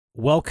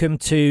Welcome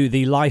to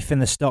the Life in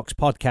the Stocks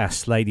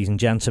podcast, ladies and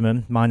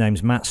gentlemen. My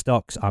name's Matt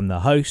Stocks. I'm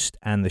the host,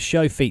 and the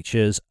show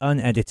features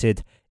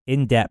unedited,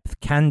 in-depth,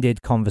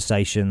 candid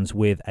conversations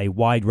with a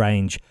wide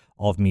range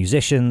of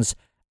musicians,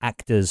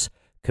 actors,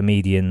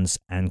 comedians,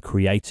 and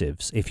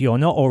creatives. If you're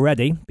not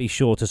already, be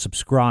sure to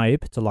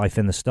subscribe to Life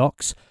in the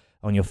Stocks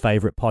on your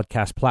favorite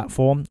podcast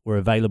platform. We're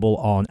available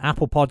on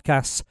Apple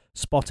Podcasts,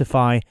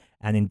 Spotify,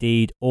 and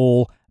indeed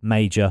all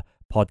major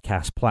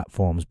podcast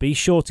platforms. Be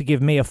sure to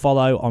give me a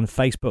follow on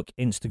Facebook,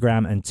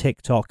 Instagram, and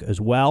TikTok as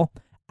well,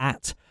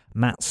 at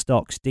Matt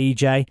Stocks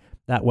DJ.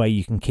 That way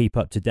you can keep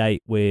up to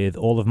date with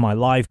all of my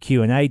live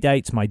Q&A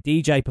dates, my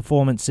DJ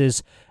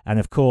performances, and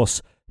of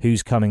course,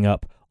 who's coming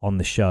up on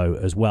the show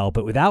as well.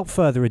 But without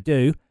further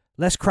ado,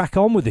 let's crack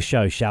on with the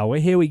show, shall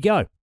we? Here we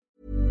go.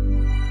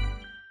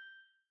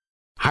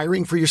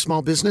 Hiring for your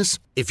small business?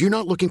 If you're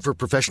not looking for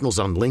professionals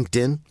on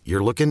LinkedIn,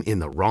 you're looking in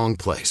the wrong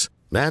place.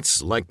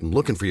 That's like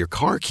looking for your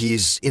car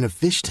keys in a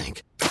fish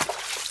tank.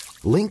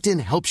 LinkedIn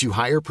helps you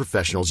hire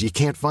professionals you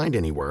can't find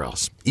anywhere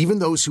else, even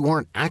those who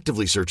aren't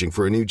actively searching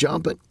for a new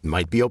job but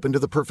might be open to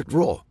the perfect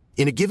role.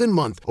 In a given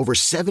month, over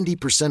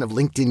 70% of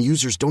LinkedIn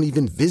users don't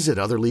even visit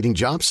other leading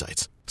job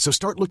sites. So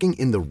start looking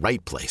in the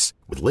right place.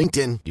 With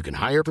LinkedIn, you can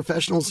hire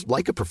professionals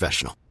like a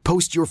professional.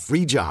 Post your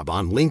free job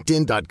on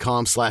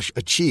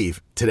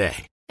linkedin.com/achieve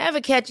today. Ever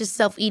catch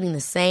yourself eating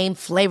the same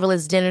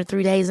flavorless dinner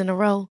 3 days in a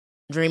row?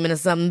 Dreaming of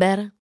something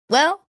better?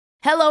 Well,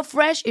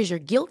 HelloFresh is your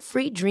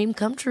guilt-free dream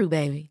come true,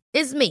 baby.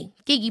 It's me,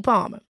 Keke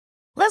Palmer.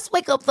 Let's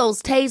wake up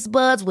those taste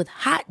buds with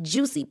hot,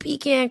 juicy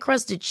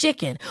pecan-crusted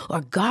chicken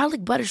or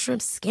garlic butter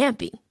shrimp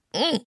scampi.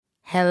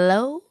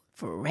 Hello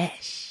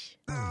Fresh.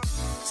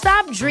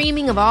 Stop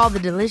dreaming of all the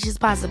delicious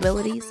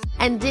possibilities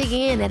and dig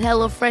in at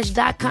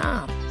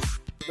HelloFresh.com.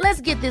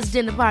 Let's get this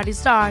dinner party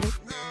started.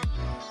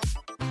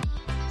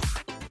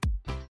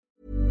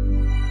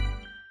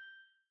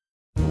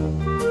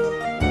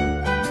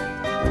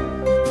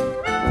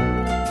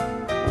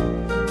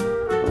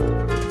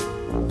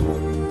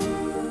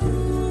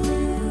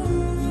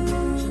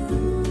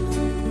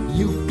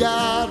 You've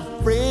got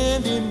a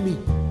friend in me.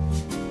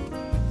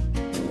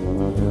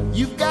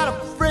 You've got a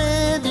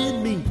friend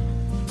in me.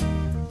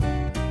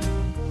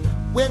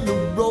 When the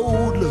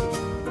road looks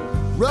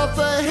rough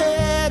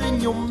ahead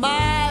and you're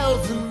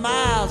miles and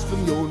miles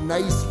from your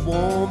nice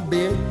warm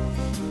bed,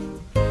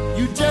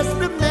 you just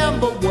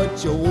remember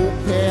what your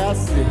old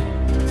past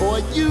said.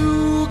 Boy,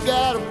 you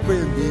got a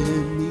friend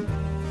in me.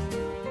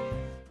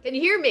 Can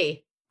you hear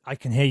me? I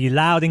can hear you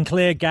loud and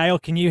clear, Gail.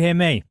 Can you hear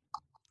me?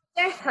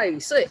 Death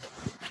House, look.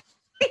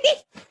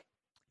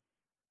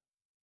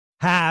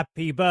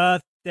 Happy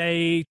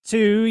birthday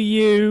to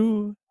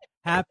you.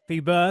 Happy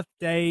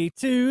birthday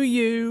to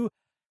you.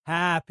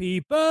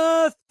 Happy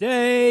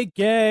birthday,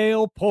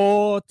 Gail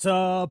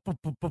Porter.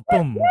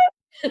 Boom.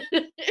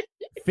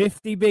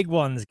 50 big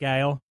ones,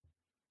 Gail.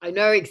 I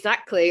know,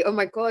 exactly. Oh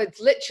my God,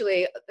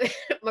 literally,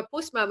 my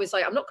postman was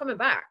like, I'm not coming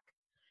back.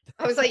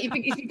 I was like, you've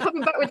been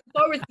coming back with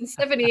flowers since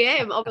 7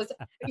 a.m.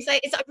 He's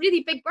like, it's a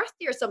really big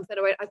birthday or something.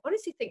 I went, I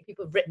honestly think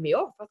people have written me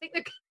off. I think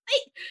they're like,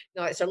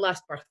 no, it's her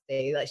last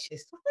birthday. That's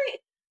just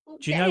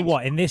Do you know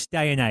what? In this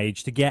day and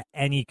age, to get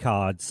any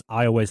cards,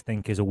 I always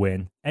think is a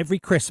win. Every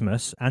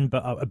Christmas, and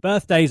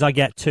birthdays, I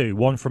get two.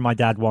 One from my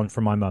dad, one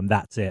from my mum.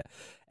 That's it.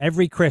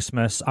 Every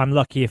Christmas, I'm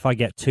lucky if I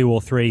get 2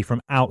 or 3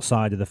 from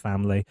outside of the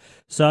family.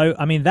 So,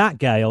 I mean, that,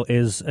 Gail,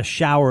 is a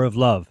shower of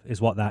love,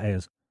 is what that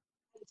is.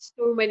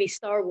 So many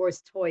Star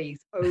Wars toys.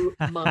 Oh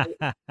my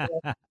God.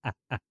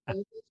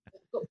 I've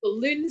got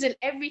balloons and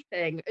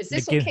everything. Is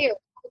this okay?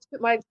 Let's put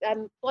my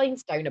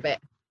blinds down a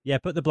bit. Yeah,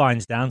 put the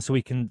blinds down so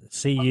we can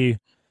see you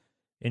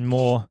in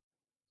more.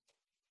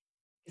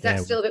 Is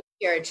that still a bit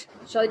weird?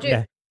 Shall I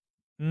do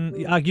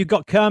it? You've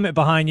got Kermit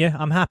behind you.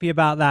 I'm happy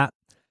about that.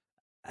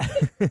 I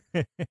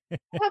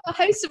have a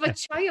house of a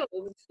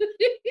child.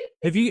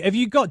 Have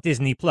you got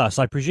Disney Plus?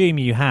 I presume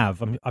you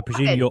have. I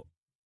presume you're.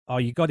 Oh,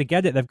 you got to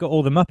get it. They've got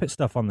all the Muppet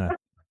stuff on there.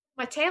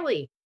 My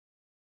telly.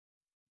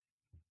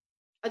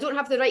 I don't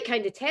have the right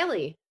kind of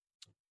telly.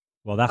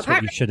 Well, that's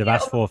what you should have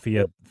asked for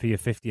your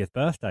 50th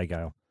birthday,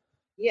 Gail.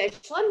 Yeah,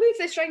 shall I move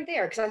this round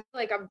there? Because I feel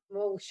like I'm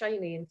all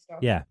shiny and stuff.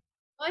 Yeah.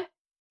 Hi.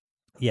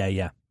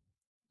 Yeah.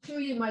 Show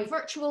you my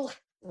virtual.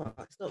 Well,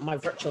 it's not my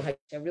virtual house,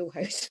 it's a real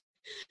house.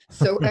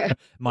 So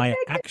my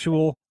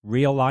actual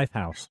real life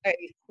house.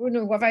 Oh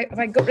no, have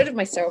I got rid of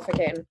myself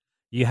again?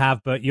 You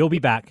have, but you'll be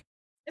back.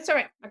 It's all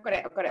right. I've got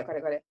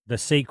it. The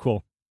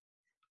sequel.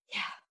 Yeah.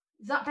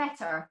 Is that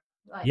better?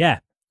 Yeah.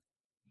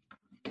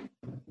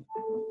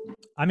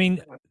 I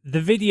mean,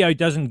 the video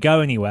doesn't go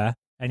anywhere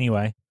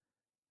anyway.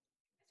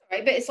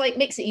 Right, but it's like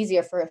makes it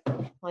easier for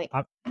like.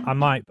 I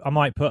might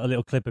put a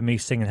little clip of me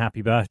singing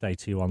 "Happy Birthday"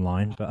 to you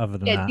online, but other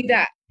than do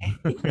that.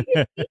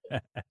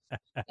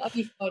 That'll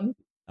be fun.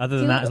 Other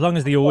than that, as long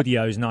as the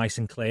audio is nice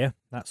and clear,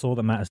 that's all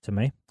that matters to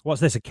me. What's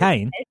this? A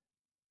cane?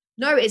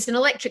 No, it's an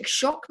electric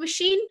shock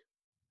machine.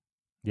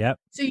 Yep.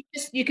 So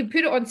you can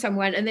put it on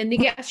someone, and then they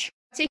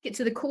take it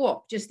to the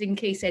co-op just in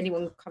case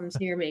anyone comes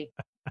near me.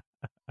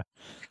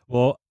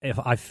 Well, if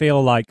I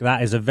feel like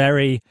that is a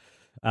very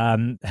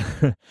Um,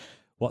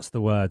 what's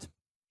the word?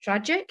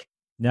 Tragic?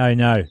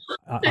 No.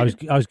 I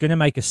was going to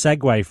make a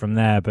segue from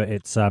there, but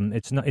it's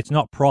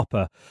not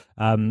proper.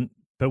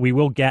 But we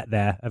will get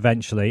there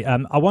eventually.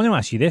 I want to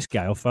ask you this,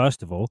 Gail.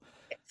 First of all,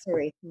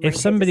 Sorry. if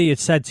somebody had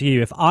said to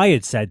you, if I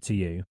had said to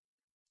you,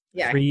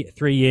 Yeah.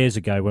 3 years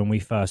ago when we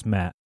first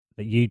met,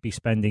 that you'd be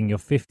spending your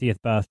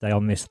 50th birthday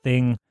on this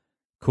thing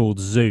called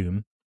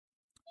Zoom,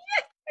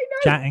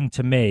 chatting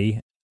to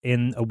me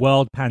in a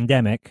world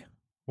pandemic,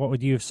 what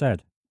would you have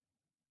said?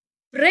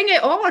 Bring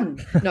it on.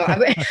 No,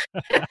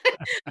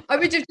 I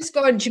would have just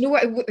gone, do you know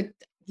what?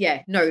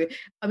 Yeah, no.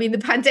 I mean, the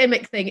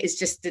pandemic thing is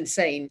just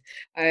insane.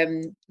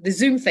 The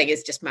Zoom thing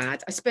is just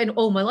mad. I spend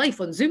all my life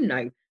on Zoom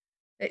now.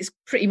 It's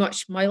pretty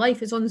much my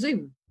life is on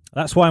Zoom.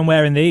 That's why I'm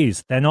wearing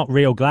these. They're not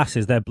real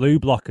glasses. They're blue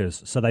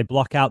blockers. So they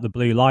block out the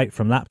blue light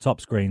from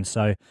laptop screens.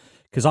 So,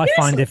 because I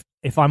find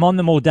if I'm on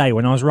them all day,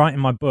 when I was writing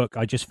my book,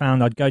 I just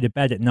found I'd go to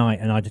bed at night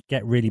and I'd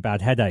get really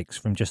bad headaches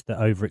from just the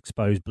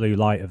overexposed blue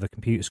light of the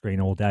computer screen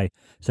all day.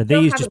 So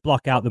these just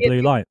block out the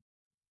blue light.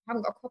 I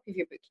haven't got a copy of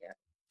your book yet.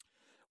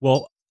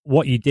 Well,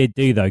 what you did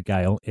do, though,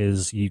 Gail,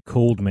 is you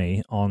called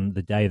me on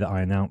the day that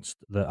I announced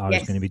that I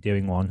was going to be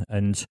doing one.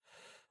 And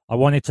I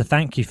wanted to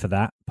thank you for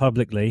that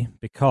publicly,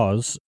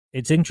 because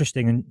it's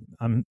interesting, and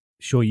I'm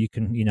sure you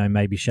can,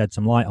 maybe shed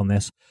some light on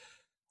this.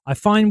 I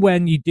find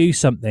when you do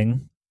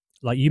something,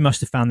 like you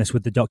must have found this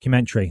with the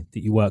documentary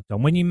that you worked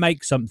on, when you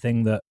make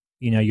something that,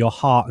 your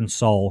heart and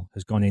soul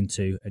has gone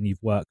into and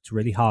you've worked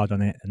really hard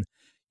on it and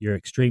you're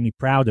extremely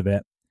proud of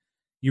it,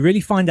 you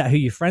really find out who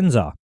your friends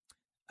are.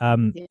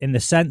 In the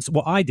sense,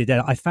 what I did,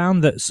 I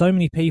found that so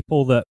many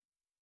people that,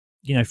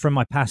 from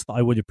my past that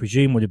I would have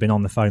presumed would have been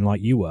on the phone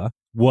like you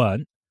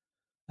weren't.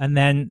 And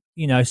then,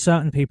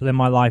 certain people in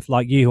my life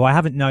like you, who I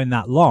haven't known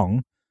that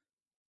long,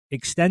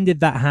 extended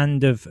that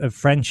hand of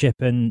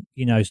friendship and,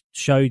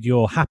 showed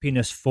your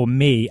happiness for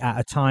me at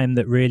a time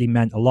that really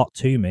meant a lot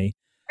to me.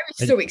 I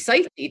was so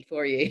excited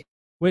for you.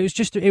 Well,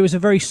 it was a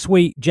very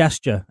sweet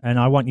gesture. And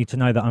I want you to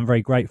know that I'm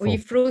very grateful. Oh,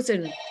 you've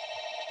frozen.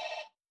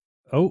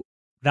 Oh,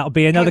 that'll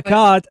be another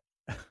card.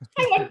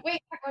 Hang on,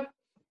 wait, hang on.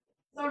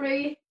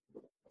 Sorry.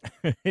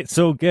 It's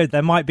all good.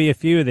 There might be a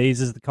few of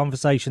these as the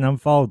conversation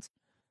unfolds.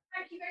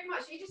 Thank you very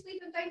much. You just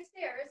leave them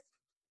downstairs.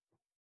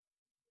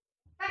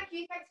 Thank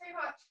you. Thanks very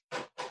much.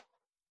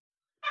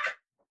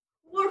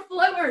 More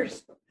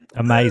flowers.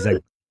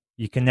 Amazing.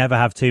 You can never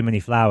have too many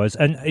flowers.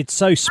 And it's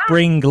so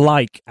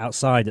spring-like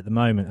outside at the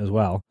moment as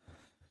well.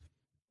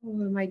 Oh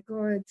my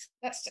God.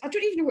 I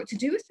don't even know what to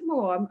do with them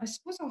all. I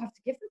suppose I'll have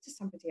to give them to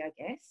somebody, I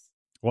guess.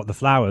 What, the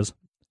flowers?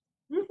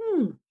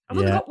 Mm-hmm. I've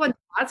only got one.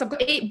 I've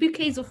got 8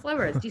 bouquets of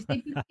flowers. Do you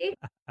say bouquet?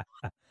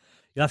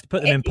 You'll have to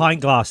put them in pint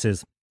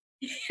glasses.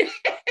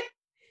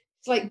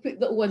 It's like put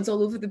little ones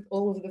all over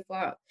the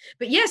flat.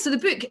 But yeah, so the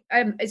book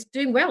is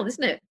doing well,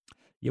 isn't it?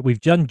 Yeah,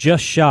 we've done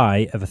just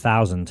shy of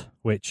 1,000,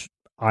 which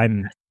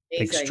I'm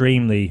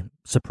extremely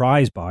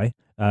surprised by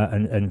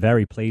and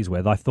very pleased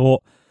with. I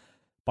thought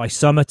by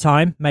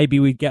summertime maybe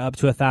we'd get up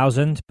to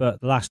 1,000, but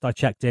the last I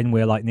checked in,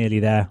 we're like nearly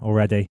there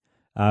already.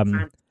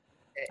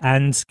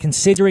 And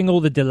considering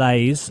all the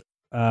delays,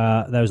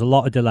 there was a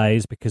lot of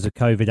delays because of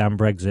COVID and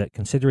Brexit.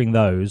 Considering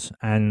those,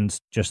 and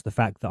just the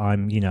fact that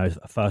I'm,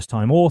 a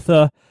first-time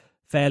author,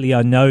 fairly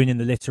unknown in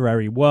the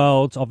literary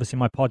world. Obviously,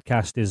 my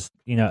podcast is,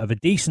 of a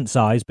decent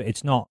size, but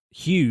it's not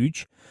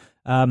huge.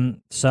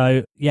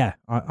 So yeah,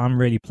 I'm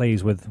really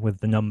pleased with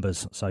the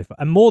numbers so far.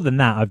 And more than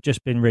that, I've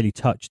just been really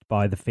touched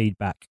by the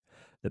feedback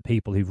that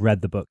people who've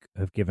read the book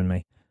have given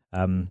me.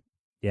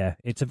 Yeah,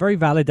 it's a very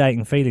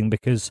validating feeling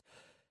because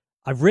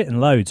I've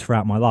written loads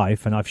throughout my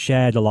life and I've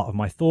shared a lot of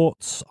my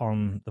thoughts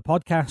on the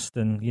podcast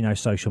and,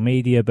 social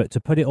media, but to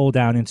put it all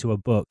down into a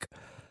book,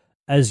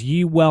 as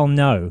you well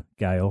know,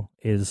 Gail,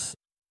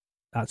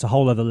 that's a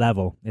whole other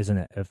level, isn't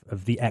it?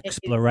 Of the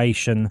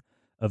exploration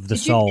of the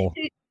soul.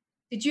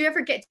 Did you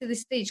ever get to the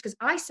stage? Because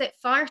I set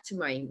fire to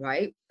mine,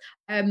 right?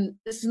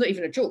 This is not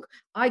even a joke.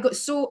 I got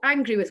so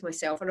angry with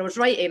myself and I was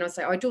writing. I was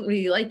like, I don't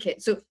really like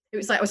it. So it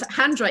was like I was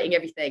handwriting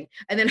everything.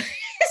 And then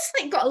it's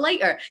like got a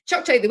lighter,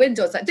 chucked out the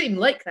window. I was like, I don't even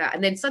like that.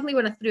 And then suddenly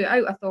when I threw it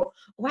out, I thought,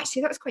 oh,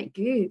 actually, that was quite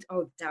good.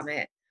 Oh, damn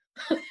it.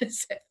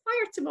 Set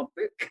fire to my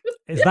book.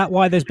 Is that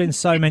why there's been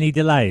so many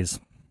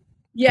delays?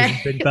 Yeah.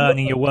 You've been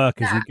burning your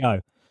work as you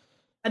go.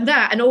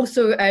 And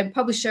also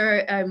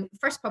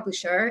first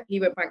publisher, he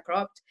went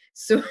bankrupt.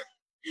 So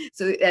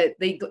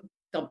they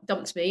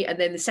dumped me, and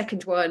then the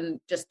second one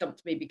just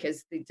dumped me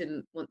because they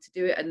didn't want to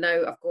do it. And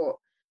now I've got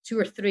 2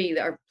 or 3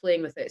 that are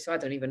playing with it, so I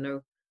don't even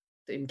know,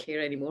 don't even care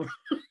anymore.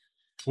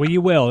 Well,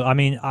 you will. I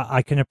mean,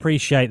 I can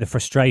appreciate the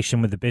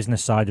frustration with the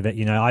business side of it.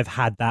 I've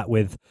had that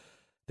with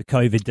the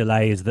COVID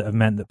delays that have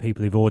meant that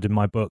people who've ordered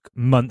my book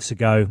months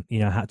ago,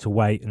 had to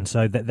wait, and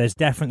so there's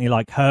definitely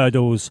like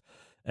hurdles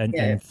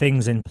and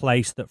things in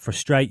place that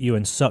frustrate you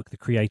and suck the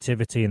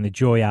creativity and the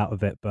joy out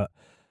of it, but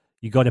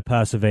you got to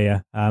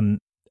persevere.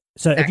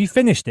 So have you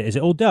finished it? Is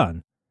it all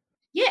done?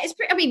 Yeah,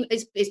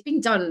 it's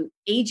been done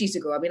ages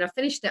ago. I mean, I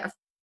finished it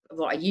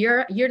a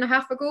year and a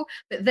half ago.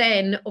 But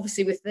then,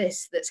 obviously, with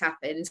this that's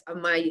happened,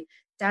 and my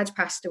dad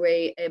passed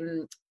away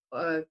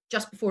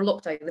just before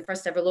lockdown, the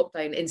first ever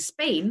lockdown in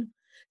Spain.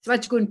 So I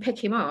had to go and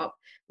pick him up.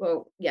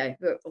 Well, yeah,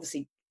 but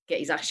obviously get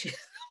his ashes.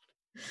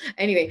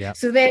 Anyway, Yeah.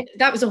 so then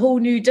that was a whole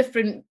new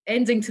different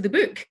ending to the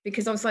book,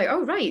 because I was like,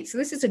 oh, right, so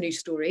this is a new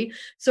story.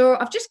 So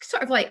I've just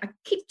sort of like, I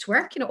keep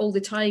twerking it all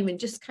the time and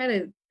just kind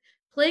of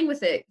playing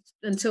with it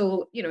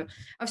until, you know,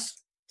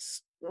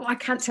 well, I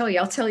can't tell you.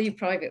 I'll tell you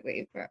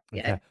privately. But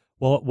yeah. Okay.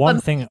 Well, one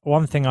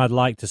thing I'd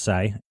like to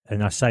say,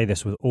 and I say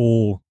this with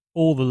all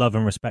the love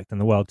and respect in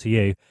the world to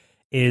you,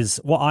 is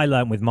what I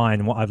learned with mine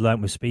and what I've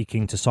learned with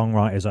speaking to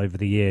songwriters over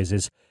the years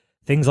is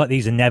things like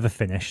these are never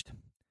finished.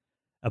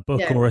 A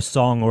book or a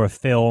song or a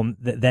film,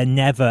 they're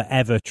never,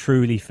 ever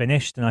truly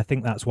finished. And I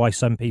think that's why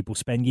some people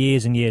spend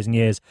years and years and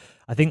years.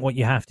 I think what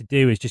you have to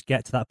do is just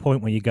get to that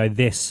point where you go,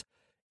 this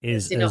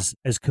is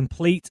as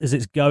complete as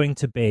it's going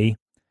to be.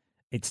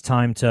 It's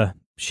time to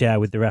share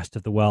with the rest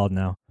of the world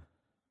now.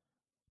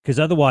 Because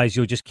otherwise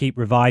you'll just keep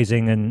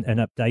revising and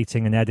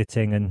updating and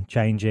editing and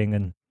changing.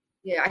 And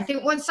yeah, I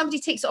think once somebody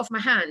takes it off my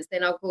hands,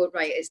 then I'll go,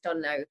 right, it's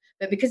done now.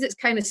 But because it's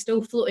kind of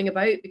still floating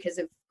about because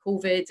of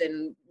COVID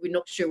and we're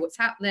not sure what's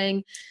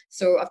happening.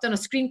 So I've done a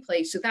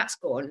screenplay, so that's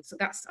gone. So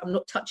I'm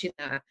not touching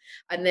that.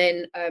 And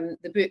then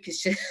the book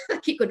is just, I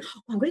keep going,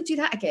 oh, I'm going to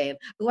do that again.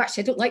 Oh,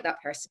 actually, I don't like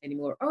that person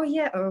anymore. Oh,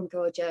 yeah. Oh,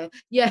 God, yeah.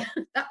 Yeah,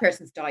 that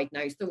person's died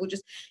now. So we'll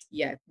just,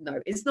 no,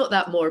 it's not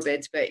that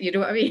morbid, but you know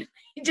what I mean?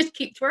 You just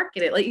keep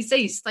twerking it. Like you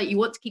say, it's like you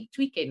want to keep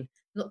tweaking.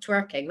 Not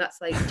twerking. That's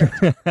like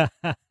dirty.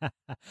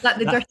 Like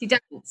the dirty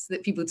dance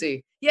that people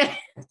do. Yeah,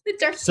 the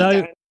dirty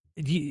dance.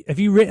 Have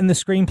you written the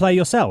screenplay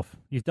yourself?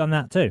 You've done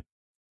that too?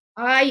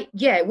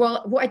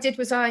 Well, what I did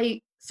was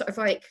I sort of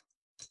like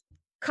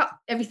cut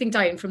everything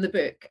down from the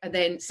book and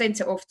then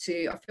sent it off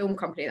to a film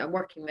company that I'm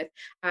working with,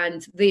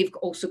 and they've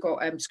also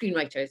got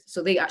screenwriters,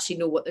 so they actually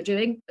know what they're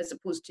doing as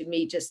opposed to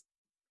me just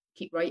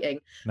keep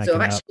writing. So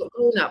I've actually got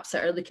grown-ups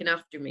that are looking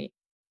after me.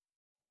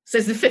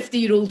 Says the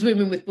 50-year-old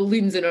woman with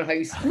balloons in her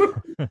house.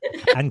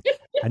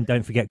 and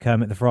don't forget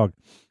Kermit the Frog.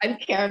 And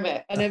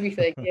Kermit and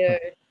everything, yeah.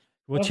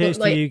 Well, cheers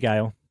to you,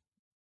 Gail.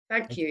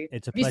 Thank you.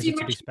 It's a pleasure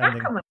to be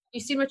spending. Have you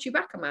seen my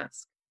Chewbacca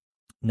mask?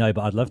 No,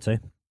 but I'd love to.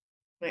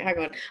 Right, hang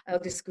on. I'll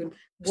just go.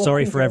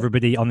 Sorry for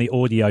everybody on the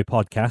audio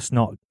podcast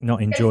not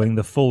enjoying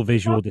the full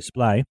visual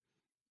display.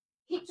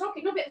 Keep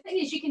talking. No, but the thing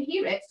is, you can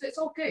hear it, so it's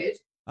all good.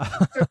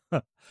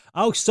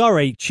 Oh,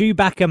 sorry.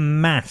 Chewbacca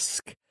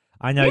mask.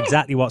 I know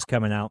exactly what's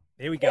coming out.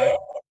 Here we go.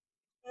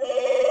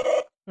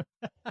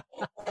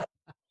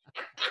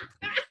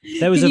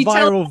 There was a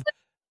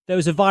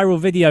viral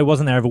video,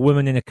 wasn't there, of a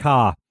woman in a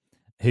car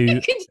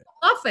who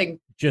laughing.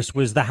 Just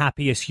was the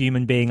happiest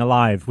human being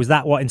alive. Was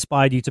that what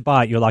inspired you to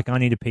buy it? You're like, I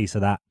need a piece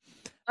of that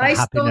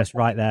happiness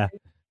right there.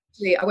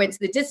 I went to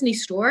the Disney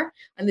store,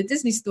 and the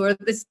Disney store,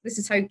 this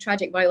is how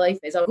tragic my life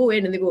is. I'll go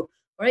in and they go,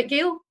 all right,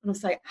 Gail? And I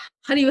was like,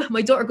 honey,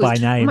 my daughter goes, by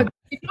name. Oh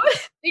my God,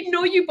 they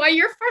know you by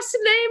your first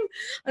name.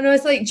 And I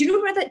was like, do you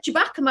know where that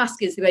Chewbacca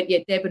mask is? They went, yeah,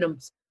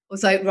 Debenhams. I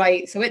was like,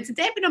 right. So I went to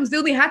Debenhams. They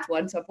only had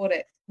one, so I bought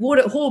it. Wore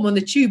it home on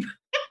the tube.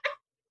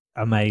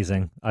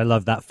 Amazing. I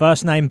love that.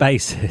 First name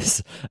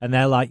basis. And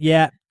they're like,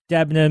 yeah,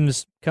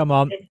 Debenhams, come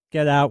on,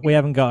 get out. We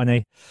haven't got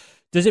any.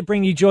 Does it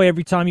bring you joy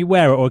every time you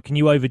wear it, or can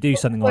you overdo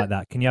something like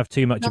that? Can you have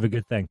too much of a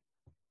good thing?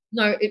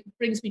 No, it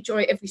brings me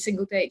joy every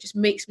single day. It just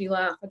makes me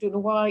laugh. I don't know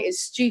why. It's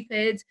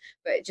stupid,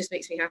 but it just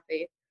makes me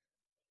happy.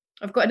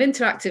 I've got an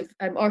interactive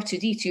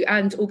R2-D2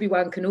 and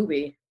Obi-Wan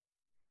Kenobi.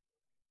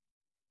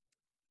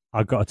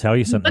 I've got to tell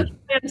you something.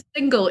 I'm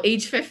single,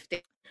 age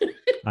 50.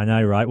 I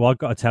know, right? Well, I've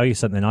got to tell you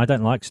something. I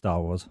don't like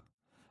Star Wars.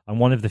 I'm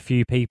one of the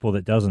few people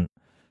that doesn't.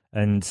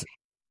 And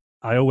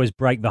I always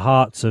break the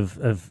hearts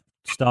of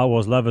Star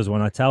Wars lovers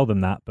when I tell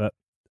them that. But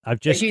I've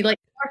just... Do you like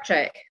Star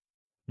Trek?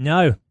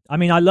 No. I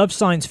mean, I love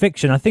science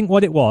fiction. I think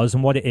what it was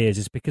and what it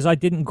is because I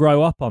didn't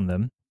grow up on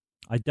them.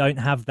 I don't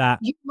have that...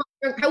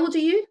 How old are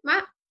you,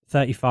 Matt?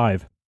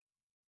 35.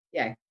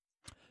 Yeah.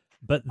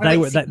 But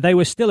they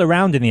were still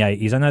around in the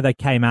 80s. I know they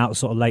came out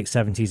sort of late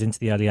 70s into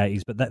the early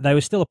 80s, but they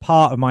were still a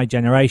part of my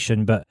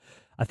generation. But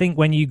I think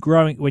when you're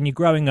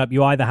growing up,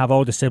 you either have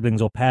older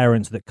siblings or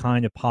parents that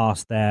kind of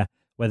pass their,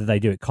 whether they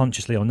do it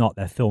consciously or not,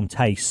 their film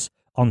tastes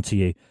onto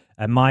you.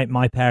 And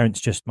my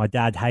parents my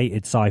dad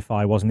hated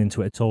sci-fi, wasn't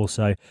into it at all.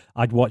 So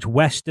I'd watch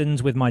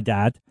Westerns with my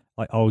dad,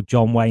 like old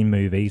John Wayne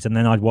movies. And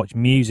then I'd watch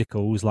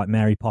musicals like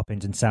Mary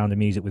Poppins and Sound of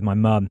Music with my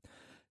mum.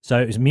 So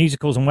it was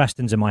musicals and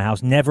Westerns in my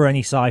house, never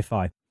any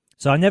sci-fi.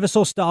 So I never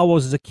saw Star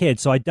Wars as a kid,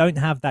 so I don't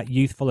have that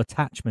youthful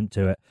attachment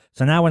to it.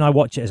 So now when I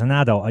watch it as an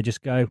adult, I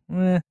just go,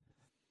 eh.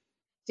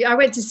 See, I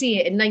went to see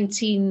it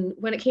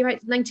when it came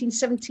out,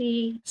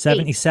 1970.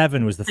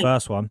 77 was the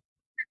first one.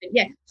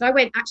 Yeah, so I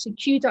went actually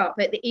queued up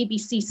at the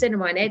ABC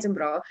cinema in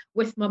Edinburgh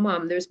with my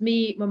mum. There was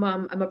me, my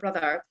mum, and my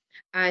brother,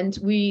 and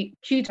we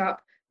queued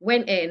up,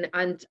 went in,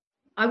 and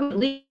I wouldn't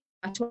leave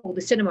at all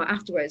the cinema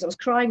afterwards. I was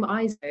crying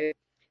my eyes out.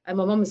 And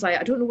my mum was like,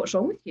 I don't know what's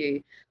wrong with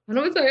you. And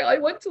I was like, I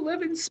want to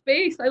live in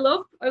space. I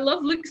love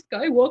Luke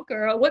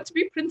Skywalker. I want to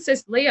be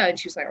Princess Leia. And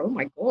she was like, oh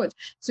my God.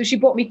 So she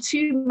bought me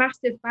 2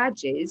 massive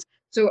badges.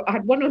 So I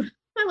had one on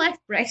my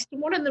left breast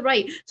and one on the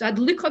right. So I had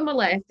Luke on my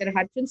left and I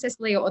had Princess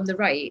Leia on the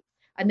right.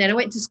 And then I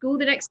went to school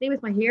the next day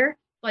with my hair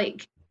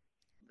like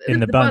in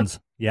the buns.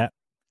 Yeah.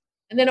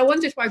 And then I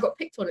wondered why I got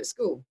picked on at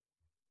school.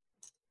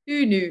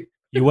 Who knew?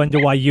 You wonder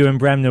why Ewan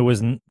Bremner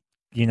wasn't,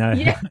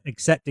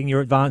 accepting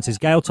your advances.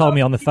 Gail told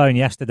me on the phone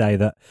yesterday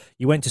that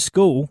you went to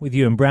school with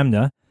Ewan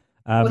Bremner.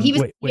 Well, he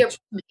was here with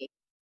me.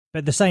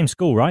 But the same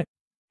school, right?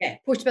 Yeah,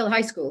 Portobello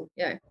High School,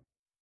 yeah.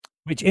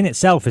 Which in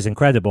itself is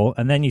incredible.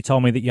 And then you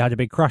told me that you had a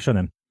big crush on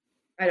him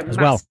as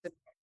well.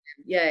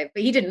 Yeah,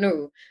 but he didn't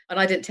know. And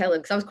I didn't tell him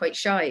because I was quite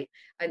shy.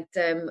 And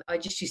I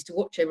just used to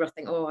watch him and I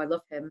think, oh, I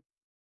love him.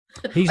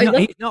 He's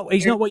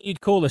not what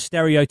you'd call a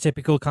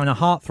stereotypical kind of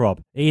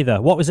heartthrob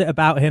either. What was it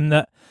about him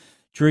that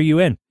drew you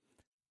in?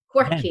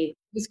 Quirky. He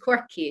was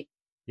quirky.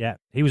 Yeah,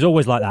 he was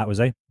always like that, was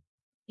he?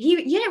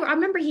 I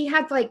remember he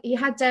had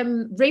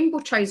rainbow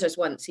trousers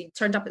once. He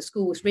turned up at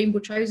school with rainbow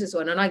trousers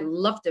on, and I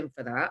loved him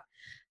for that.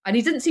 And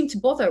he didn't seem to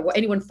bother what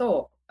anyone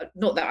thought.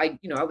 Not that I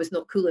was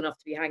not cool enough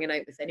to be hanging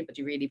out with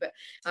anybody really, but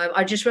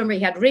I just remember he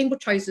had rainbow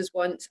trousers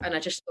once, and I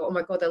just thought, oh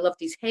my God, I loved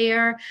his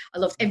hair. I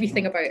loved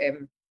everything about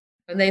him.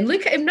 And then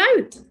look at him now.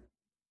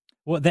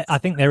 Well, I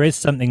think there is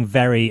something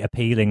very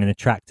appealing and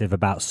attractive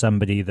about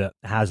somebody that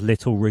has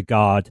little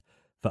regard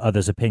for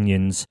others'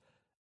 opinions,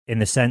 in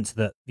the sense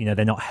that,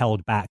 they're not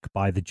held back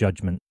by the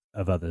judgment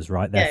of others,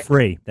 right? They're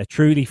free. They're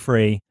truly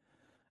free,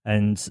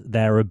 and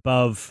they're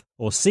above,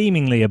 or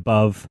seemingly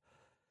above,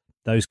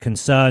 those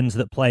concerns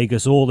that plague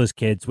us all as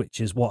kids, which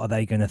is, what are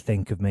they going to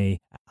think of me?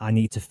 I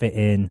need to fit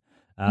in.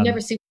 Never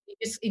seen.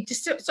 He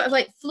just sort of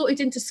like floated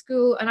into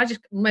school, and I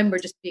just remember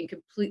just being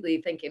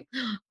completely thinking,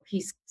 oh,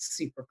 he's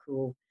super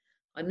cool,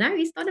 and now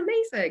he's done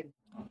amazing.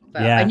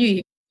 But I knew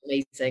he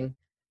was amazing.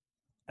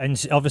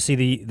 And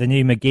obviously the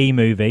new McGee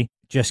movie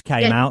just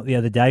came out the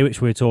other day, which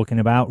we were talking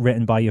about,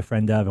 written by your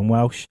friend Irvin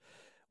Welsh,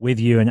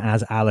 with you and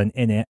as Alan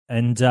in it.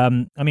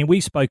 And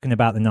we've spoken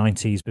about the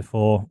 90s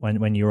before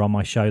when you were on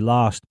my show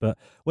last, but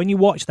when you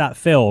watch that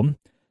film,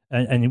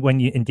 and when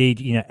you indeed,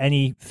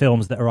 any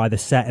films that are either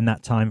set in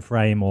that time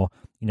frame or,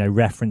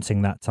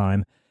 referencing that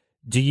time,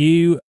 do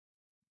you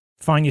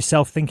find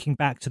yourself thinking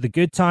back to the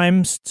good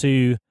times,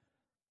 to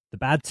the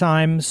bad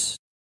times?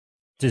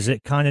 Does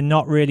it kind of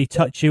not really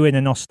touch you in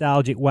a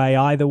nostalgic way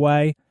either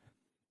way?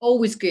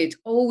 Always good.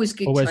 Always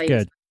good Always times.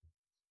 Good.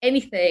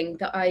 Anything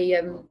that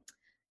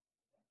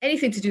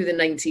anything to do with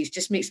the 90s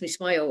just makes me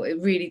smile. It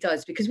really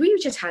does, because we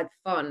just had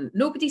fun.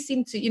 Nobody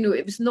seemed to,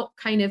 it was not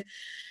kind of,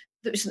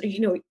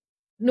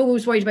 no one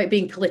was worried about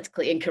being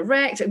politically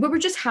incorrect. We were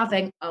just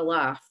having a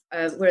laugh.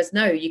 Whereas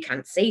now you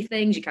can't say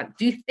things, you can't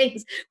do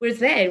things. Whereas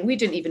then we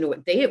didn't even know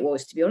what day it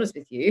was, to be honest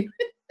with you.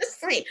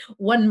 It's like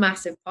one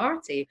massive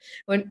party.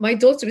 When my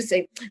daughter was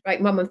saying,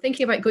 right, Mum, I'm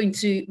thinking about going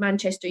to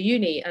Manchester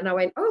Uni. And I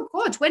went, oh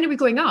God, when are we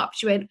going up?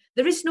 She went,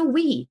 there is no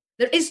we.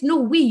 There is no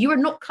we. You are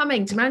not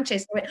coming to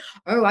Manchester. I went,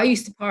 oh, I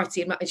used to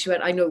party. And she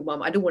went, I know,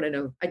 Mum, I don't want to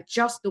know. I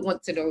just don't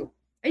want to know.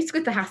 I used to go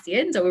to the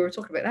Hacienda. We were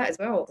talking about that as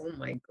well. Oh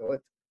my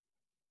God.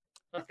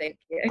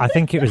 I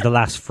think it was the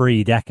last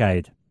free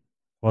decade,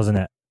 wasn't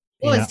it?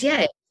 It was,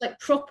 yeah. Like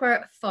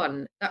proper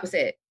fun. That was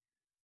it.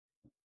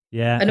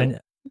 Yeah. And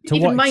to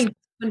even mind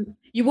when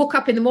you woke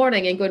up in the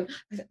morning and going,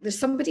 there's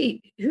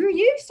somebody, who are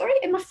you? Sorry,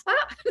 in my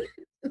flat?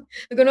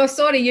 They're going, oh,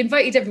 sorry, you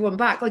invited everyone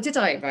back. Oh, did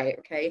I? Right,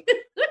 okay.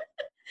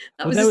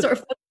 That was the sort of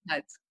fun I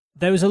had.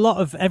 There was a lot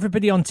of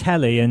everybody on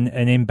telly and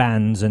in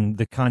bands, and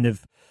the kind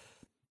of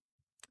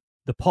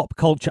the pop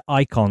culture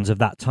icons of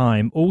that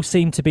time all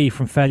seemed to be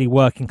from fairly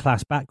working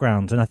class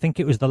backgrounds. And I think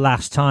it was the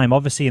last time,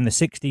 obviously in the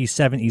 60s,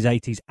 70s,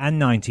 80s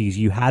and 90s,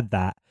 you had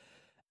that.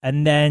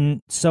 And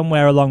then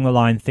somewhere along the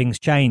line, things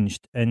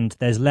changed, and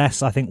there's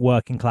less, I think,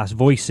 working class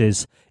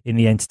voices in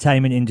the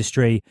entertainment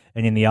industry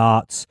and in the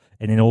arts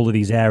and in all of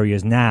these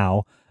areas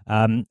now.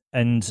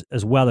 And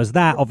as well as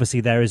that,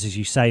 obviously there is, as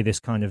you say, this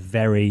kind of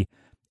very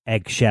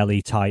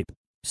eggshelly type,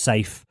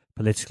 safe,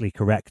 politically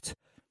correct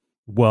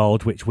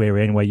world which we're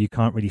in, where you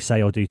can't really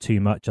say or do too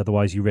much,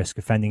 otherwise you risk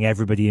offending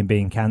everybody and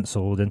being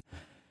cancelled. And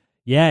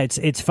yeah,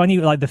 it's funny,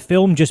 like the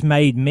film just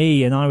made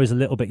me, and I was a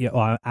little bit,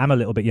 I am a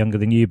little bit younger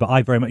than you, but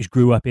I very much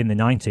grew up in the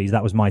 90s.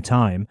 That was my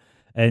time.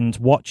 And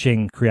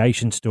watching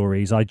Creation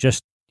Stories, I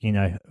just,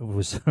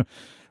 was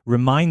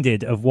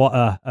reminded of what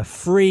a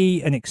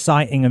free and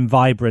exciting and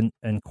vibrant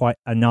and quite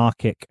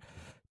anarchic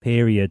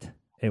period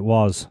it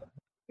was.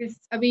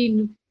 I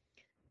mean,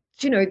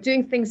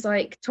 doing things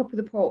like Top of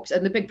the Pops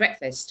and The Big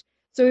Breakfast.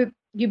 So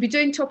you'd be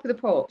doing Top of the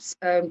Pops,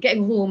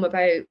 getting home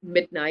about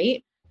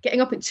midnight,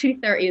 getting up at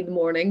 2:30 in the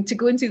morning to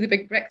go and do The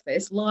Big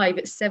Breakfast live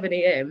at 7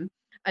 a.m.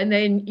 And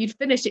then you'd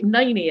finish at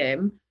 9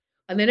 a.m.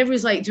 And then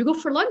everyone's like, do we go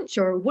for lunch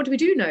or what do we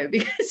do now?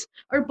 Because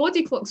our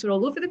body clocks were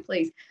all over the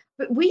place.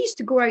 But we used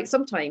to go out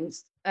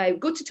sometimes,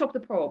 go to Top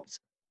of the Pops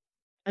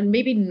and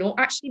maybe not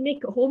actually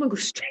make it home and go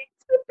straight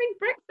to The Big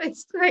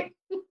Breakfast. Right?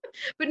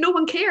 But no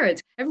one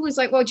cared. Everyone's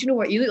like, well, do you know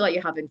what? You look like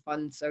you're having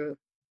fun. So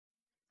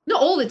not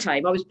all the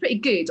time. I was pretty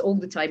good all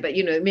the time. But,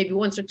 maybe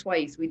once or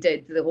twice we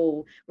did the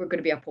whole we're going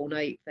to be up all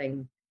night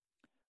thing.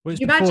 Well,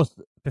 it was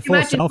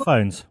before cell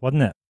phones,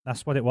 wasn't it?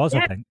 That's what it was,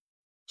 I think.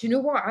 do you know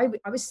what?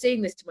 I was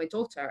saying this to my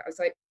daughter. I was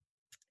like,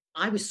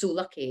 I was so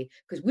lucky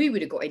because we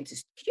would have got into.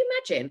 Can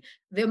you imagine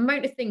the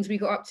amount of things we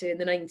got up to in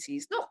the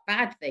 90s? Not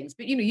bad things,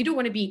 but you don't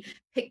want to be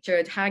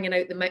pictured hanging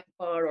out the Mount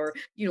Bar or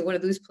one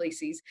of those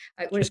places.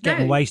 Whereas Just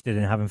getting now, wasted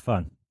and having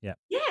fun. Yeah.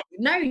 yeah,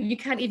 now you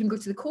can't even go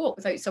to the co-op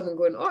without someone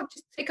going, "Oh,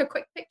 just take a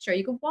quick picture."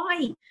 You go,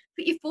 "Why?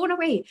 Put your phone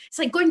away." It's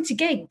like going to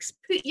gigs.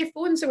 Put your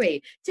phones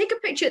away. Take a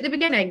picture at the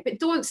beginning, but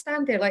don't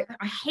stand there like that.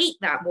 I hate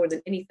that more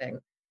than anything.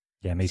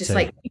 Yeah, me It's just too.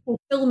 like people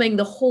filming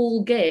the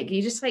whole gig.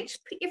 You just put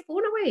your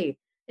phone away.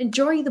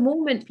 Enjoy the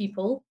moment,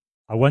 people.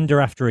 I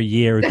wonder after a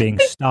year of being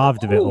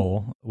starved of it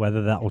all,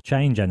 whether that will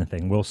change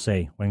anything. We'll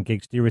see. When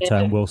gigs do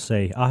return, we'll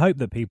see. I hope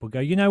that people go,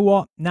 you know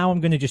what? Now I'm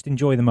going to just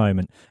enjoy the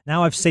moment.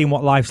 Now I've seen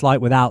what life's like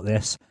without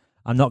this.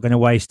 I'm not going to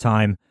waste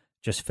time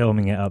just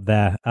filming it up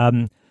there.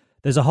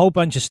 There's a whole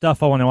bunch of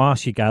stuff I want to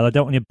ask you, Gail. I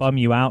don't want to bum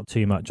you out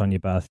too much on your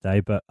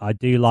birthday, but I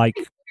do like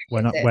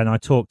when I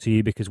talk to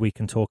you because we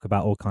can talk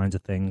about all kinds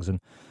of things and,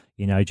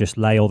 just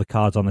lay all the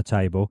cards on the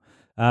table.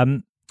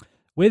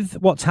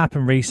 With what's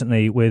happened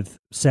recently with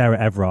Sarah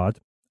Everard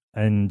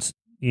and,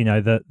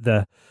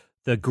 the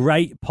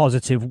great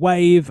positive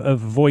wave of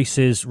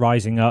voices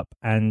rising up.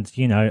 And,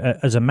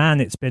 as a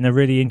man, it's been a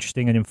really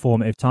interesting and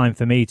informative time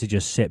for me to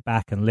just sit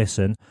back and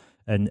listen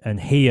and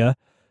hear,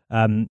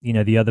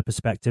 the other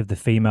perspective, the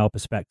female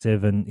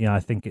perspective. And, I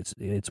think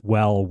it's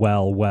well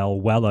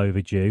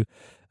overdue.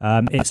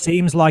 It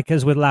seems like,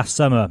 as with last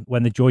summer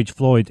when the George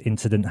Floyd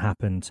incident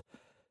happened,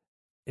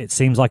 it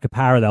seems like a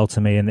parallel to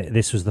me, and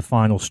this was the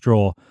final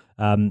straw.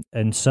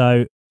 And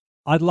so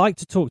I'd like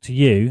to talk to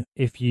you,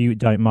 if you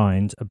don't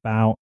mind,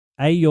 about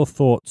your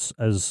thoughts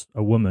as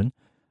a woman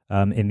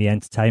in the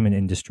entertainment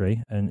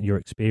industry and your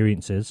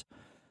experiences.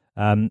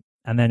 And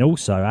then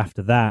also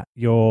after that,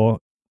 your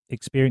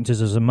experiences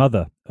as a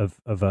mother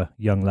of a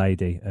young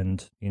lady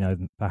and,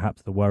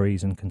 perhaps the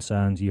worries and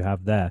concerns you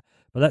have there.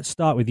 But let's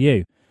start with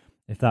you,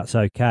 if that's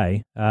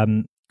okay.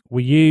 Were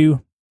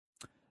you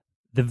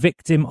the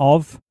victim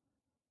of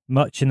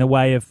much in the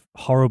way of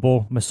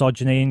horrible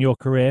misogyny in your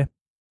career?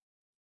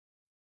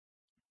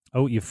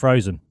 Oh, you're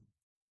frozen.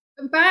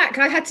 I'm back.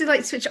 I had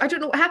to switch. I don't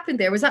know what happened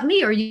there. Was that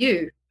me or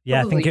you?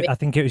 Yeah, I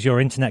think it was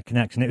your internet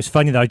connection. It was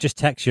funny though. I just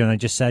texted you and I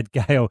just said,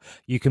 Gail,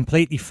 you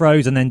completely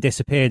froze and then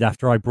disappeared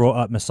after I brought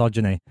up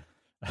misogyny.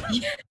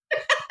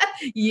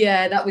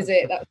 Yeah, that was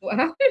it. That's what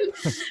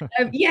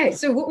happened.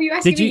 So what were you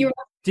asking me?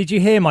 Did you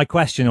hear my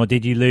question or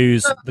did you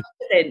lose?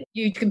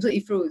 You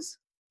completely froze.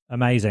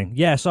 Amazing.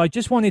 Yeah, so I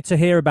just wanted to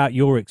hear about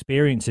your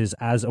experiences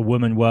as a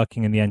woman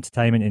working in the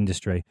entertainment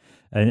industry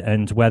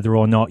and whether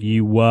or not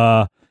you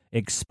were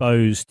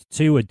exposed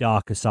to a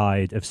darker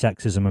side of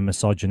sexism and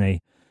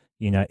misogyny,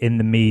 in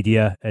the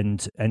media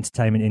and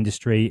entertainment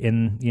industry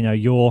in,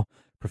 your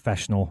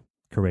professional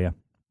career.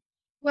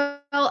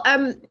 Well,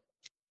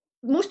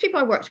 most people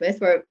I worked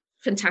with were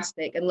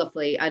fantastic and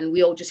lovely, and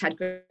we all just had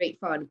great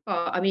fun.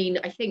 But I mean,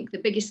 I think the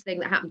biggest thing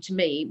that happened to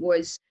me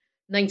was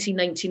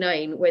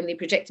 1999 when they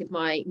projected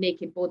my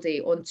naked body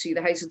onto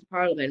the Houses of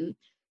Parliament.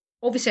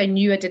 Obviously, I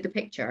knew I did the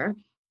picture,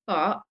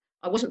 but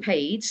I wasn't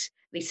paid.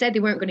 They said they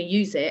weren't going to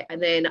use it,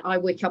 and then I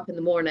wake up in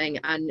the morning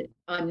and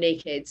I'm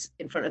naked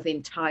in front of the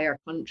entire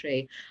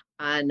country,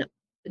 and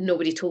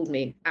nobody told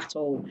me at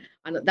all.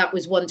 And that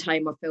was one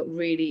time I felt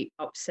really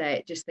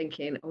upset, just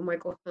thinking, oh my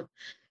God.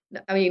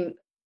 I mean,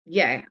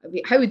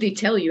 how would they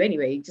tell you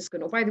anyway? Just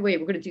going, oh, by the way,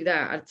 we're going to do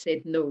that. I'd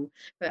said no.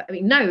 But I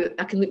mean, now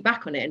I can look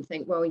back on it and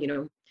think, well,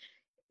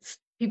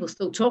 people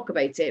still talk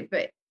about it,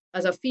 but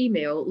as a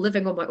female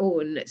living on my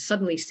own,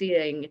 suddenly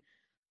seeing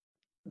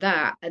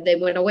that, and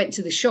then when I went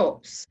to the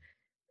shops,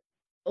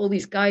 all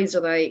these guys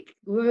are like,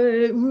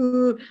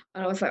 and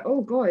I was like,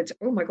 oh God,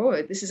 oh my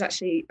God, this is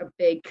actually a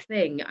big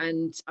thing.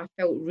 And I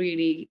felt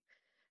really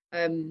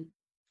vulnerable.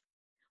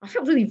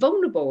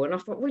 And I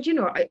thought, well,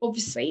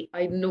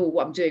 I know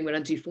what I'm doing when I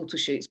do photo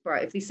shoots,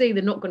 but if they say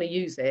they're not going to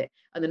use it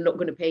and they're not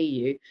going to pay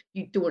you,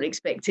 you don't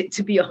expect it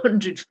to be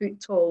 100 foot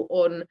tall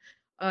on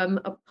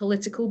a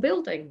political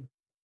building.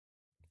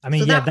 I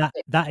mean, so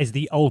that is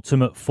the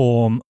ultimate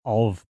form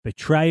of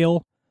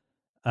betrayal.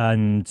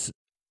 And,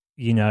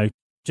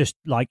 just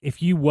like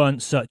if you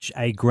weren't such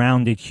a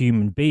grounded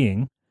human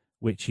being,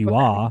 which you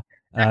are.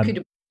 That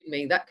could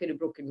have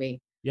broken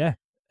me. Yeah.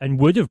 And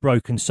would have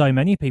broken so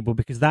many people,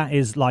 because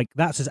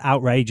that's as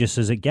outrageous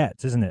as it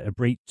gets, isn't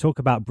it? Talk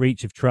about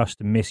breach of trust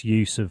and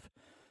misuse of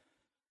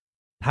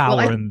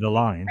power and the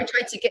line. I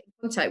tried to get in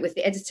contact with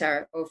the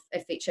editor of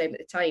FHM at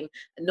the time,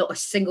 and not a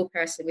single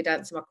person would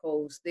answer my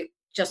calls. It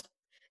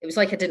was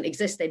like I didn't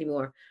exist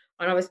anymore.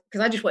 And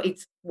because I just wanted,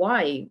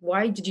 why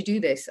did you do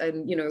this?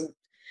 And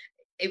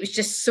it was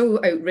just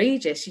so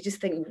outrageous. You just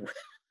think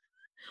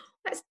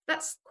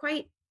that's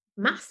quite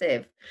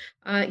massive.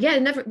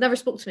 Never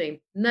spoke to me.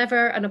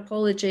 Never an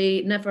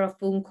apology. Never a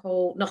phone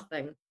call.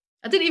 Nothing.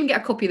 I didn't even get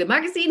a copy of the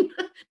magazine.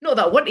 Not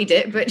that I wanted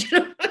it, but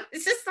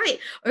it's just like,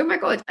 oh my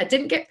God, I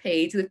didn't get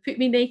paid. They've put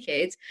me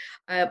naked,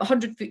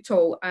 100 foot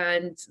tall,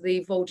 and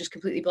they've all just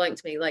completely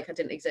blanked me like I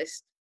didn't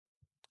exist.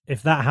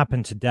 If that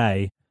happened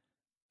today,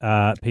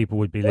 people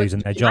would be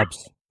losing their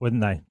jobs.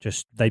 wouldn't they?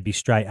 Just they'd be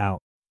straight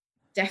out.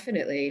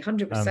 Definitely,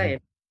 100%.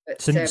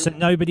 But, So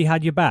nobody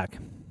had your back.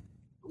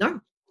 no,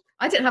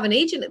 I didn't have an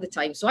agent at the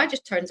time, so I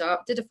just turned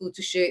up, did a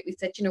photo shoot. We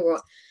said, you know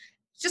what,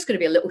 it's just going to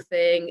be a little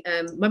thing.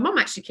 My mum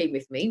actually came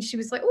with me, and she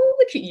was like, "Oh,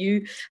 look at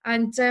you!"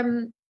 And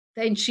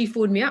then she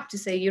phoned me up to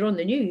say, "You're on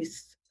the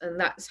news," and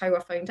that's how I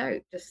found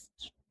out. Just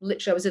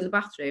literally, I was in the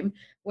bathroom,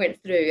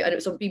 went through, and it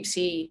was on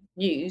BBC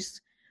News.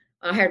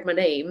 I heard my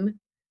name,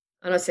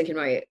 and I was thinking,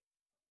 right,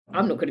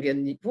 I'm not going to be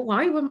on the.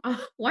 Why am I?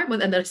 Why am I?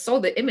 And then I saw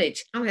the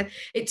image.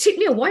 It took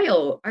me a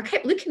while. I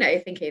kept looking at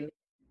it, thinking,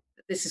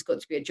 this has got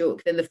to be a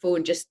joke. Then the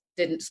phone just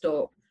didn't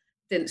stop.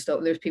 And there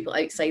was people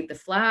outside the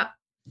flat.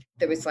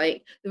 There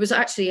was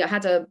actually, I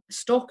had a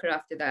stalker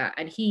after that,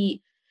 and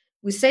he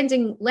was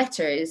sending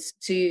letters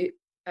to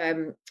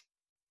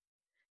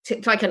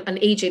like an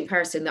agent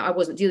person that I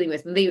wasn't dealing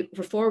with, and they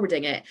were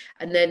forwarding it.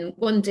 And then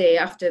one day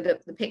after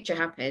the picture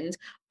happened,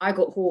 I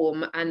got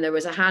home and there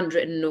was a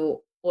handwritten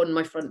note on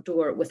my front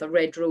door with a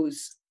red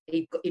rose.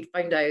 He'd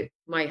found out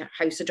my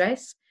house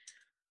address.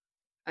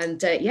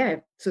 And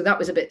so that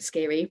was a bit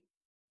scary.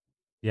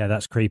 Yeah,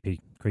 that's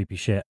creepy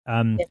shit.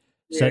 Yeah,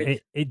 so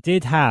it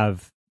did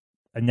have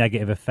a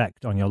negative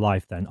effect on your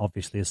life then,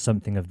 obviously, as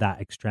something of that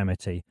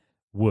extremity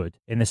would,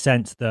 in the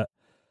sense that,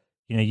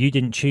 you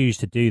didn't choose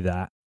to do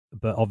that,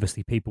 but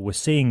obviously people were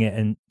seeing it,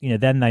 and,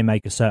 then they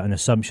make a certain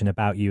assumption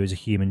about you as a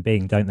human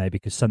being, don't they?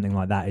 Because something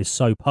like that is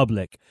so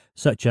public,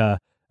 such a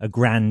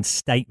grand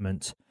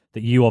statement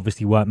that you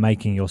obviously weren't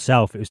making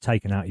yourself. It was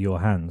taken out of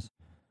your hands.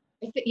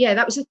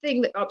 That was the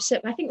thing that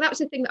upset me. I think that was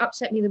the thing that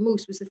upset me the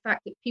most, was the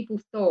fact that people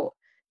thought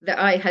that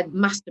I had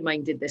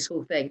masterminded this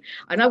whole thing.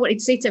 And I wanted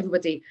to say to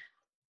everybody,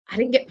 I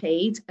didn't get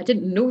paid. I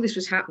didn't know this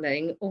was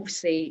happening.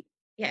 Obviously,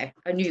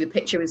 I knew the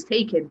picture was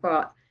taken,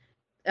 but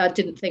I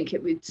didn't think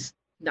it would.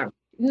 No,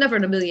 never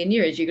in a million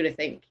years you're going to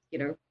think,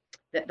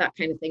 that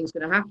kind of thing's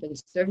going to happen.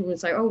 So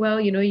everyone's like, oh,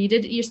 well, you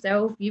did it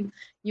yourself. You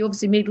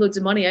obviously made loads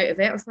of money out of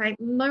it. I was like,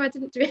 no, I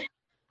didn't do it.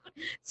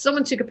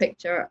 Someone took a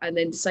picture and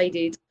then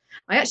decided.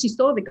 I actually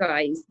saw the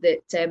guys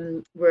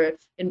that were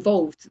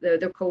involved.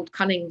 They're called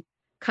cunning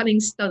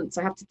stunts.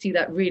 I have to do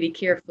that really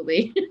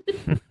carefully.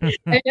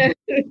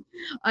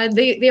 And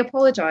they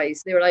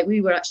apologized. They were like,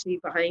 we were actually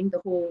behind the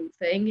whole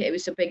thing. It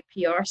was a big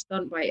PR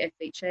stunt by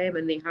FHM,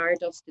 and they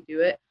hired us to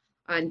do it.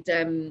 And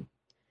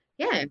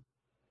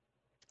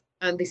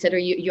and they said, are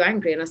you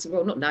angry? And I said,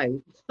 well, not now.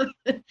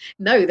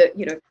 Now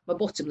that my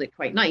bottom looked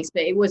quite nice,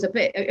 but it was a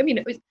bit. I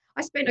mean,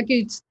 I spent a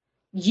good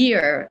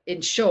year in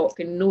shock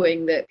and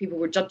knowing that people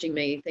were judging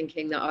me,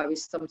 thinking that I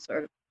was some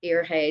sort of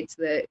airhead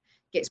that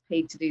gets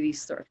paid to do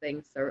these sort of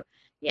things. So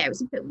it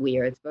was a bit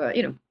weird, but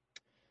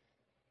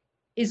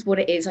is what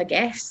it is, I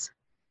guess.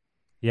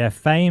 Yeah,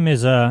 fame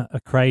is a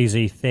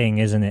crazy thing,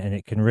 isn't it? And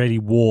it can really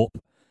warp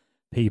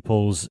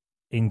people's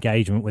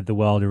engagement with the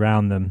world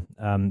around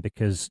them,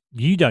 because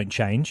you don't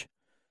change,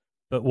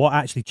 but what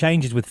actually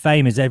changes with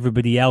fame is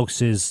everybody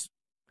else's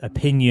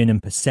opinion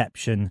and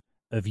perception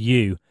of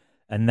you.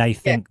 And they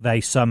think they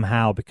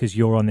somehow, because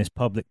you're on this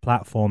public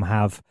platform,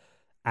 have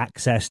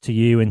access to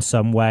you in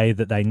some way,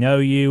 that they know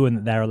you and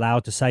that they're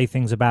allowed to say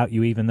things about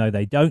you, even though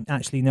they don't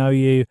actually know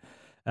you.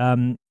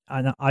 And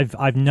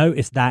I've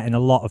noticed that in a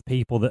lot of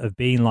people that have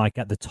been like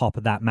at the top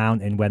of that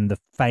mountain when the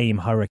fame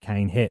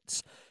hurricane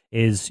hits,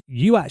 is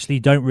you actually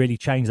don't really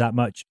change that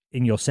much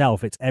in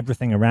yourself. It's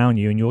everything around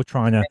you, and you're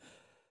trying to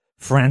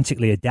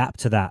frantically adapt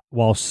to that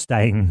while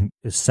staying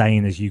as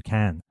sane as you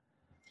can.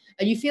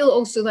 And you feel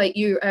also like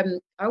I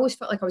always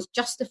felt like I was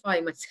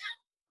justifying myself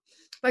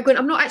by going,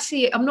 I'm not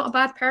a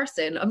bad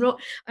person. I'm not.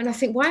 And I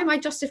think, why am I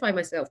justifying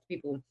myself to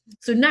people?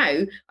 So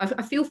now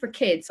I feel for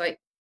kids. Like,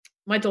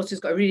 my daughter's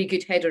got a really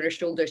good head on her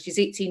shoulder. She's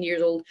 18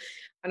 years old.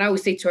 And I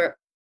always say to her,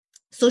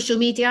 social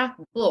media,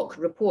 block,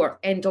 report,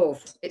 end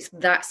of. It's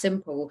that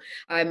simple.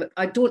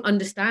 I don't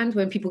understand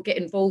when people get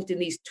involved in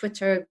these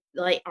Twitter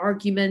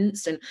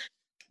arguments, and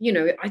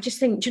I just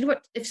think, do you know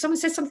what? If someone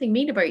says something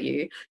mean about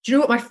you, do you know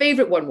what my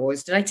favorite one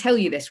was? Did I tell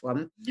you this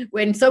one?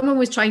 When someone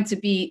was trying to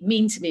be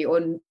mean to me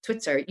on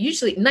Twitter,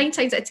 usually 9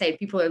 times out of 10,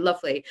 people are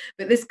lovely.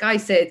 But this guy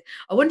said,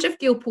 I wonder if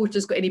Gail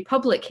Porter's got any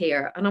public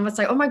hair. And I was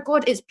like, oh my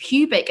God, it's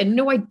pubic. And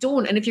no, I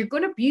don't. And if you're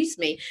going to abuse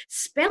me,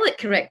 spell it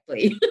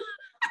correctly.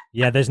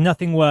 Yeah, there's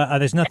nothing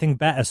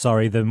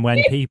better, than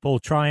when people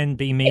try and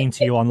be mean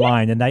to you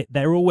online, and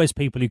they're always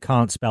people who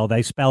can't spell.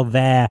 They spell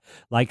their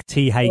like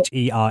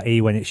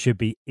THERE when it should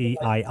be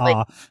EIR.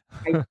 I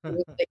don't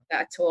think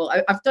that at all.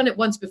 I've done it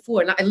once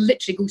before, and I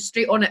literally go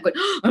straight on it, going,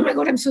 "Oh my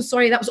God, I'm so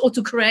sorry. That was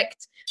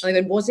autocorrect." And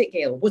then, was it,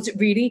 Gail? Was it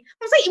really?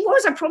 I was like, "It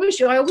was. I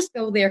promise you. I always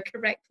spell there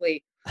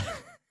correctly."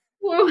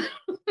 Well.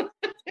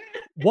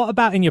 What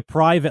about in your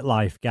private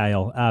life,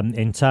 Gail?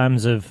 In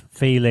terms of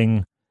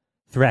feeling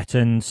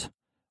threatened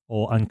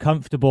or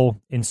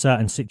uncomfortable in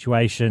certain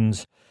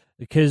situations,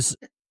 because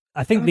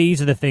I think these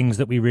are the things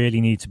that we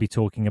really need to be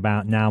talking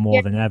about now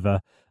more than ever.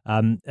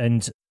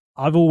 And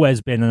I've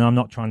always been, and I'm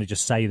not trying to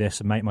just say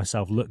this and make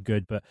myself look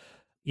good, but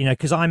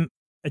because I'm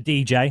a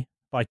DJ,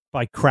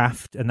 by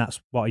craft, and that's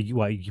what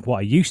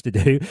I used to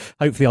do.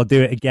 Hopefully, I'll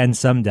do it again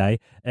someday.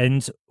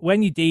 And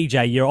when you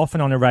DJ, you're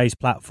often on a raised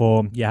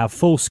platform. You have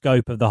full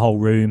scope of the whole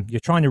room. You're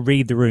trying to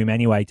read the room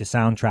anyway to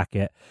soundtrack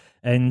it.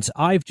 And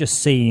I've just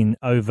seen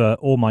over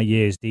all my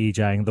years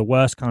DJing the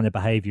worst kind of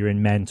behavior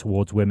in men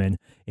towards women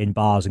in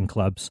bars and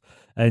clubs.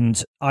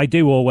 And I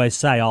do always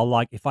say,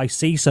 if I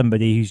see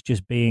somebody who's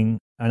just being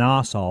an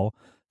arsehole,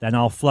 then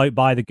I'll float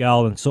by the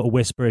girl and sort of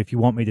whisper, if you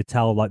want me to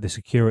tell the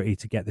security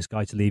to get this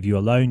guy to leave you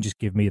alone, just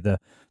give me the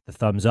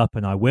thumbs up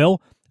and I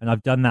will. And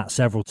I've done that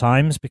several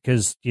times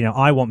because,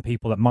 I want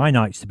people at my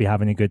nights to be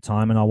having a good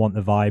time and I want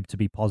the vibe to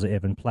be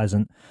positive and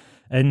pleasant.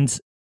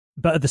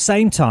 But at the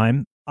same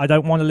time, I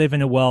don't want to live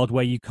in a world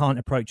where you can't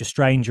approach a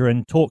stranger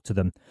and talk to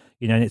them.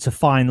 And it's a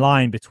fine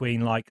line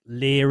between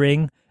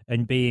leering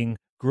and being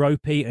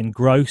gropey and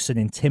gross and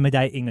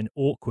intimidating and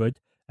awkward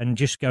and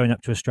just going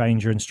up to a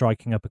stranger and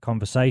striking up a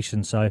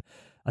conversation. So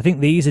I think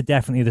these are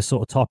definitely the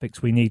sort of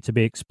topics we need to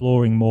be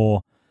exploring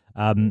more,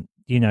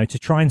 to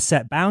try and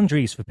set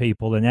boundaries for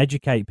people and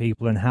educate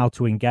people and how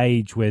to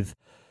engage with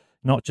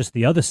not just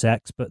the other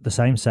sex, but the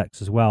same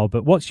sex as well.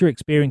 But what's your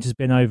experience has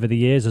been over the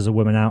years as a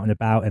woman out and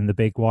about in the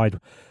big, wide,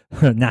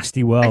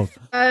 nasty world?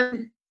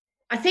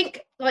 I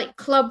think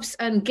clubs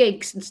and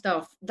gigs and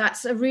stuff,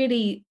 that's a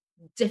really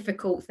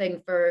difficult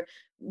thing for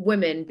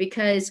women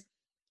because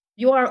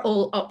you are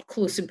all up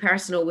close and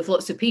personal with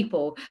lots of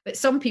people, but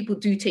some people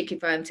do take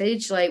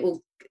advantage,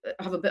 will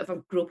have a bit of a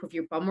grope of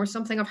your bum or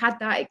something. I've had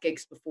that at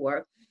gigs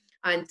before.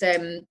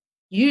 And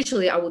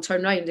usually I will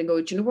turn around and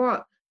go, do you know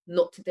what?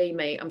 Not today,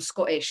 mate. I'm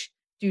Scottish.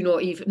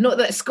 Not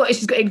that Scottish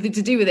has got anything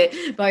to do with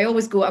it, but I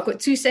always go, I've got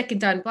 2 second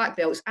dan black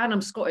belts and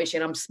I'm Scottish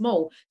and I'm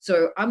small.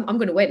 So I'm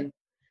going to win.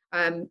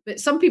 But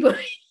some people,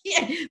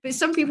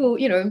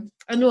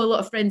 I know a lot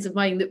of friends of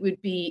mine that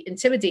would be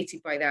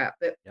intimidated by that.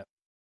 But yep.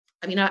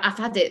 I mean, I've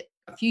had it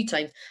a few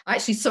times. I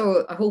actually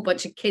saw a whole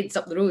bunch of kids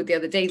up the road the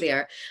other day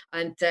there,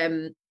 and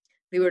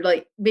they were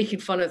making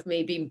fun of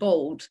me being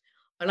bald.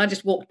 And I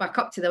just walked back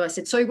up to them. I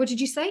said, sorry, what did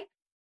you say?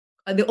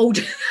 And the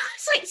older,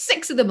 it's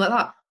 6 of them like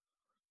that.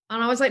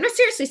 And I was like, no,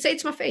 seriously, say it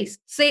to my face.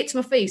 Say it to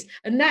my face.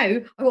 And now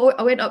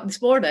I went up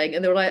this morning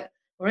and they were like,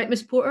 all right,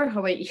 Miss Porter. I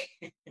went,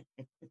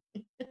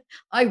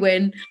 I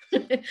win.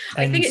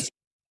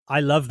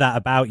 I love that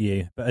about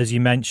you. But as you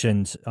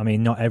mentioned, I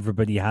mean, not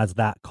everybody has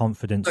that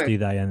confidence, do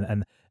they?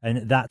 And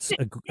that's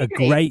a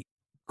great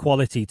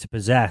quality to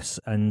possess.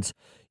 And,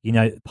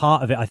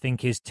 part of it, I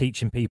think, is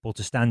teaching people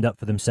to stand up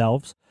for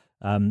themselves.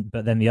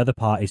 But then the other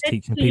part is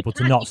teaching people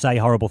to not say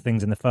horrible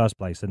things in the first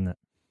place, isn't it?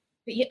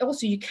 But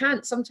also you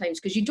can't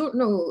sometimes because you don't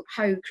know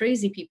how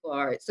crazy people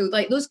are. So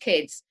those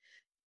kids,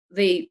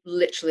 they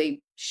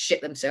literally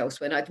shit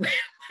themselves when I'd went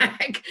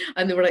back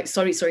and they were like,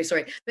 sorry.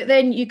 But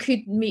then you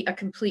could meet a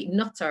complete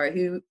nutter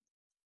who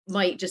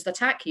might just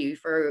attack you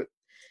for,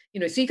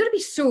 so you got to be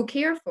so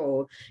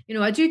careful.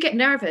 I do get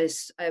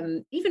nervous,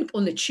 even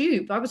on the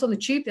tube. I was on the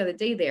tube the other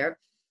day there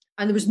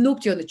and there was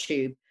nobody on the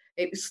tube.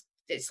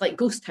 It's like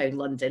ghost town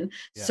London.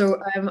 Yeah. So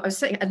I was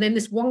sitting, and then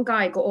this one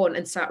guy got on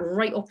and sat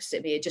right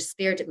opposite me and just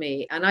stared at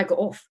me, and I got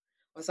off.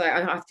 I was like,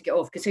 I have to get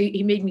off because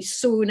he made me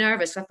so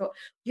nervous. I thought,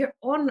 you're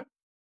on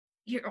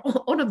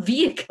a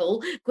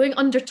vehicle going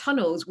under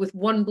tunnels with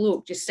one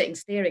bloke just sitting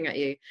staring at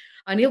you.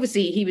 And he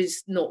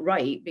was not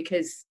right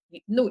because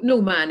no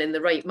man in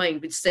the right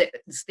mind would sit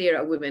and stare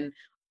at a woman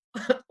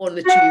on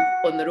the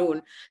tube on their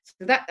own.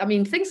 So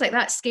things like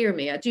that scare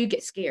me. I do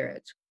get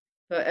scared,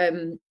 but I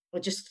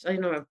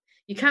don't know.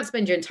 You can't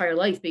spend your entire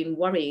life being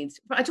worried.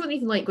 But I don't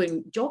even like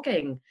going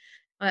jogging.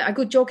 I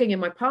go jogging in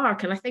my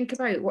park and I think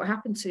about what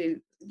happened to,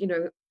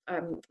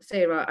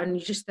 Sarah, and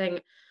you just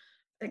think,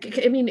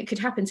 it could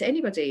happen to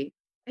anybody.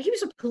 He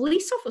was a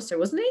police officer,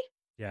 wasn't he?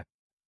 Yeah.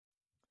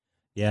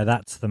 Yeah,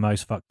 that's the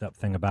most fucked up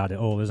thing about it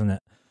all, isn't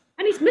it?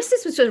 And his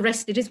missus was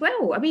arrested as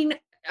well. I mean,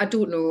 I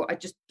don't know.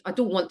 I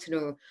don't want to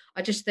know.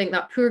 I just think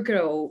that poor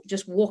girl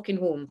just walking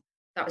home,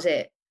 that was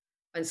it.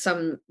 And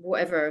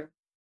whatever,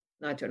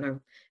 I don't know.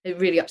 It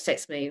really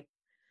upsets me.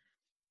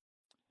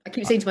 I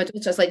keep saying to my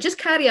daughter, I was like, just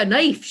carry a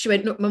knife. She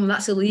went, no, Mum,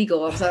 that's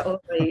illegal. I was like, oh,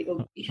 right.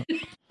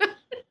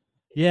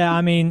 Yeah,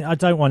 I mean, I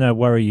don't want to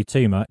worry you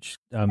too much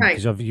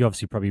because you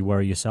obviously probably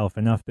worry yourself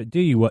enough. But do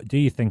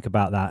you think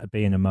about that,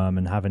 being a mum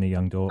and having a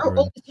young daughter?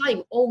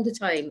 All the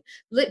time.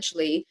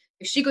 Literally,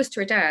 if she goes to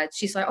her dad,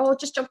 she's like, oh,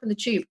 just jump in the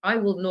tube. I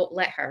will not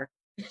let her.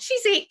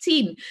 She's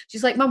 18.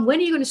 She's like, Mum, when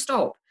are you going to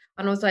stop?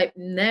 And I was like,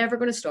 never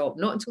going to stop,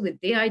 not until the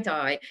day I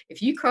die.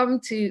 If you come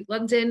to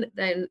London,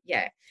 then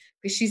yeah.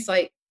 Because she's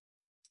like,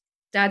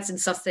 Dad's in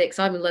Sussex,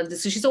 I'm in London.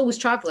 So she's always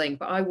traveling,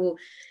 but I will,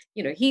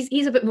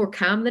 he's a bit more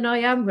calm than I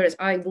am, whereas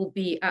I will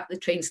be at the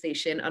train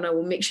station and I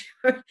will make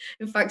sure.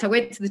 In fact, I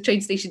went to the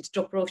train station to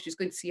drop her off. She was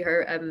going to see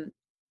her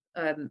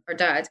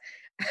dad.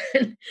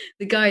 And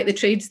the guy at the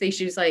train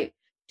station was like,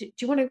 do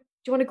you want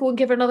to go and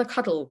give her another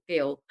cuddle,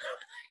 Gail?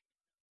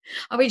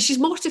 I mean, she's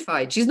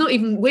mortified. She's not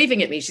even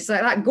waving at me. She's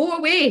like that, go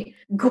away,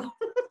 go.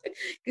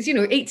 Because,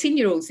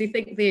 18-year-olds, they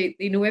think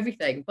they know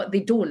everything, but they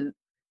don't.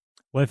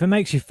 Well, if it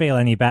makes you feel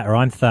any better,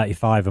 I'm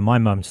 35 and my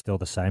mum's still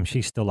the same.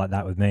 She's still like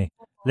that with me.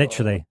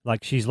 Literally,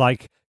 like she's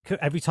like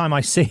every time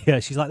I see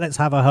her, she's like, "Let's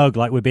have a hug,"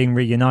 like we're being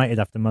reunited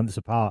after months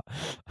apart.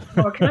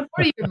 Oh, can I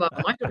borrow your mum?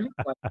 I don't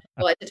have one.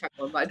 Well, I did have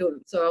one, but I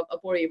don't. So I'll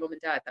borrow your mum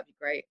and dad. That'd be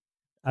great.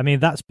 I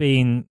mean,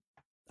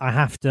 I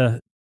have to,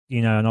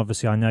 and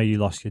obviously I know you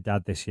lost your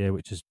dad this year,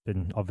 which has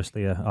been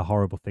obviously a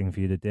horrible thing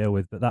for you to deal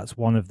with. But that's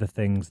one of the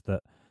things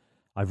that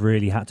I've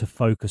really had to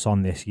focus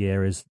on this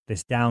year. Is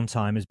this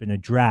downtime has been a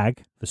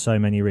drag for so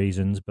many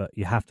reasons, but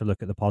you have to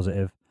look at the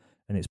positive.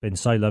 And it's been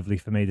so lovely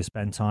for me to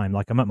spend time.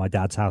 Like I'm at my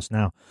dad's house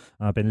now.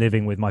 I've been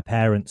living with my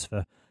parents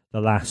for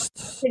the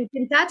last.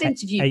 Can Dad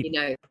interview you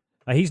now?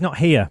 He's not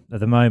here at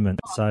the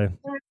moment, so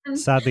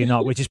sadly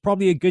not. Which is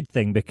probably a good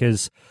thing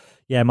because,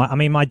 yeah,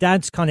 my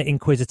dad's kind of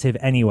inquisitive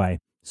anyway.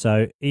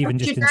 So even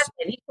What's just your dad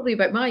then? He's probably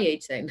about my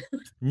age then.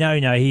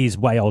 no, he's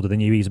way older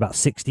than you. He's about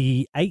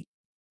 68.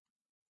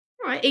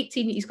 All right,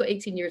 18. He's got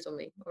 18 years on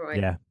me. All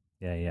right.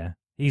 Yeah.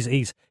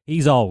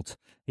 He's old.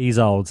 He's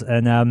old,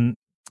 and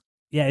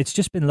yeah, it's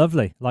just been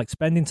lovely. Like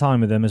spending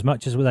time with them, as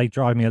much as they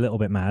drive me a little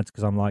bit mad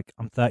because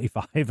I'm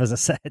 35, as I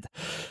said.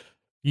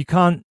 You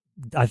can't,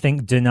 I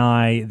think,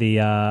 deny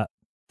the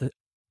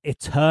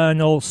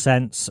eternal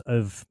sense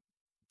of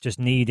just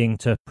needing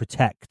to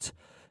protect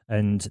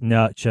and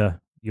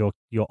nurture your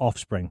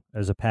offspring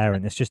as a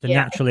parent. It's just a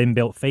natural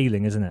inbuilt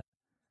feeling, isn't it?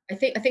 I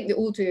think the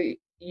older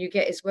you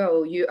get as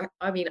well,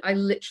 I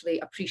literally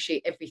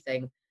appreciate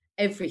everything.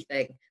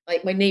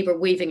 Like my neighbor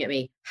waving at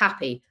me,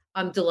 happy.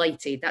 I'm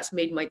delighted. That's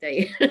made my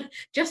day.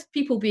 Just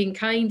people being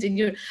kind.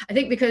 And I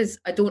think because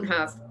I don't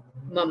have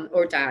mum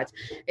or dad,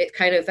 it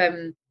kind of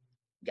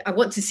I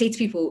want to say to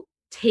people,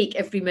 take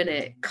every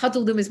minute,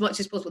 cuddle them as much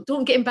as possible.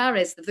 Don't get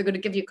embarrassed if they're going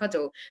to give you a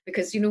cuddle,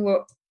 because you know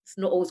what? It's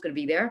not always going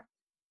to be there.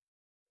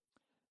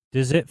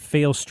 Does it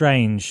feel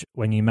strange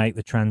when you make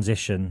the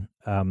transition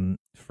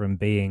from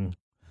being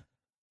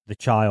the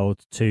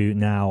child to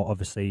now,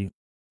 obviously,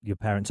 your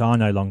parents are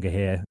no longer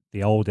here,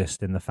 the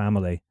oldest in the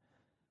family?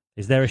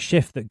 Is there a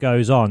shift that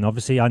goes on?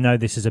 Obviously, I know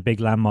this is a big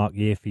landmark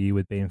year for you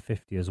with being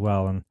 50 as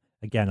well. And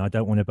again, I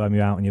don't want to bum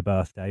you out on your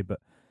birthday,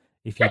 but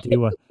if you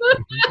do,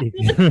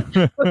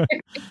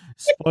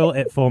 spoil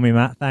it for me,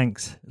 Matt.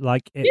 Thanks.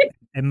 Like it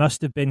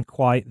must have been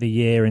quite the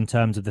year in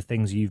terms of the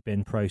things you've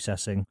been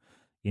processing,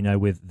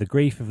 with the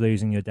grief of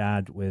losing your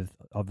dad, with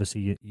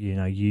obviously,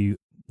 you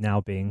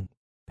now being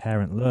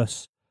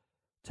parentless,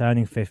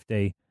 turning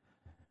 50.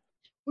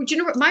 Well, do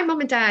you know what? My mum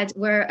and dad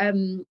were,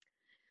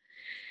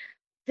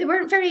 they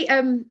weren't very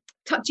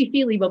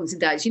touchy-feely mums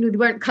and dads. They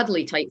weren't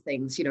cuddly type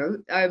things,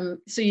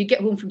 So you get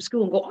home from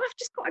school and go, oh, I've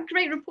just got a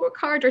great report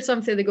card or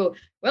something. They go,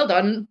 well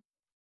done.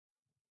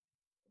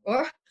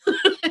 Or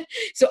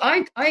so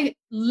I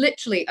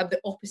literally am the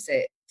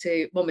opposite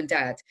to mum and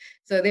dad.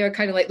 So they're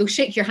kind of like, they'll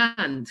shake your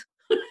hand.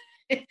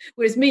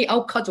 Whereas me,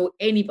 I'll cuddle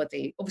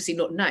anybody. Obviously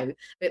not now,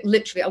 but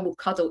literally I will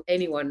cuddle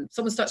anyone. If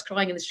someone starts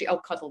crying in the street, I'll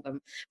cuddle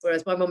them.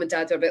 Whereas my mum and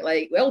dad are a bit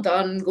like, well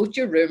done, go to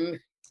your room.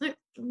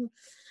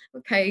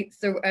 Okay,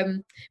 so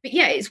but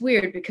yeah, it's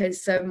weird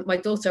because my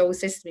daughter always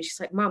says to me, she's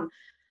like, Mum,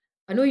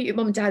 I know your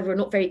mum and dad were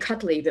not very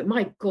cuddly, but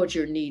my God,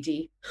 you're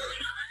needy.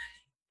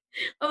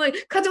 I'm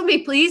like, cuddle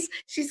me, please.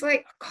 She's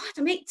like, God,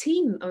 I'm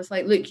 18. I was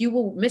like, look, you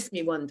will miss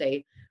me one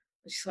day.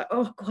 And she's like,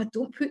 oh God,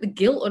 don't put the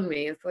guilt on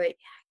me. It's like,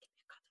 yeah, give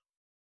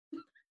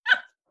me a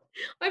cuddle.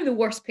 I'm the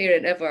worst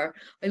parent ever.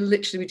 I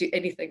literally would do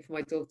anything for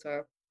my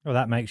daughter. Well,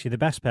 that makes you the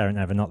best parent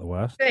ever, not the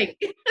worst. I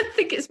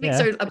think it makes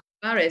her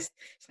embarrassed.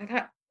 She's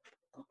like,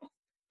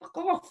 fuck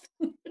off.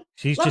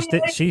 She's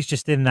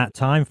just in that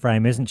time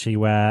frame, isn't she,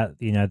 where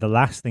the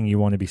last thing you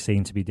want to be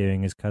seen to be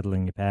doing is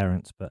cuddling your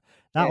parents, but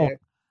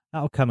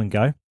that'll come and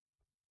go.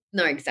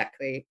 No,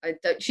 exactly.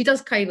 She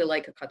does kind of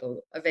like a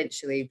cuddle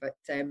eventually, but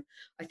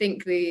I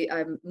think the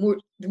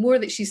more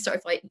that she's sort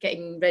of like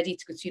getting ready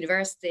to go to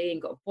university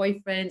and got a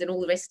boyfriend and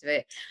all the rest of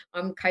it,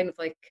 I'm kind of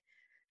like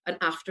an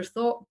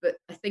afterthought. But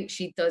I think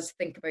she does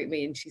think about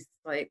me, and she's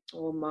like,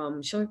 "Oh,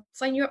 Mum, shall I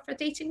sign you up for a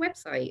dating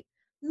website?"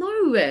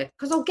 No,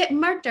 because I'll get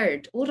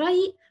murdered. All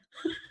right.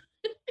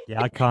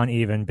 Yeah, I can't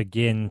even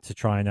begin to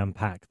try and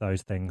unpack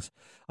those things.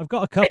 I've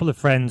got a couple of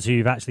friends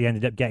who've actually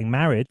ended up getting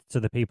married to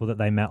the people that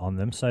they met on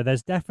them. So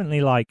there's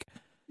definitely like...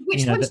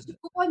 Which ones to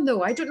go on,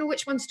 though? I don't know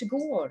which ones to go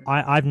on.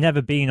 I've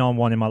never been on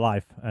one in my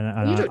life.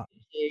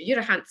 You're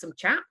a handsome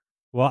chap.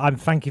 Well,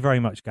 thank you very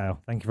much,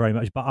 Gail. Thank you very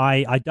much. But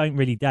I don't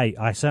really date.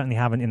 I certainly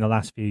haven't in the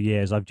last few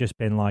years. I've just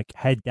been like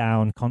head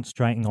down,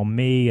 concentrating on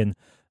me and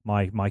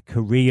my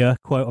career,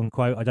 quote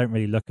unquote. I don't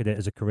really look at it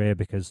as a career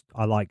because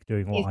I like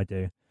doing what I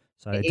do.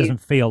 So it doesn't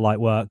feel like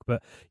work.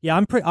 But yeah,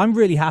 I'm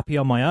really happy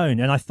on my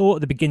own. And I thought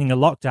at the beginning of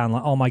lockdown,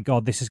 like, oh my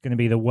God, this is going to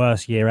be the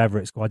worst year ever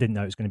at school. I didn't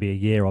know it was going to be a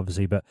year,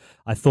 obviously, but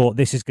I thought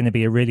this is going to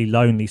be a really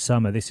lonely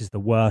summer. This is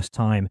the worst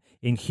time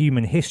in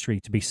human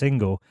history to be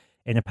single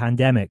in a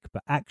pandemic.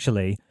 But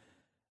actually,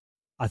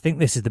 I think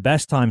this is the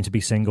best time to be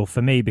single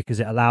for me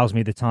because it allows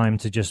me the time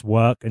to just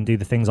work and do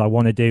the things I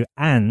want to do.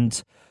 And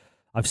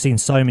I've seen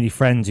so many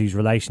friends whose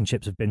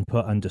relationships have been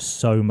put under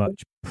so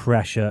much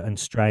pressure and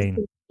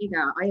strain.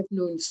 I have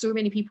known so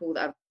many people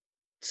that have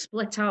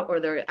split up or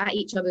they're at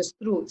each other's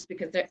throats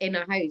because they're in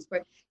a house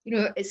where,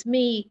 it's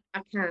me,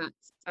 a cat,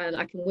 and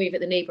I can wave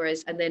at the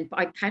neighbors, but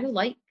I kind of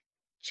like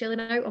chilling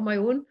out on my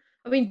own.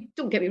 I mean,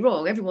 don't get me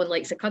wrong, everyone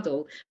likes a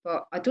cuddle,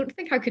 but I don't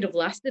think I could have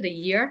lasted a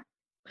year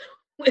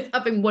with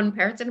having one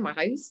person in my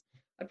house.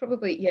 I'd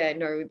probably,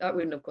 no, that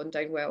wouldn't have gone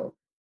down well.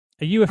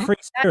 Are you a free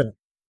spirit?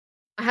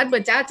 I had my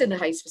dad in the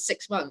house for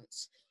 6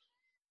 months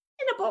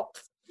in a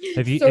box.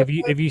 Have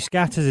you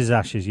scattered his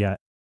ashes yet?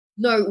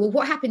 No. Well,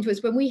 what happened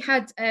was when we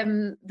had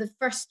the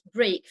first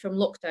break from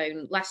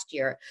lockdown last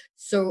year.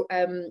 So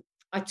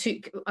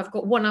I've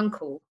got one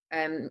uncle,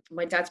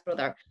 my dad's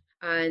brother,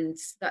 and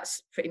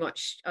that's pretty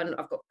much, and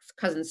I've got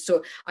cousins.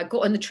 So I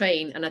got on the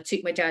train and I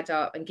took my dad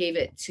up and gave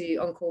it to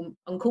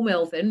Uncle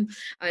Melvin.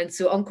 And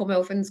so Uncle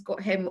Melvin's got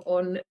him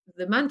on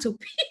the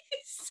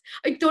mantelpiece.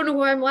 I don't know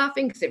why I'm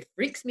laughing because it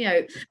freaks me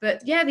out.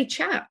 But yeah, they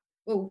chat.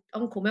 Well,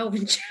 Uncle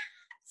Melvin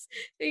chats.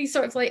 He's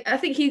sort of like, I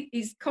think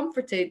he's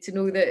comforted to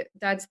know that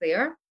Dad's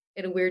there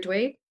in a weird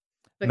way.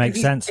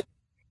 Makes sense.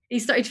 He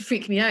started to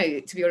freak me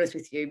out, to be honest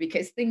with you,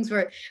 because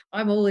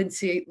I'm all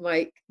into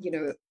like,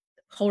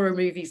 horror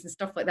movies and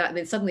stuff like that. And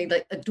then suddenly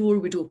like a door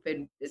would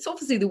open. It's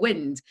obviously the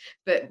wind,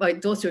 but my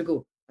daughter would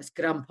go, "That's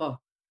Grandpa."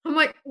 I'm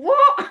like,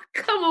 what?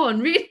 Come on,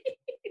 really?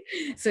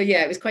 So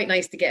yeah, it was quite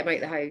nice to get him out of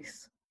the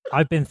house.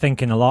 I've been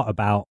thinking a lot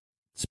about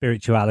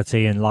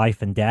spirituality and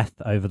life and death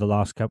over the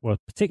last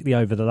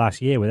particularly over the last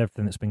year with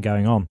everything that's been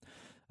going on.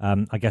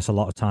 I guess a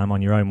lot of time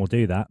on your own will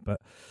do that. But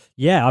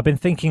yeah, I've been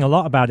thinking a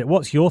lot about it.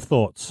 What's your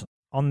thoughts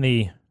on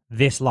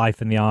this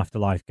life and the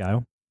afterlife,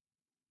 Gail?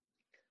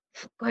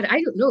 God,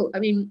 I don't know. I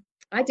mean,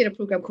 I did a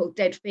program called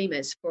Dead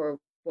Famous for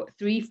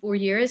 3-4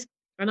 years,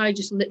 and I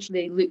just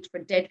literally looked for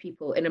dead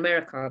people in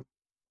America,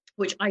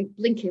 which I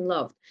blinking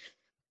loved.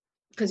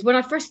 Because when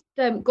I first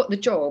got the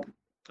job,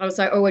 I was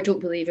like, oh, I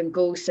don't believe in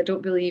ghosts. I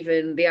don't believe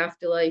in the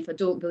afterlife. I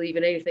don't believe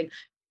in anything.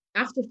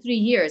 After 3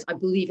 years, I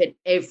believe in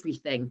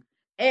everything.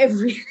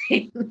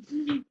 Everything.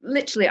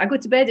 Literally, I go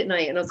to bed at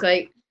night and I was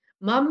like,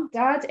 Mum,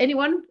 Dad,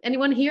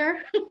 anyone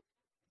here?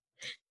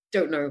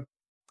 Don't know.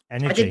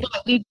 Energy. I did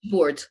not leave the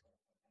board.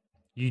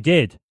 You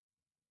did?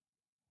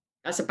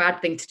 That's a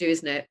bad thing to do,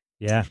 isn't it?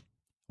 Yeah.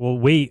 Well,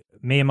 me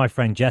and my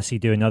friend Jesse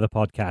do another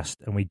podcast,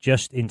 and we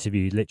just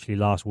interviewed literally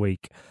last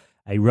week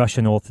a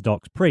Russian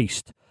Orthodox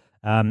priest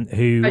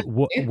who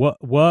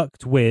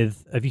worked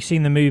with, have you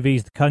seen the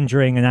movies The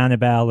Conjuring and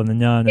Annabelle and The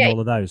Nun and all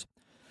of those?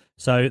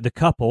 So the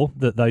couple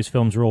that those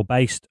films are all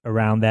based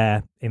around,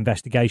 their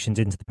investigations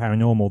into the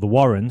paranormal, the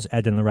Warrens,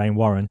 Ed and Lorraine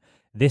Warren,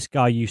 this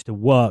guy used to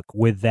work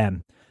with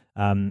them.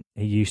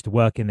 He used to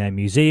work in their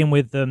museum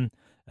with them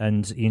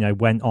and,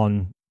 went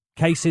on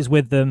cases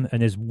with them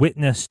and has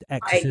witnessed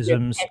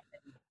exorcisms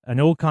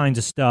and all kinds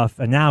of stuff.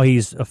 And now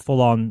he's a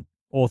full-on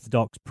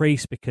Orthodox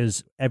priest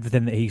because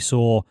everything that he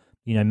saw,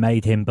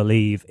 made him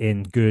believe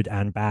in good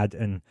and bad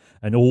and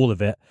all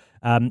of it.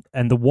 And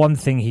the one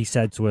thing he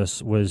said to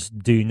us was,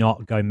 do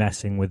not go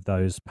messing with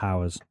those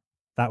powers.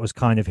 That was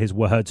kind of his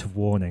words of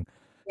warning.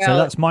 Well, so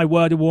that's my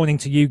word of warning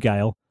to you,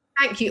 Gail.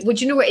 Thank you. Well,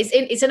 do you know what?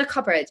 It's in a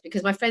cupboard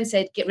because my friend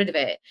said, get rid of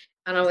it.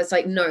 And I was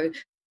like, no,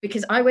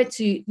 because I went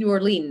to New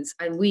Orleans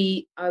and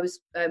I was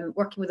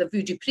working with a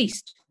voodoo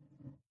priest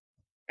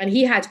and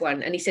he had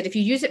one. And he said, if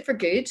you use it for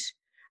good,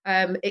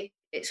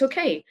 it's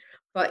okay.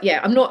 But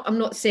yeah, I'm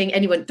not saying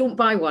anyone don't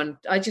buy one.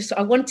 I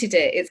wanted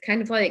it. It's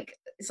kind of like,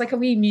 it's like a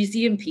wee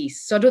museum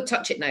piece. So I don't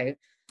touch it now.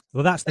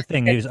 Well, that's the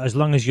thing is, as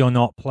long as you're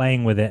not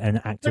playing with it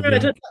and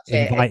actively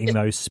inviting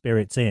those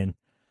spirits in.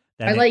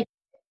 Then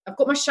I've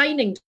got my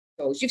Shining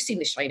dolls. You've seen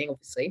The Shining,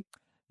 obviously.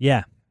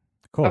 Yeah,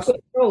 of course. I've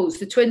got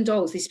the twin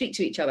dolls. They speak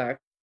to each other.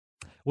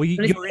 Well,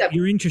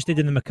 you're interested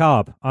in the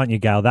macabre, aren't you,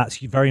 Gail? That's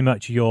very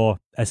much your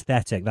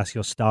aesthetic. That's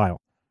your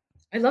style.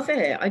 I love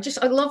it.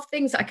 I love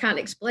things that I can't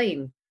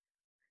explain.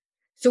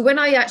 So when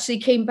I actually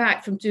came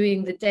back from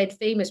doing the Dead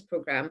Famous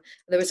program,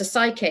 there was a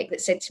psychic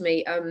that said to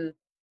me,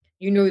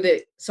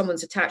 that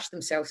someone's attached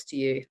themselves to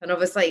you. And I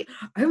was like,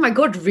 oh my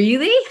God,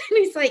 really? And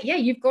he's like, yeah,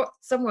 you've got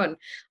someone.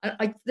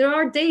 There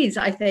are days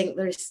I think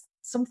there's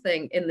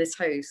something in this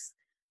house.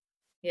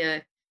 Yeah.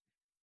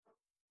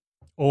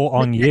 Or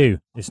on you.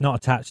 It's not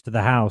attached to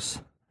the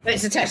house. But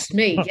it's attached to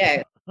me,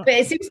 yeah. But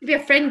it seems to be a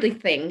friendly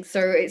thing, so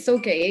it's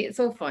okay. It's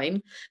all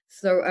fine.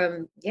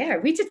 So,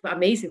 we did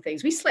amazing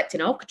things. We slept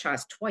in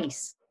Alcatraz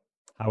twice.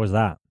 How was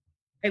that?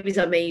 It was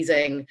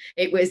amazing.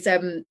 It was,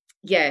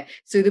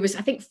 So there was,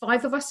 I think,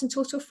 5 of us in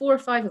total, 4 or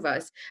 5 of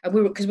us, and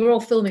we were all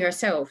filming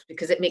ourselves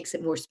because it makes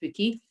it more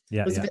spooky.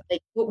 Yeah, it was a bit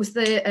like, what was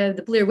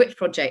the Blair Witch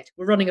Project?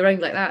 We're running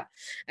around like that,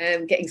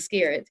 getting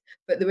scared.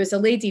 But there was a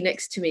lady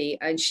next to me,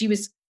 and she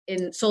was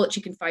in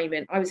solitary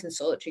confinement. I was in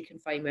solitary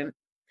confinement.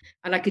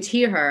 And I could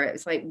hear her. It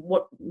was like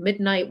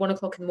midnight, 1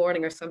 o'clock in the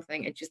morning or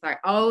something. And she's like,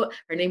 oh,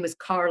 her name was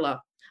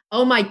Carla.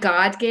 Oh my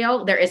God,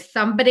 Gail, there is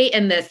somebody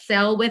in the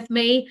cell with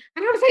me.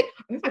 And I was like,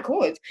 oh my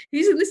God,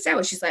 who's in the cell?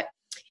 And she's like,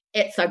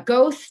 it's a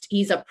ghost.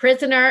 He's a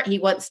prisoner. He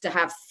wants to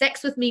have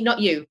sex with me, not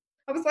you.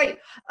 I was like,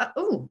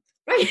 oh,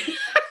 right.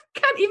 I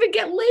can't even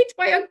get laid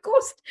by a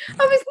ghost.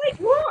 I was like,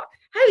 what?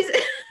 How is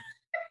it?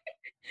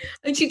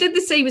 And she did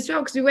the same as well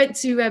because we went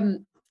to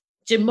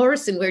Jim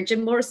Morrison, where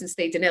Jim Morrison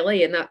stayed in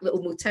LA in that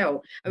little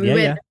motel. And we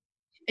went,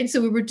 and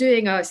so we were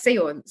doing a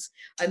seance,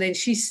 and then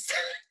she's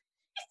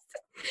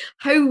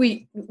how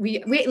we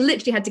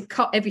literally had to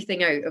cut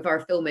everything out of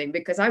our filming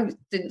because I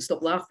didn't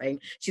stop laughing.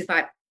 She's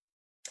like,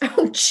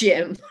 "Oh,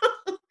 Jim."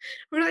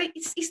 We're like,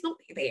 he's not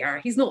there.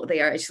 He's not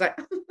there. And she's like,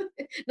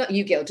 "Not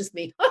you, Gail, just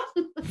me." I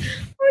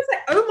was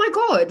like, "Oh my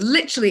God,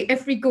 literally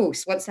every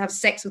ghost wants to have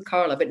sex with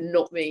Carla, but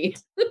not me."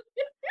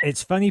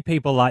 It's funny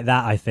people like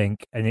that, I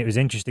think. And it was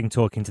interesting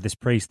talking to this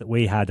priest that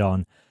we had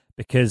on,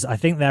 because I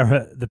think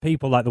the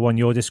people like the one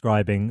you're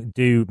describing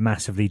do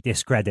massively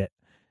discredit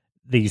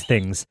these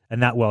things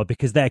and that world,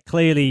 because they're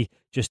clearly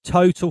just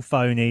total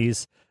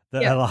phonies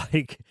that are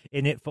like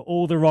in it for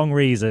all the wrong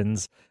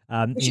reasons.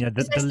 You know,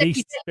 the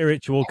least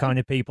spiritual kind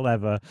of people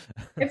ever.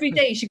 Every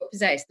day she got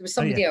possessed. There was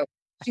somebody else.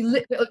 She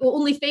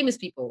only famous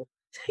people.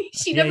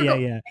 She never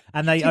got.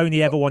 And they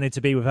only ever wanted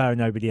to be with her and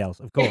nobody else,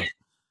 of course.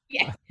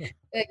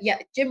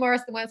 Jim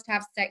Morrison wants to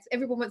have sex.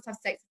 Everyone wants to have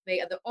sex with me,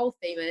 and they're all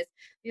famous.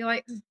 You're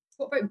like,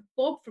 what about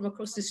Bob from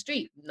across the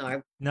street?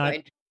 No.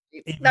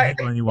 He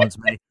only wants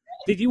me.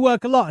 Did you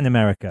work a lot in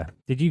America?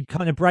 Did you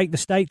kind of break the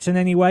States in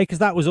any way? Because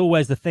that was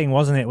always the thing,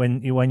 wasn't it?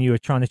 When you were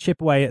trying to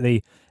chip away at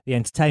the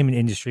entertainment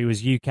industry,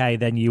 was UK,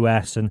 then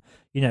US, and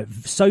you know,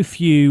 so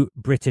few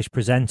British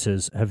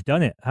presenters have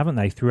done it, haven't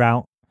they,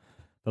 throughout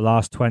the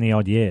last 20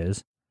 odd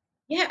years?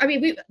 Yeah, I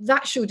mean,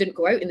 that show didn't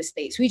go out in the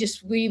States.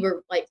 We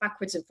were like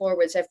backwards and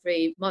forwards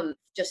every month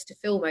just to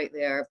film out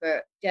there.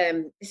 But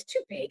it's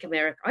too big,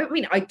 America. I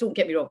mean, I don't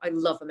get me wrong, I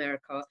love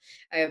America.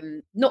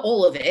 Not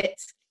all of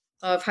it.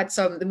 I've had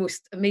the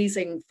most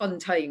amazing fun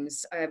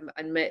times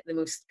and met the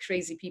most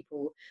crazy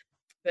people.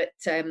 But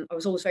I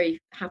was always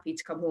very happy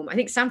to come home. I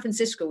think San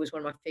Francisco was one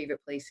of my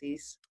favorite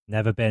places.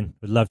 Never been.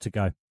 Would love to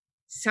go.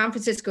 San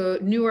Francisco,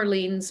 New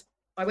Orleans.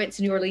 I went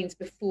to New Orleans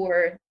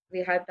before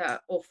they had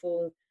that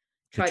awful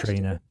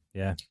Katrina.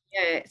 Yeah.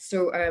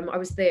 So I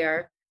was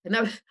there. And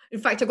that was, in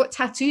fact, I got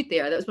tattooed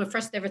there. That was my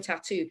first ever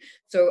tattoo.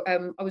 So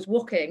I was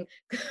walking.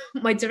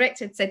 My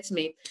director had said to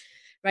me,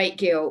 "Right,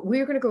 Gail,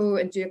 we're going to go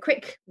and do a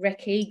quick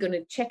recce, going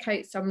to check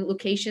out some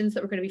locations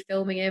that we're going to be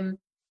filming in.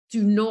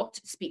 Do not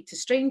speak to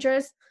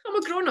strangers." I'm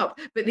a grown-up,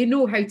 but they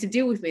know how to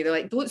deal with me. They're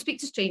like, "Don't speak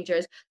to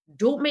strangers,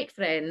 don't make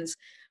friends."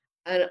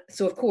 And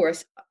so, of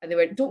course, and they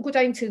went, "Don't go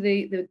down to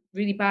the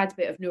really bad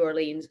bit of New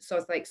Orleans." So I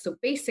was like, so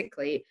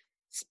basically,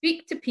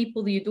 speak to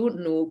people that you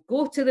don't know,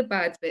 go to the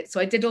bad bit. So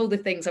I did all the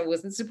things I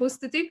wasn't supposed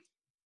to do.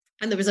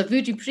 And there was a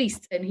voodoo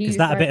priest, and he is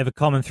that a bit of a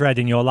common thread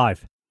in your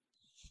life?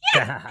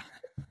 Yeah.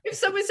 If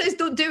someone says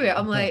don't do it,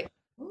 I'm like,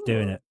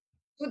 doing it.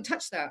 Don't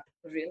touch that.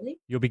 Really?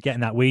 You'll be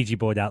getting that Ouija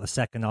board out the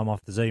second I'm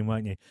off the Zoom,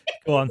 won't you?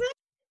 Go on.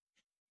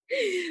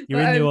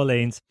 You're in New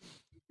Orleans.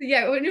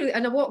 Yeah,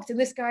 and I walked, and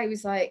this guy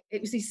was like, it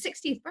was his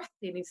 60th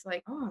birthday, and he's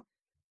like, "Oh,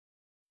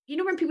 you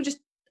know when people just,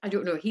 I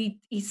don't know." He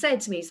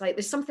said to me, he's like,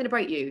 "There's something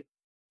about you."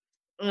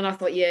 And I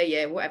thought,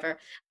 yeah, whatever.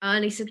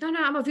 And he said, "No,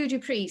 I'm a voodoo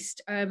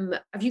priest.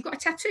 Have you got a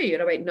tattoo?"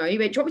 And I went, "No." He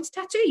went, "Do you want me to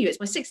tattoo you? It's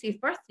my 60th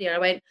birthday." And I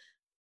went,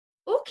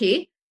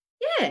 "Okay,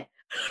 yeah."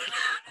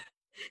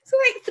 So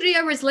like 3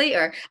 hours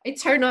later, I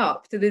turn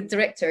up to the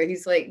director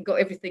who's like got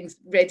everything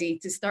ready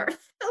to start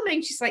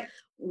filming. She's like,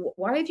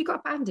 "Why have you got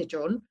a bandage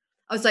on?"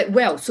 I was like,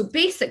 "Well, so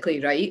basically,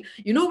 right,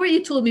 you know where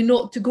you told me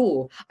not to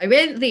go? I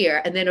went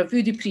there, and then a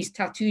voodoo priest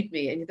tattooed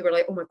me." And they were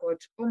like, "Oh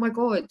my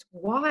God,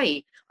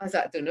 why?" I was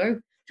like, "I don't know.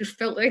 Just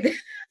felt like the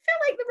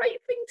right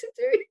thing to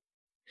do."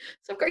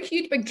 So I've got a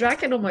huge big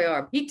dragon on my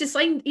arm. He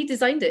designed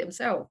it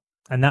himself.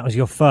 And that was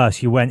your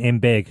first. You went in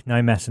big,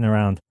 no messing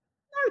around.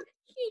 No,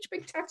 huge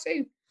big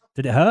tattoo.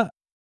 Did it hurt?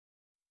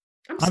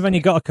 I've only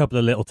got a couple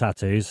of little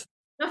tattoos.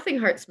 Nothing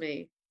hurts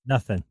me.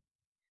 Nothing.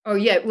 Oh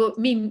yeah, well,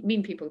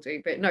 mean people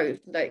do, but no,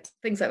 like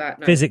things like that.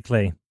 No.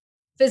 Physically,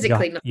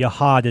 you're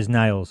hard as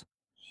nails.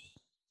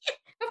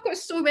 I've got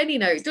so many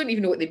now. Don't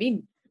even know what they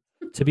mean.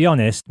 To be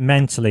honest,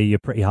 mentally, you're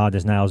pretty hard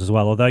as nails as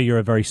well. Although you're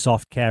a very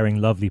soft,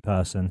 caring, lovely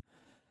person,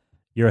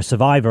 you're a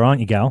survivor, aren't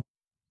you, Gal?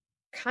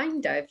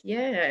 Kind of,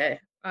 yeah.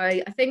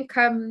 I think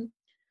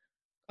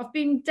I've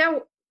been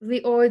dealt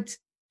the odd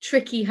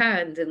tricky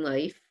hand in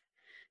life.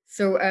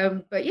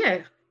 So, but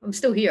yeah, I'm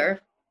still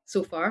here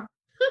so far.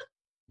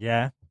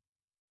 Yeah.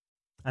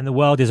 And the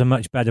world is a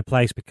much better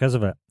place because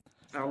of it.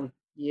 Oh,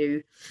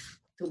 you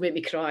don't make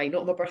me cry.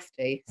 Not on my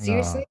birthday.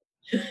 Seriously?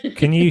 No.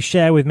 Can you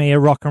share with me a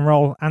rock and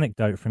roll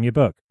anecdote from your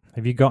book?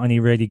 Have you got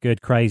any really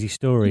good, crazy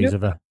stories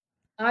of a...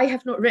 I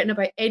have not written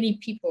about any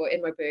people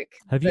in my book.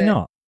 Have you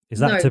not? Is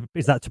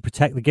that to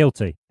protect the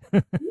guilty?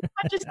 I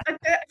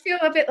feel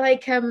a bit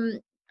like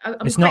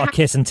it's not a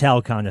kiss and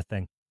tell kind of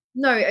thing.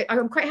 No,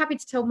 I'm quite happy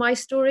to tell my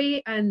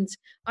story, and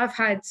I've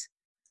had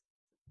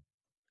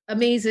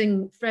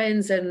amazing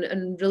friends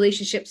and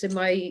relationships in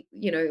my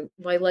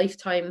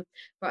lifetime.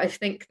 But I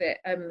think that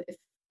if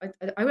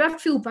I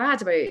would feel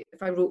bad about it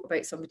if I wrote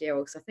about somebody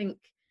else. I think,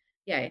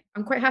 yeah,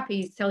 I'm quite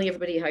happy telling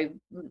everybody how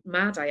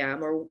mad I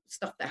am or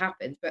stuff that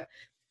happened. But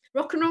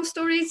rock and roll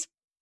stories,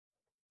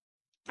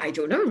 I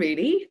don't know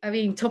really. I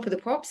mean, Top of the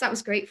Pops, that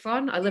was great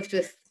fun. I lived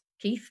with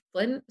Keith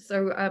Flint.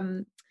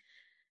 So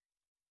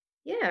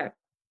yeah,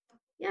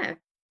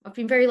 I've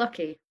been very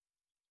lucky.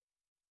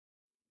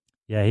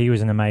 Yeah, he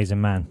was an amazing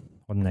man,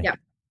 wasn't he? Yeah,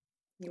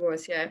 he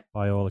was. Yeah,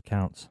 By all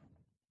accounts.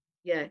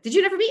 yeah. Did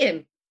you never meet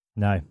him?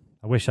 No,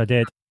 I wish I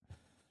did.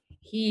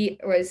 He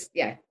was,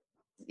 yeah,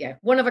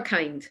 one of a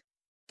kind.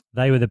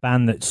 They were the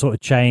band that sort of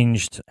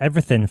changed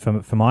everything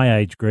for my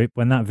age group.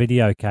 When that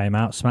video came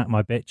out, Smack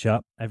My Bitch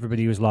Up,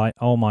 everybody was like,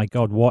 oh my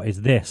God, what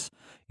is this?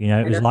 You know,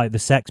 it was like the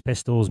Sex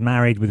Pistols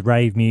married with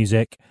rave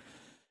music,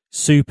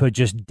 super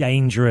just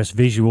dangerous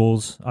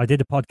visuals. I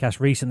did a podcast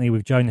recently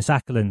with Jonas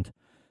Ackerland,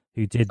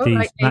 who did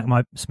the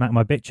Smack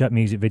My Bitch Up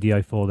music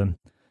video for them.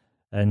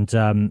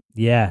 And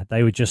yeah,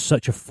 they were just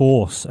such a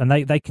force, and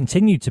they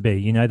continued to be.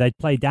 You know, they'd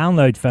play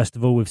Download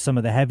Festival with some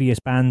of the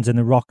heaviest bands in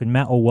the rock and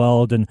metal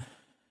world, and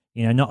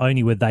you know, not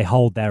only would they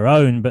hold their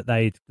own, but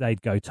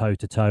they'd go toe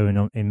to toe,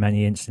 and in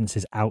many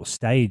instances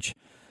outstage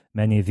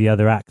many of the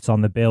other acts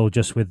on the bill,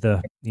 just with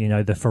the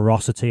the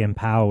ferocity and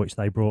power which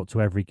they brought to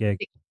every gig.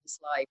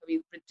 Live. I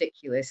mean,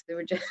 ridiculous. They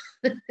were just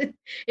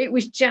it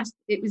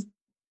was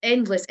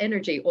endless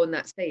energy on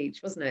that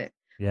stage, wasn't it?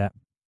 Yeah.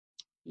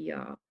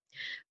 Yeah.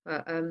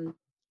 But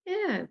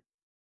yeah,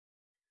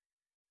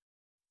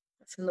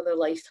 that's another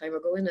lifetime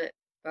ago, isn't it?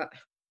 But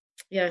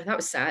yeah, that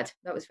was sad.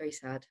 That was very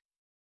sad.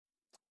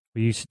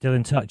 Were you still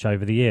in touch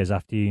over the years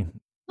after you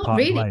Not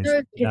really, ways?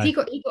 no, because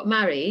No. he got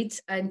married,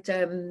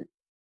 and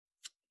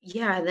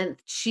yeah, and then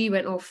she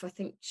went off. I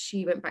think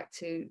she went back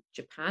to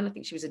Japan. I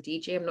think she was a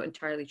DJ. I'm not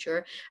entirely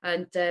sure.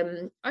 And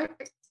the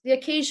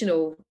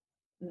occasional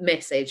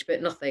message,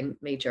 but nothing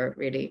major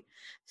really.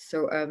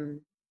 So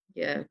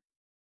yeah,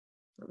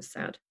 that was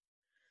sad.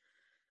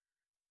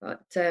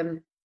 But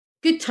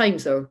good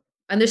times though.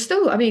 And they're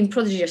still, I mean,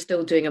 Prodigy are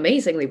still doing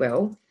amazingly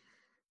well.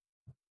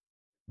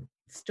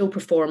 Still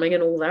performing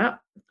and all that.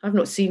 I've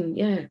not seen,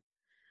 yeah.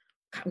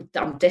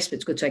 I'm desperate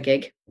to go to a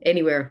gig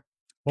anywhere.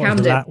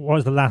 What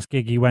was the last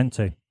gig you went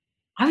to?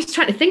 I was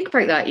trying to think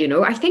about that, you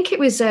know. I think it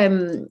was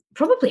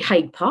probably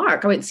Hyde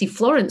Park. I went to see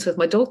Florence with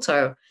my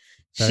daughter.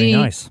 Very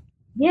nice.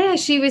 Yeah,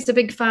 she was a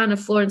big fan of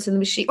Florence and the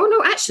Machine. Oh,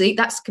 no, actually,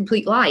 that's a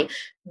complete lie.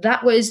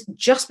 That was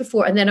just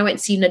before. And then I went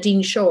to see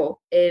Nadine Shaw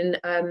in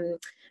the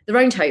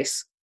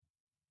Roundhouse.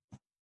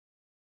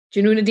 Do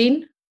you know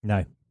Nadine?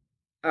 No.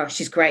 Oh,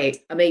 she's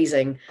great.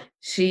 Amazing.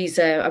 She's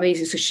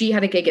amazing. So she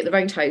had a gig at the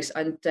Roundhouse,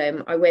 and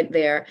I went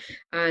there,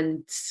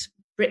 and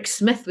Brick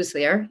Smith was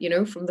there, you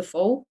know, from The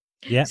Fall.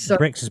 Yeah, so,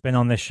 Brix has been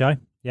on this show.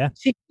 Yeah,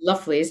 she's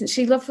lovely, isn't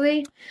she?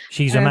 Lovely.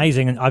 She's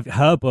amazing, and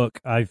her book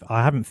I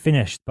haven't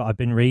finished, but I've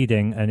been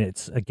reading, and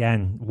it's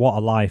again, what a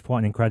life, what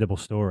an incredible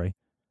story.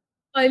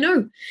 I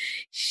know.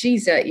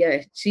 She's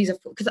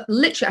because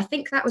literally I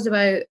think that was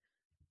about.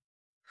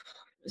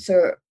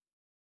 So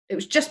it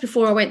was just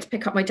before I went to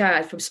pick up my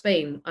dad from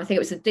Spain. I think it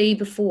was the day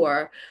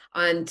before,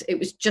 and it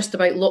was just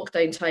about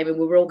lockdown time, and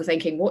we were all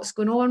thinking, "What's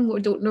going on?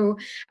 We don't know."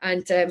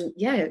 And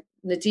yeah,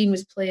 Nadine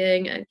was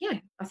playing, and yeah,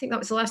 I think that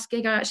was the last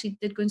gig I actually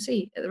did go and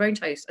see at the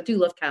Roundhouse. I do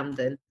love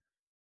Camden.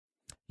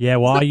 Yeah,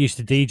 well, I used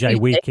to DJ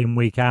week in,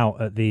 week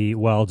out at the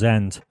World's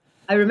End.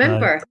 I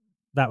remember.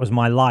 That was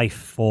my life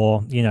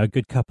for, a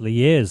good couple of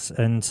years.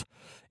 And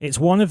it's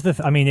one of the,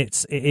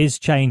 it is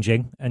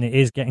changing, and it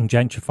is getting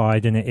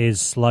gentrified, and it is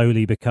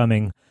slowly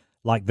becoming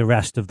like the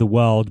rest of the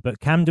world. But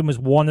Camden was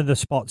one of the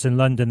spots in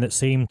London that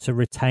seemed to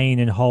retain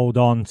and hold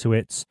on to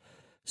its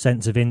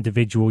sense of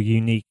individual,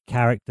 unique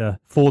character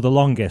for the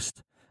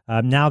longest.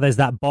 Now there's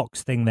that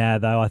box thing there,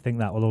 though. I think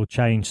that will all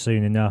change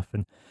soon enough.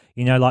 And,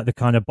 like the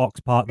kind of box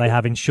park they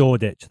have in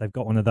Shoreditch, they've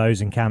got one of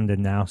those in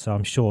Camden now. So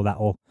I'm sure that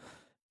will,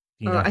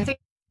 I think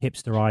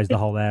hipsterize the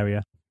whole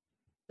area.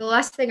 The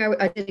last thing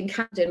I did in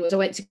Camden was I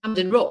went to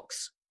Camden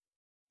Rocks.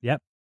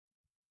 Yep.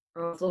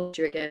 Oh, I've lost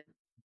you again.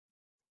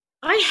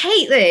 I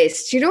hate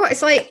this. Do you know what?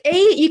 It's like,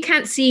 you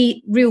can't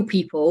see real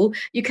people.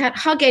 You can't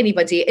hug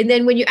anybody. And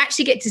then when you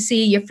actually get to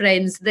see your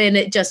friends, then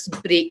it just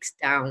breaks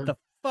down. The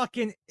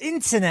fucking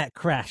internet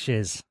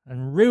crashes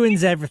and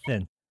ruins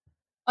everything.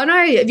 I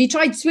know. Have you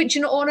tried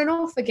switching it on and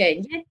off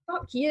again? Yeah,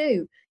 fuck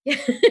you.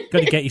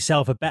 Got to get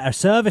yourself a better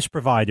service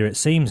provider, it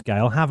seems,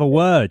 Gail. Have a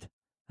word.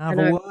 Have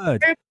a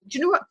word. Do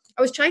you know what?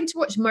 I was trying to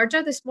watch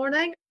Murder this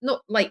morning.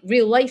 Not like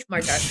real life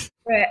murder.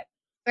 But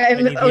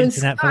on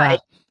internet for that.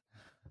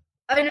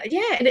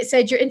 Yeah, and it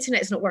said your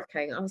internet's not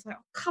working. I was like,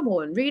 oh, come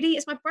on, really?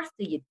 It's my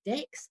birthday, you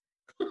dicks.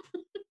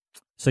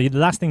 So the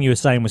last thing you were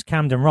saying was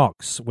Camden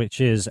Rocks,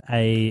 which is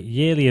a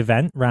yearly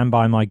event ran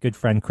by my good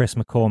friend Chris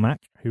McCormack,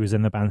 who was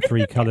in the band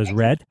Three Colours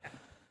Red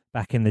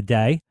back in the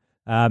day.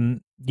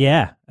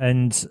 Yeah,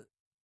 and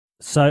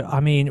so,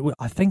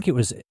 I think it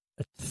was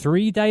a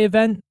 3-day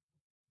event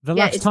the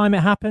last time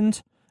it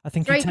happened. I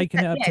think you've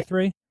taken it up to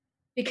 3.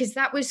 Because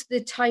that was the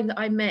time that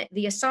I met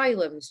the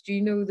Asylums. Do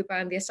you know the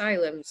band The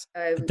Asylums?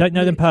 I don't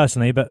know them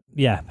personally, but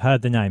yeah,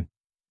 heard the name.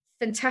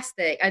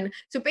 Fantastic. And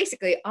so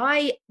basically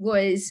I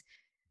was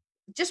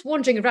just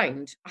wandering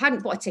around. I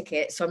hadn't bought a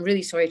ticket, so I'm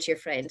really sorry to your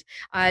friend.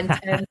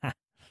 And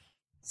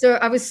So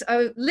I was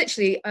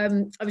literally,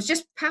 I was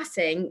just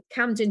passing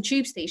Camden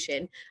Tube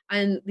Station,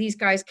 and these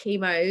guys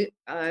came out.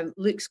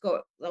 Luke's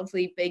got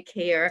lovely big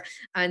hair,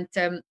 and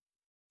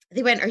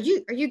they went, "Are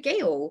you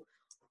Gail?"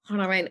 And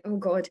I went, "Oh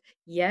God,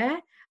 yeah."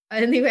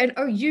 And they went,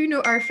 "Oh, you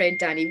know our friend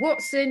Danny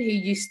Watson, who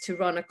used to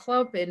run a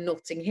club in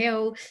Notting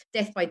Hill,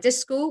 Death by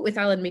Disco, with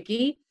Alan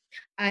McGee."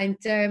 And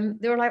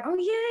they were like, "Oh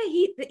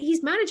yeah,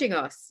 he's managing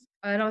us."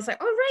 And I was like,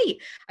 "Oh right."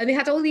 And they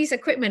had all these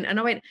equipment, and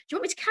I went, "Do you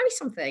want me to carry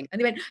something?" And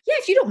they went, "Yeah,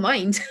 if you don't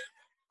mind."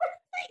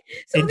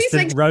 So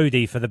Instant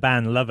roadie for the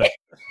band, love it.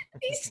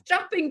 These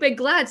strapping big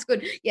lads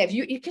going, "Yeah, if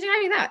you can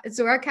carry that." And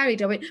so I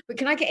carried. I went, "But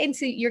can I get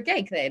into your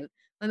gig then?"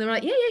 And they were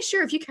like, yeah,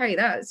 sure. If you carry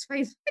that, it's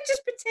fine. I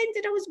just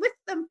pretended I was with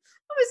them.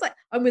 I was like,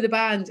 I'm with a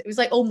band. It was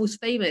like Almost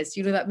Famous.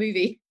 You know that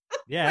movie?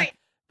 Yeah. Like,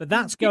 but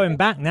that's going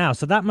back now.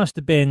 So that must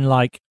have been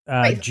like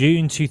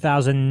June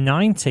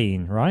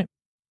 2019, right?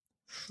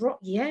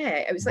 Yeah.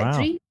 It was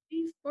like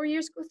 4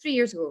 years ago, 3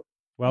 years ago.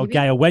 Well, maybe.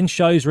 Gail, when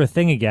shows are a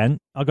thing again,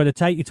 I've got to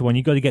take you to one.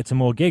 You've got to get to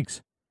more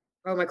gigs.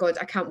 Oh my God,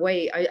 I can't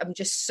wait. I'm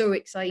just so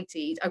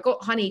excited. I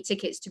got Honey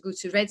tickets to go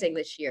to Reading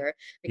this year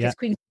because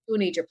Queen's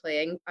Stone Age are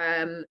playing.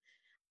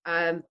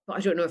 But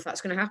I don't know if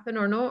that's going to happen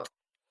or not.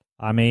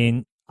 I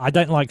mean, I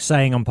don't like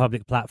saying on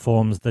public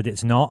platforms that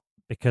it's not,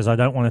 because I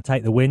don't want to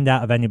take the wind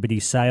out of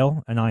anybody's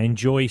sail, and I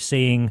enjoy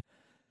seeing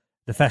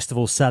the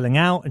festival selling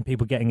out and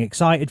people getting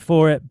excited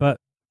for it. But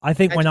I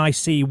think when I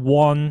see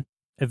one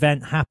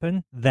event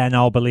happen, then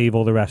I'll believe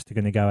all the rest are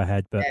going to go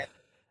ahead. But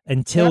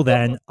until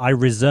then, I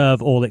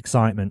reserve all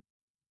excitement.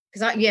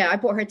 Because I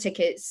bought her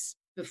tickets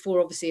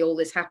before obviously all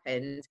this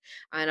happened,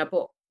 and I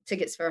bought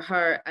tickets for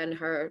her and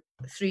her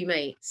 3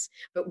 mates,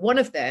 but one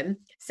of them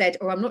said,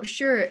 "Oh, I'm not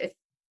sure if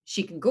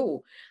she can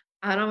go,"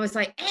 and I was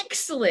like,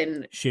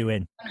 "Excellent, shoe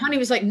in." And Honey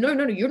was like, "No,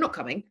 you're not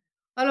coming,"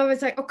 and I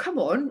was like, "Oh, come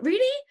on,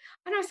 really?"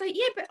 And I was like,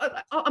 "Yeah,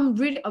 but I'll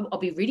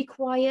be really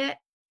quiet.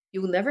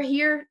 You'll never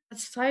hear a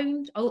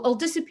sound. I'll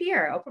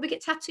disappear. I'll probably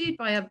get tattooed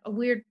by a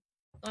weird,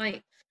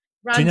 like,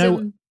 random." Do you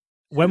know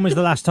when was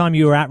the last time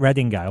you were at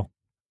Reading, Gail?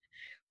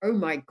 Oh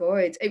my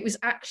God, it was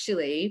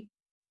actually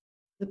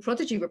the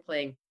Prodigy were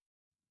playing.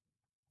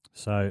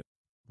 So,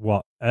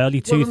 what,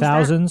 early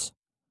 2000s?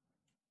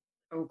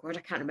 Oh God, I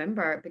can't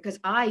remember, because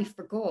I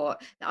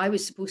forgot that I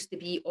was supposed to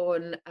be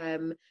on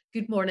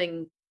Good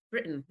Morning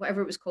Britain,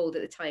 whatever it was called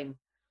at the time,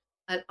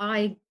 and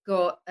I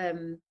got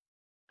a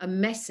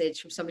message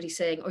from somebody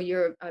saying, "Oh,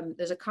 you're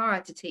there's a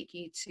car to take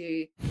you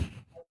to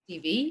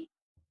TV,"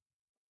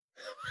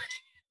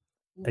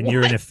 and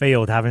you're in a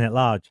field having it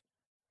large.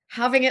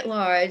 Having it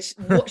large,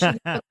 watching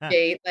the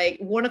Prodigy, like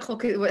 1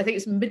 o'clock. I think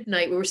it's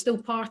midnight. We were still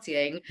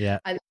partying. Yeah.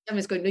 And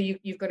someone's going, "No,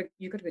 you've got to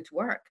go to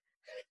work."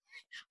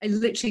 I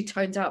literally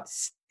turned up,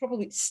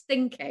 probably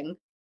stinking.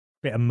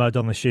 Bit of mud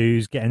on the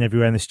shoes, getting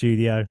everywhere in the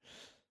studio.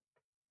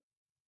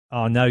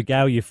 Oh no,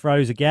 Gail, you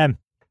froze again.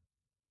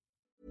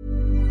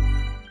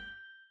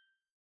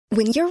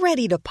 When you're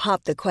ready to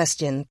pop the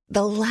question,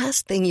 the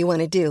last thing you want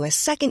to do is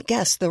second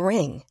guess the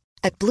ring.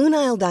 At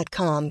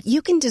BlueNile.com,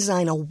 you can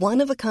design a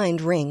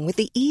one-of-a-kind ring with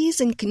the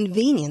ease and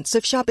convenience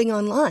of shopping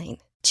online.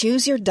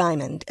 Choose your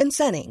diamond and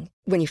setting.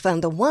 When you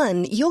find the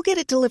one, you'll get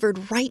it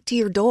delivered right to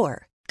your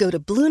door. Go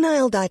to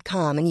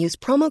BlueNile.com and use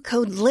promo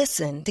code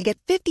LISTEN to get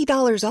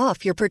 $50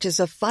 off your purchase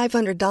of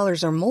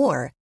 $500 or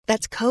more.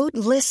 That's code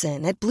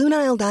LISTEN at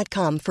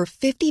BlueNile.com for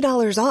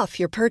 $50 off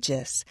your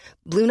purchase.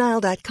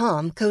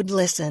 BlueNile.com, code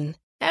LISTEN.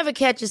 Ever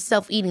catch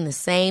yourself eating the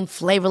same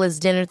flavorless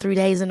dinner 3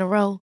 days in a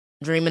row?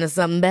 Dreaming of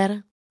something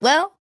better?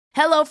 Well,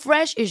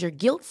 HelloFresh is your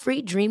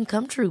guilt-free dream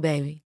come true,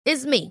 baby.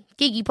 It's me,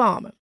 Keke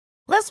Palmer.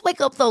 Let's wake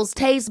up those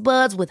taste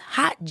buds with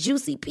hot,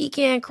 juicy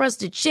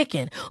pecan-crusted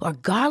chicken or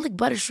garlic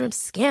butter shrimp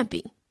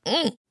scampi.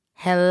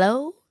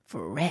 Hello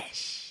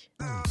Fresh.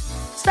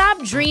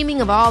 Stop dreaming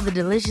of all the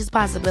delicious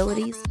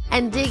possibilities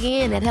and dig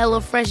in at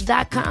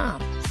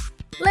HelloFresh.com.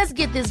 Let's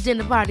get this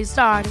dinner party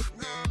started.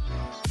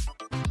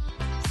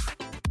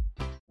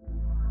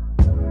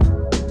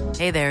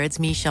 Hey there, it's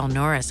Michelle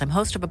Norris. I'm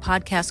host of a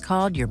podcast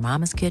called Your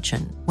Mama's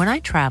Kitchen. When I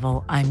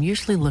travel, I'm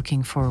usually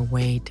looking for a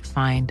way to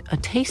find a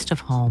taste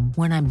of home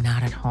when I'm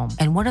not at home.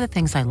 And one of the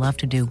things I love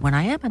to do when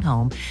I am at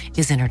home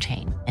is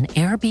entertain. And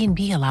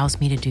Airbnb allows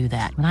me to do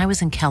that. When I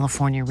was in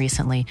California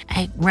recently,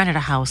 I rented a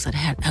house that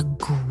had a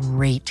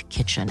great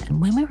kitchen.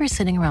 And when we were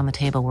sitting around the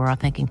table, we're all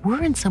thinking,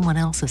 we're in someone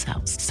else's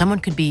house. Someone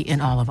could be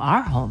in all of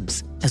our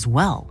homes as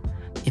well.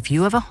 If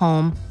you have a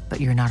home, but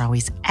you're not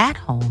always at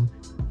home,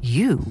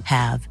 you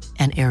have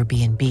an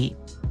Airbnb.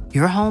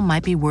 Your home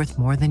might be worth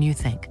more than you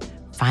think.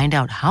 Find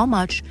out how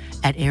much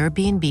at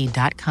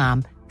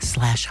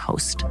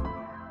airbnb.com/host.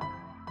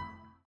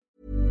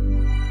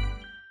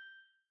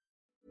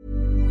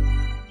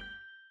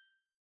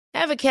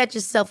 Ever catch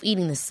yourself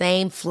eating the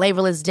same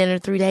flavorless dinner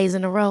 3 days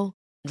in a row?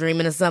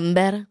 Dreaming of something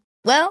better?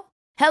 Well,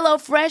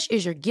 HelloFresh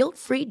is your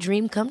guilt-free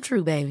dream come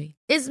true, baby.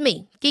 It's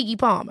me, Keke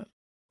Palmer.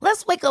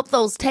 Let's wake up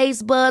those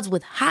taste buds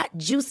with hot,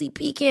 juicy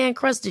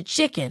pecan-crusted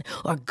chicken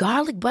or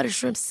garlic butter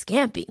shrimp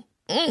scampi.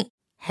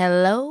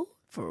 Hello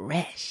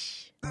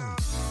Fresh.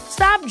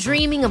 Stop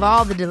dreaming of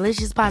all the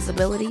delicious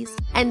possibilities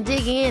and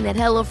dig in at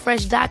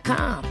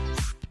HelloFresh.com.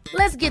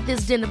 Let's get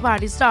this dinner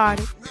party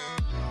started.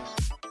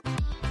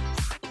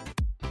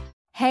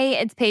 Hey,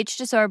 it's Paige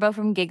DeSorbo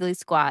from Giggly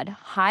Squad.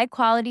 High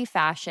quality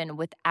fashion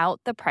without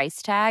the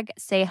price tag.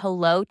 Say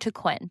hello to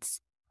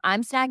Quince.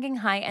 I'm snagging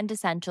high-end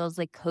essentials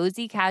like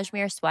cozy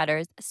cashmere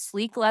sweaters,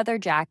 sleek leather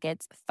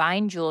jackets,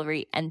 fine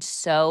jewelry, and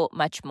so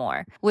much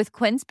more. With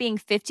Quince being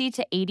 50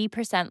 to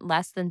 80%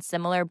 less than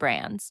similar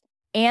brands.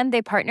 And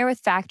they partner with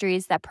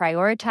factories that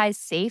prioritize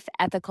safe,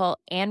 ethical,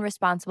 and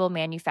responsible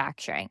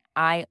manufacturing.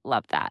 I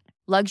love that.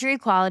 Luxury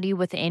quality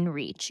within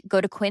reach.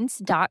 Go to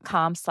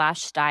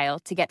quince.com/style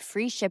to get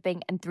free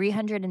shipping and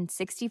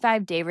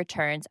 365-day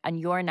returns on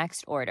your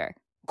next order.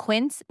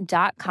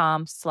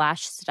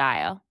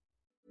 Quince.com/style.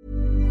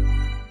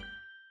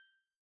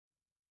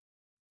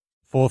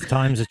 Fourth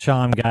time's a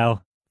charm,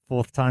 Gail.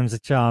 Fourth time's a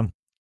charm.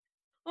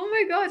 Oh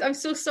my God, I'm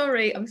so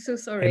sorry. I'm so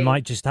sorry. It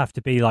might just have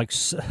to be like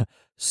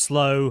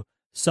slow,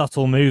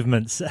 subtle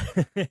movements.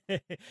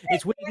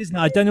 It's weird, isn't it?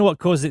 I don't know what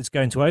causes it to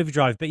go into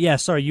overdrive. But yeah,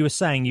 sorry, you were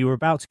saying you were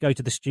about to go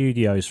to the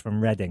studios from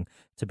Reading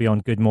to be on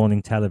Good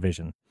Morning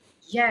Television.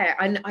 Yeah,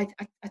 and I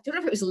don't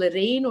know if it was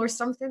Lorraine or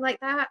something like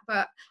that,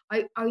 but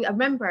I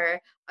remember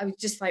I was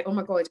just like, oh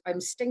my God,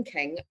 I'm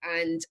stinking,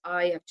 and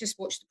I have just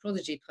watched the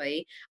Prodigy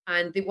play,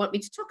 and they want me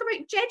to talk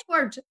about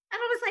Jedward, and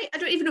I was like, I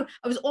don't even know.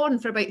 I was on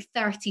for about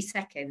 30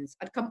 seconds.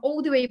 I'd come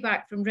all the way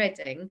back from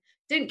Reading,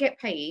 didn't get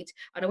paid,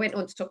 and I went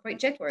on to talk about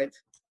Jedward.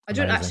 I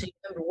don't actually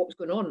remember what was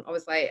going on. I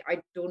was like,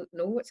 I don't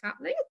know what's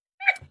happening.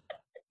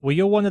 Well,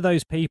 you're one of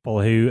those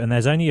people who, and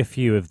there's only a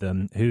few of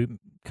them, who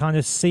kind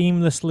of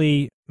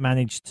seamlessly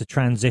managed to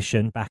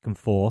transition back and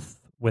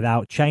forth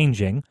without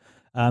changing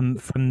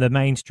from the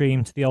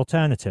mainstream to the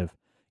alternative.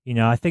 You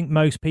know, I think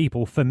most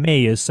people, for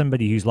me, as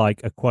somebody who's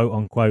like a quote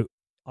unquote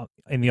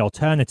in the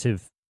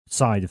alternative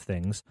side of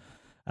things,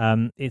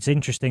 it's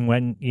interesting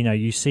when, you know,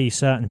 you see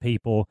certain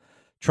people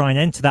try and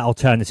enter that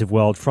alternative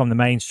world from the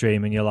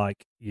mainstream and you're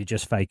like, you're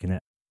just faking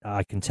it.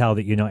 I can tell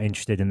that you're not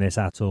interested in this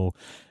at all.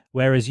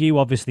 Whereas you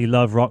obviously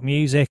love rock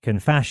music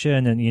and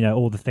fashion and, you know,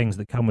 all the things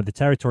that come with the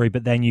territory,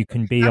 but then you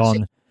can be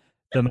on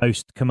the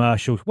most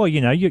commercial. Well,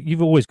 you know,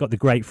 you've always got the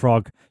Great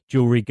Frog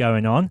jewelry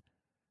going on.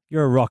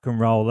 You're a rock and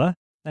roller.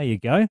 There you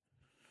go.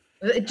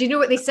 Do you know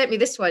what they sent me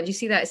this one? Do you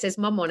see that? It says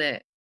Mum on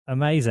it.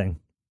 Amazing.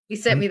 They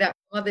sent me that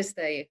for Mother's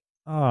Day.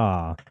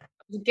 Ah.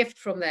 A gift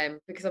from them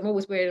because I'm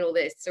always wearing all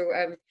this. So,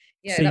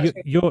 yeah. So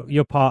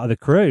you're part of the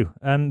crew.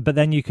 But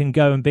then you can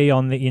go and be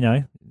on the, you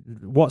know,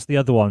 what's the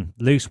other one?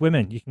 Loose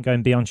Women. You can go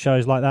and be on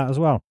shows like that as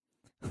well.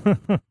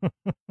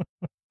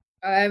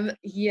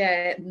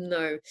 Yeah,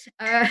 no.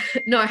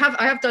 No, I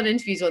have done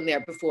interviews on there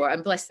before,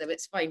 and bless them,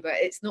 it's fine, but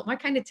it's not my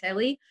kind of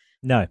telly.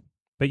 No,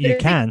 but you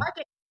can.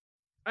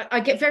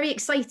 I get very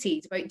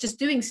excited about just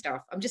doing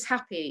stuff. I'm just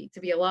happy to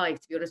be alive,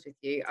 to be honest with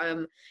you.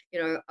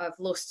 You know, I've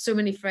lost so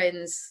many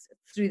friends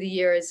through the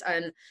years,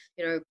 and,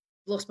 you know,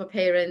 lost my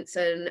parents,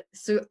 and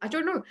so I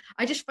don't know,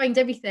 I just find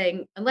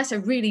everything, unless I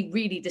really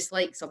really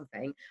dislike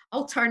something,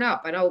 I'll turn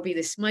up and I'll be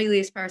the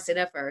smiliest person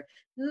ever.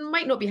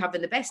 Might not be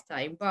having the best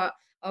time, but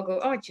I'll go,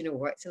 oh, do you know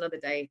what, it's another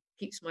day,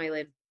 keep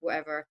smiling,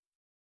 whatever.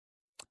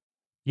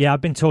 Yeah,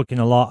 I've been talking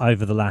a lot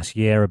over the last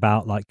year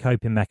about like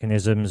coping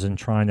mechanisms and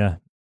trying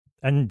to,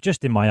 and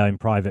just in my own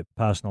private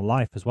personal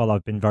life as well,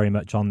 I've been very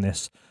much on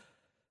this,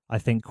 I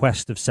think,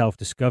 quest of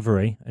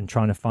self-discovery and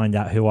trying to find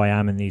out who I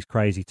am in these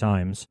crazy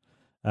times.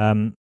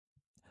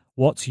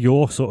 What's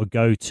your sort of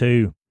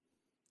go-to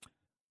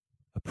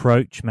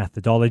approach,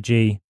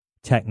 methodology,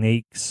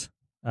 techniques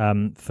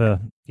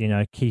for, you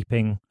know,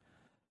 keeping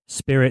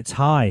spirits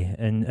high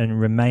and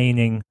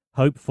remaining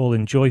hopeful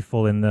and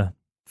joyful in the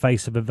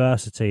face of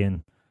adversity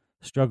and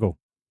struggle?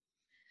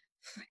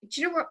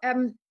 Do you know what?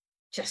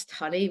 Just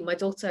honey, my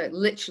daughter,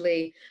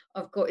 literally,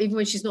 I've got, even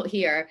when she's not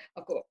here,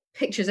 I've got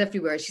pictures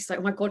everywhere. She's like,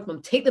 oh my God,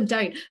 Mum, take them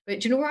down.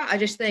 But do you know what? I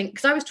just think,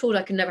 because I was told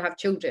I can never have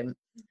children.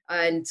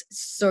 And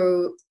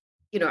so,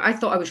 you know, I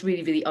thought I was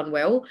really, really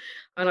unwell.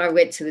 And I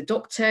went to the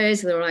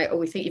doctors and they were like, oh,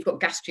 we think you've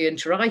got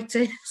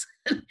gastroenteritis.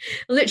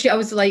 Literally, I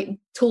was like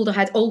told I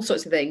had all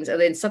sorts of things. And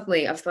then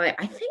suddenly I was like,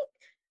 I think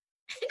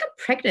I'm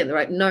pregnant. They're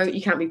like, no,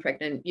 you can't be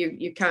pregnant.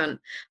 You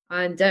can't.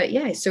 And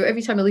yeah, so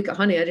every time I look at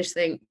honey, I just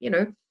think, you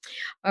know,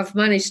 I've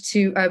managed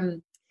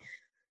to,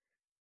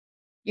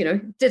 you know,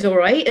 did all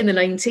right in the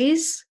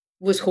 90s,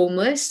 was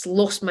homeless,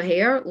 lost my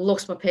hair,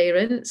 lost my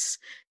parents,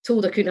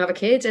 told I couldn't have a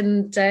kid.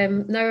 And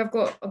now I've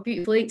got a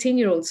beautiful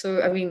 18-year-old.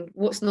 So, I mean,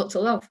 what's not to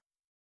love?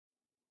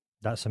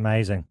 That's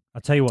amazing.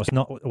 I'll tell you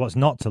what's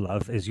not to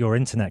love is your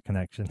internet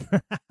connection.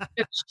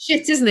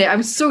 Shit, isn't it?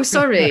 I'm so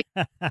sorry.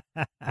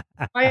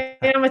 I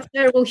am a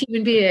terrible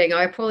human being.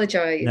 I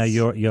apologize. No,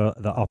 you're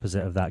the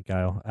opposite of that,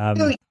 Gail.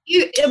 So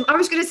I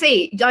was going to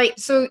say, like,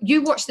 so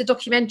you watched the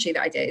documentary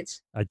that I did?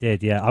 I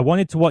did, yeah. I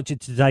wanted to watch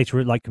it today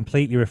to like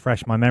completely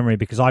refresh my memory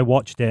because I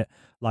watched it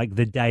like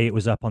the day it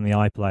was up on the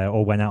iPlayer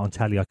or went out on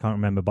telly. I can't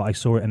remember, but I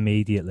saw it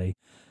immediately.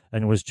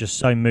 and was just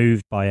so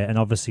moved by it. And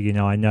obviously, you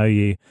know, I know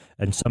you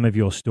and some of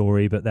your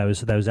story, but there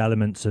was those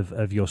elements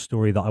of your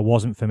story that I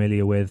wasn't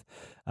familiar with.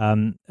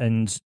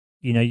 And,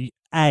 you know,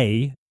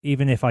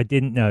 even if I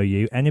didn't know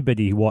you,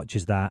 anybody who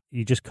watches that,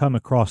 you just come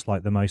across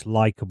like the most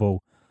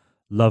likable,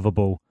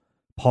 lovable,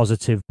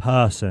 positive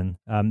person.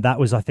 That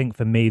was, I think,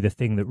 for me, the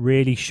thing that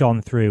really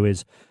shone through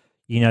is,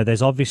 you know,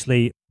 there's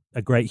obviously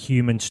a great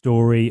human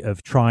story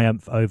of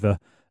triumph over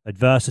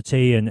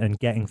adversity and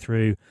getting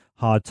through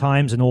hard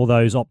times and all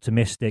those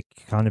optimistic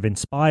kind of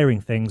inspiring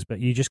things, but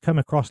you just come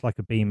across like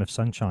a beam of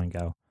sunshine,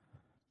 girl.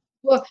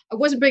 Well, I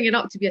wasn't bringing it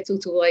up to be a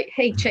total like,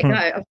 hey, check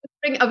that out.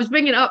 I was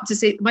bringing it up to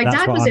say my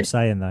dad was in it.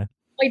 Saying though.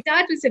 My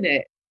dad was in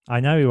it. I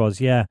know he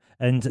was, yeah.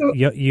 And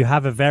you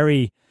have a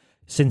very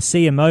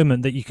sincere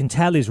moment that you can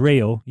tell is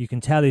real. You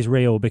can tell is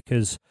real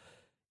because,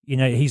 you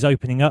know, he's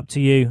opening up to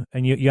you,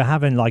 and you're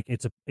having like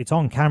it's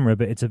on camera,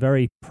 but it's a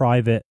very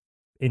private,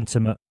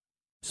 intimate,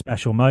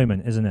 special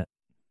moment, isn't it?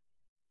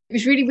 It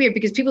was really weird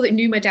because people that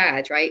knew my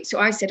dad, right? So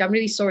I said, I'm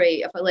really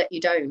sorry if I let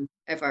you down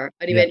ever.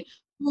 And he went,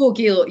 oh,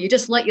 Gail, you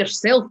just let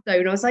yourself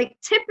down. I was like,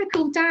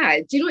 typical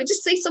dad. You know,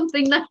 just say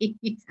something nice.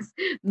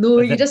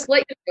 No, you just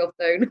let yourself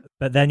down.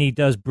 But then he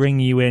does bring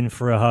you in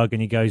for a hug,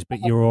 and he goes, but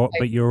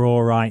you're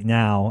all right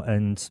now.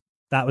 And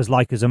that was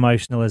like as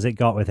emotional as it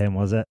got with him,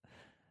 was it?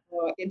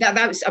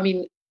 That was, I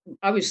mean,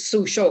 I was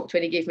so shocked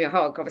when he gave me a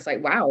hug. I was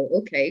like, wow,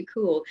 okay,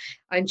 cool.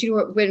 And you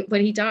know what,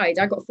 when he died,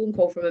 I got a phone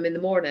call from him in the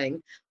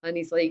morning, and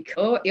he's like,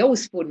 oh, he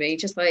always phoned me,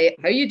 just like,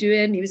 how you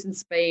doing? He was in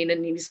Spain,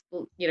 and he was,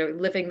 you know,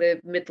 living the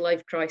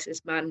midlife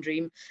crisis man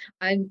dream.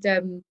 And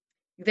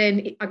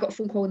then I got a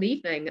phone call in the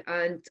evening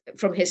and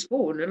from his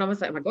phone, and I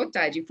was like, oh my God,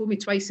 Dad, you phoned me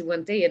twice in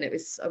one day. And it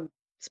was a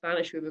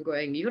Spanish woman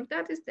going, your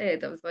dad is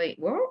dead. I was like,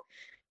 what?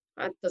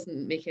 That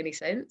doesn't make any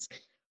sense.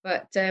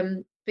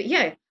 But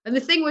yeah, and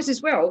the thing was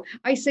as well,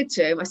 I said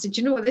to him, I said,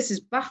 you know what, this is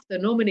BAFTA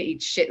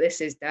nominated shit,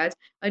 this is, Dad.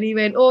 And he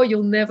went, oh,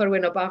 you'll never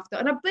win a BAFTA.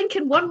 And I'm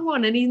blinking won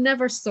one, and he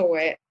never saw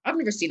it. I've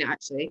never seen it,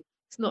 actually.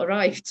 It's not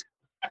arrived.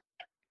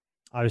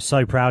 I was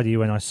so proud of you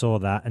when I saw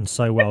that, and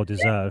so well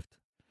deserved.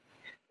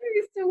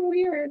 It's so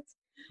weird.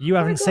 You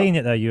haven't seen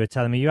it, though, you were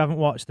telling me. You haven't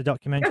watched the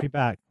documentary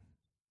back.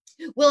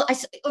 Well,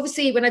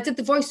 obviously, when I did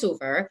the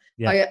voiceover,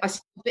 I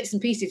saw bits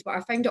and pieces, but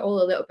I found it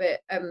all a little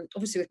bit,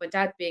 obviously, with my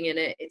dad being in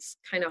it, it's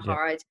kind of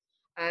hard.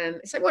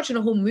 It's like watching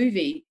a whole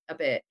movie a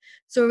bit.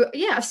 So,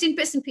 yeah, I've seen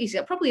bits and pieces.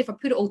 Probably if I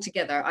put it all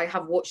together, I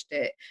have watched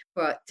it,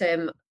 but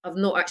I've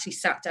not actually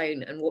sat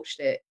down and watched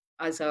it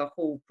as a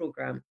whole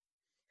program.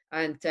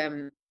 And,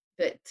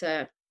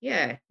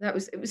 yeah, it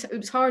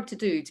was hard to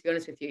do, to be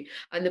honest with you.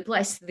 And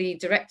the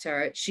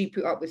director, she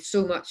put up with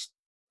so much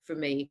for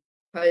me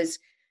because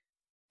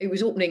it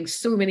was opening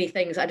so many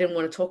things I didn't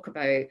want to talk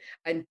about.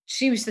 And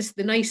she was just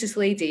the nicest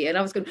lady. And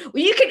I was going,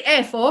 well, you can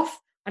F off.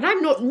 And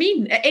I'm not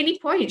mean at any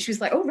point. She was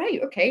like, oh,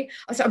 right, okay.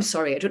 I was like, I'm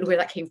sorry, I don't know where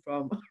that came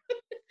from. I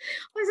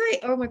was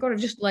like, oh my God, I've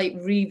just like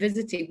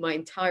revisited my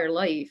entire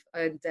life.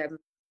 And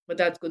my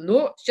dad's going,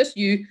 no, it's just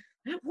you.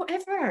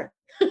 Whatever.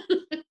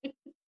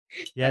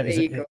 Yeah,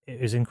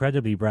 it was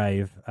incredibly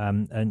brave.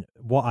 And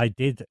what I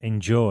did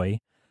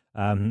enjoy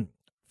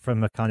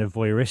from a kind of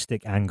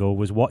voyeuristic angle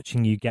was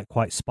watching you get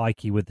quite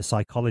spiky with the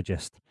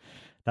psychologist.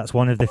 That's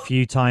one of the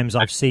few times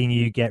I've seen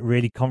you get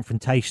really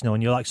confrontational,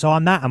 and you're like, so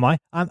I'm that, am I?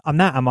 I'm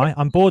that, am I?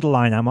 I'm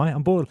borderline, am I?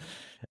 I'm border.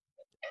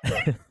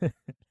 Those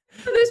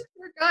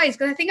poor guys,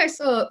 because I think I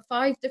saw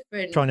 5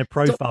 different... Trying to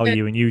profile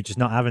you, and you just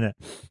not having it.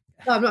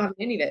 No, I'm not having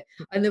any of it.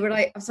 And they were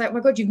like, I was like, oh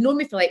my God, you've known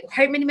me for like,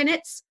 how many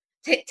minutes?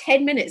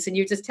 10 minutes, and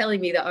you're just telling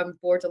me that I'm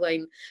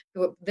borderline.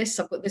 I've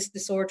got this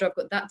disorder, I've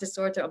got that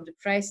disorder, I'm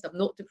depressed, I'm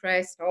not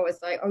depressed. Oh,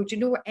 it's like, oh, do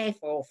you know what? F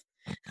off.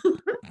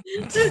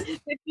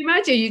 If you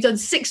imagine you've done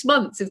 6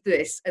 months of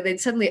this, and then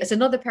suddenly it's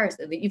another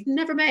person that you've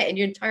never met in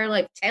your entire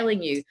life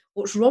telling you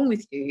what's wrong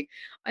with you,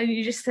 and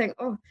you just think,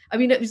 oh, I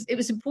mean, it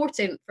was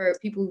important for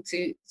people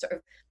to sort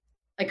of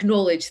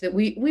acknowledge that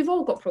we've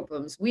all got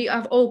problems. We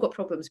have all got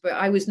problems, but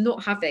I was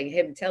not having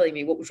him telling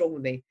me what was wrong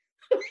with me.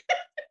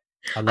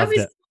 I loved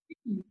it.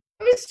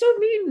 I was so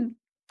mean.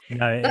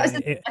 No, I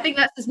think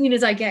that's as mean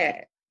as I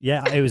get.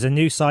 Yeah, it was a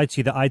new side to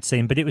you that I'd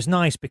seen, but it was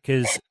nice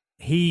because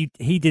he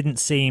didn't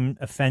seem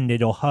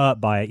offended or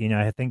hurt by it. You know,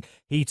 I think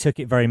he took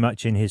it very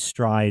much in his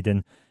stride,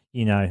 and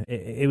you know,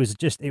 it was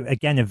just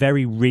again a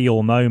very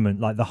real moment.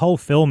 Like the whole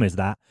film is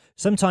that.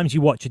 Sometimes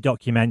you watch a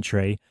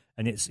documentary,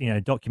 and it's, you know,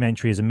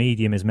 documentary as a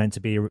medium is meant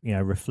to be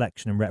a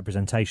reflection and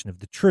representation of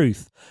the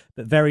truth,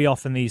 but very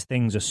often these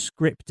things are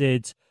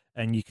scripted.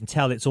 And you can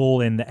tell it's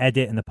all in the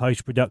edit and the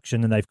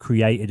post-production, and they've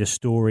created a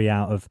story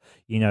out of,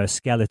 you know, a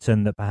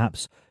skeleton that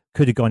perhaps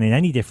could have gone in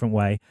any different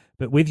way.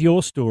 But with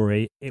your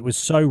story, it was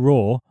so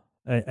raw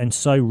and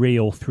so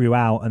real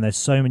throughout, and there's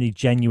so many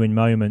genuine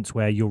moments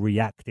where you're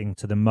reacting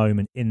to the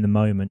moment in the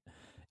moment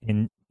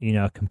in, you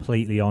know, a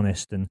completely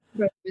honest and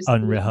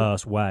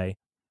unrehearsed way.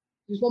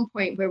 There was one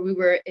point where we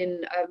were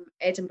in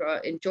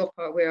Edinburgh, in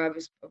Joppa, where I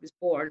was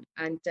born,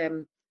 and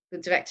the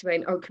director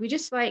went, oh, can we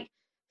just like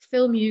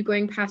film you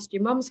going past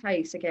your mum's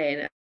house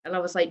again? And I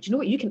was like, do you know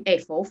what, you can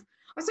F off.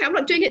 I was like, I'm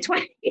not doing it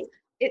twice.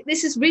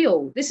 this is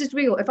real. This is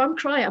real. If I'm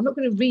crying, I'm not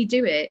going to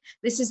redo it.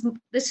 This is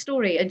this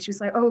story. And she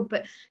was like, oh,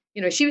 but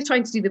she was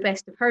trying to do the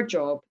best of her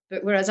job.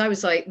 But whereas I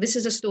was like, this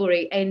is a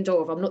story, end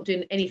of. I'm not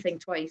doing anything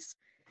twice.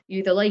 You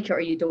either like it or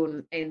you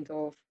don't, end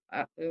of.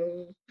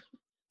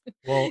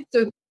 Well,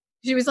 so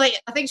she was like,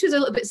 I think she was a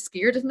little bit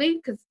scared of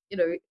me because,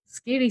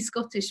 scary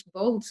Scottish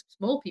bald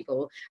small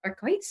people are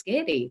quite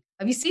scary.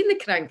 Have you seen the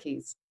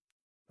Crankies?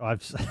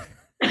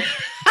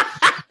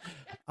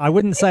 I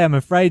wouldn't say I'm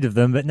afraid of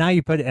them, but now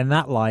you put it in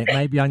that light,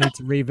 maybe I need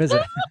to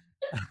revisit.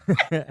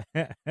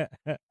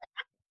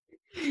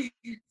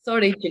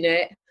 Sorry,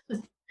 Jeanette.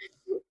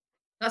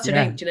 That's her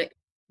name, Jeanette.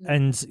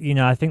 And,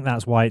 I think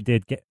that's why it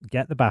did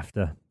get the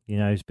BAFTA,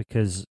 is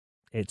because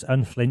it's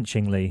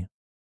unflinchingly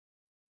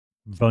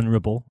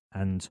vulnerable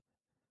and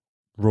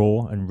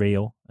raw and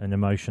real and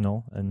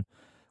emotional. And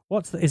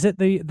is it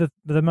the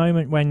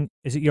moment when,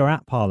 is it you're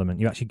at Parliament,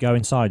 you actually go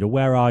inside, or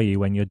where are you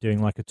when you're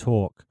doing like a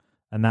talk?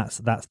 And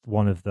that's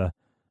one of the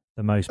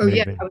most moving.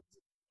 Yeah,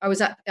 I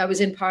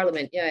was in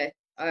Parliament. Yeah,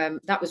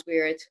 that was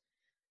weird.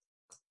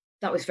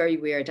 That was very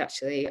weird,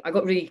 actually. I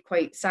got really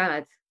quite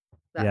sad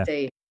that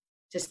day,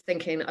 just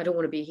thinking I don't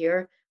want to be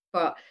here.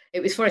 But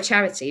it was for a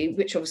charity,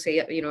 which obviously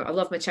I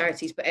love my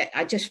charities, but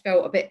I just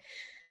felt a bit.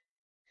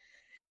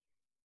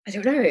 I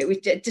don't know.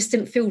 It just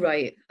didn't feel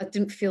right. I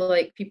didn't feel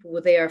like people were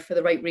there for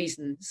the right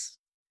reasons.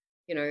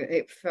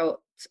 It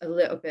felt a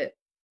little bit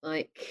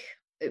like.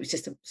 It was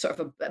just a sort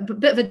of a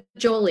bit of a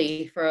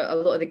jolly for a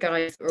lot of the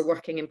guys that were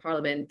working in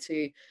Parliament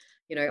to,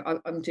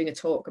 I'm doing a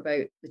talk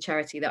about the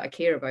charity that I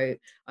care about,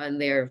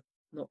 and they're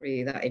not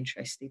really that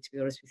interested, to be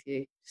honest with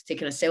you. Just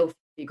taking a selfie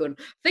going,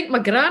 I think my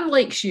gran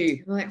likes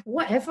you. I'm like,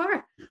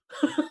 whatever.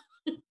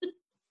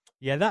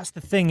 Yeah, that's the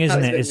thing,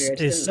 isn't it?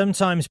 Is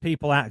sometimes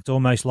people act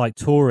almost like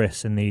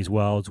tourists in these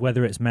worlds,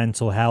 whether it's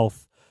mental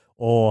health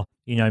or,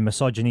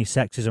 misogyny,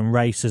 sexism,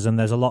 racism.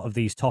 There's a lot of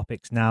these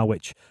topics now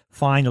which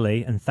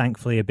finally and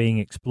thankfully are being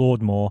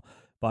explored more.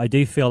 But I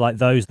do feel like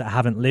those that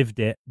haven't lived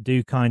it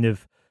do kind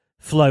of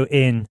flow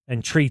in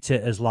and treat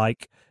it as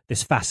like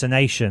this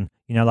fascination,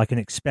 like an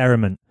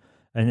experiment.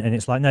 And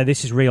it's like, no,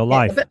 this is real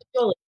life.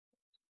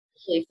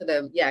 For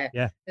them, yeah.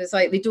 It's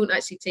like they don't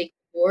actually take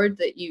board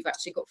that you've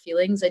actually got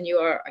feelings and you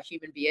are a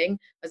human being,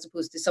 as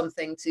opposed to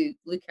something to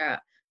look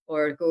at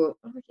or go,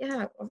 oh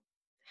yeah, I've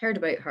heard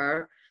about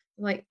her.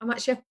 Like, I'm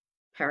actually a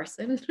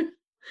person.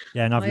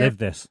 Yeah, and I've lived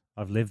this.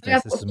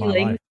 This is my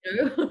life.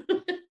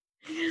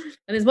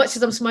 And as much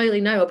as I'm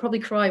smiling now, I'll probably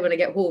cry when I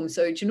get home.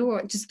 So do you know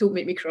what? Just don't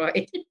make me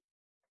cry.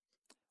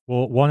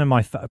 Well, one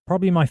of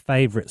probably my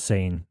favorite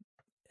scene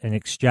in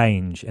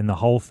exchange in the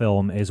whole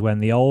film is when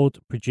the old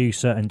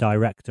producer and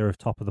director of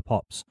Top of the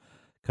Pops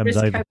comes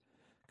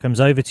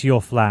over to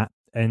your flat.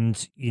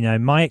 And,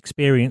 my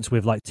experience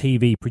with like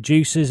TV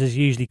producers is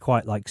usually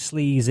quite like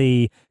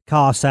sleazy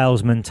car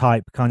salesman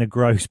type kind of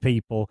gross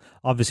people.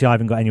 Obviously, I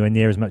haven't got anywhere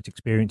near as much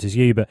experience as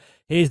you, but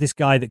here's this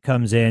guy that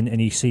comes in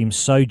and he seems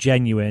so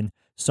genuine,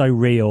 so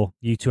real.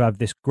 You two have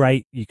this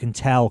great, you can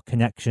tell,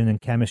 connection and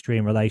chemistry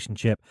and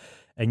relationship.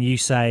 And you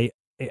say,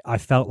 I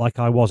felt like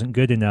I wasn't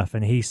good enough.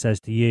 And he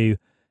says to you,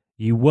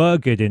 you were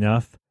good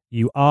enough.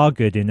 You are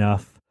good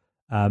enough.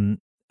 And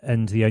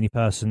the only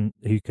person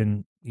who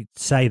can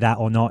say that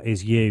or not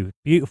is you.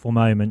 Beautiful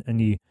moment.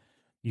 And you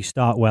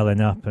start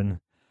welling up, and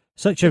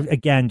such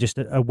just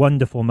a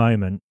wonderful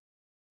moment.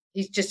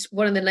 He's just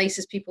one of the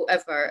nicest people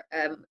ever.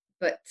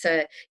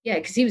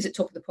 Because he was at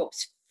Top of the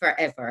Pops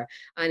forever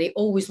and he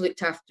always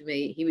looked after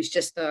me. He was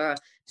just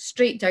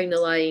straight down the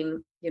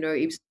line.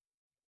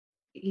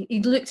 He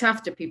looked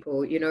after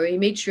people, he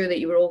made sure that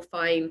you were all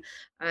fine.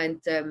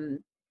 And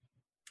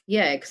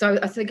because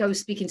I think I was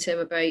speaking to him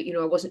about,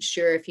 I wasn't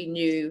sure if he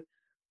knew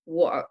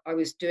what I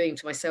was doing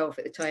to myself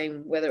at the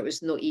time, whether it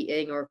was not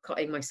eating or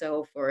cutting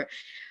myself but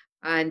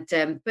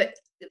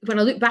when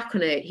I look back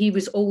on it, he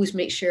was always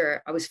make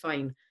sure I was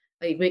fine.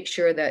 He'd make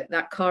sure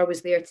that car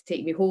was there to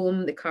take me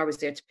home, the car was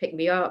there to pick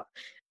me up,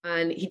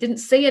 and he didn't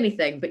say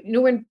anything. But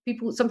when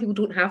some people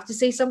don't have to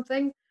say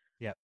something,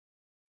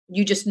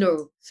 you just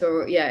know.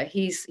 So yeah,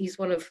 he's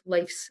one of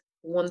life's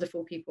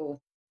wonderful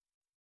people.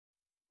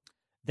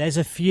 There's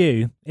a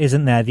few,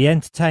 isn't there? The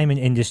entertainment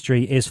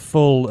industry is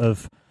full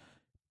of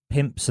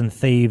pimps and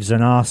thieves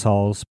and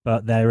arseholes,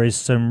 but there is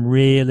some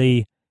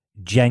really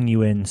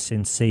genuine,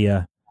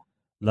 sincere,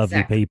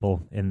 lovely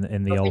people in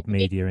the old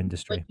media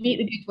industry. When you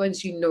meet the good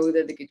ones,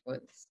 they're the good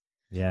ones.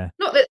 Yeah.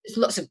 Not that there's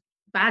lots of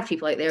bad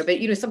people out there,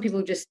 but some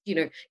people just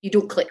you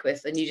don't click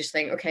with, and you just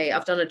think, okay,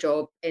 I've done a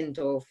job, end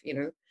of.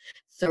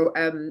 So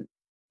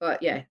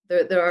but yeah,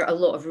 there are a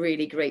lot of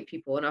really great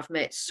people, and I've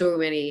met so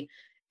many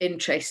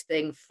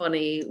interesting,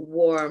 funny,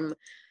 warm,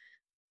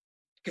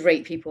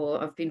 great people.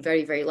 I've been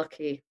very, very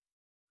lucky.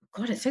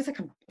 God, it sounds like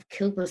I've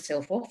killed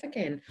myself off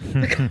again.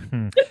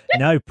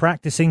 No,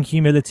 practicing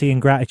humility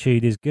and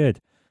gratitude is good.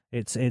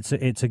 It's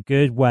a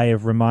good way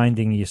of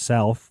reminding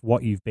yourself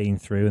what you've been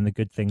through and the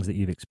good things that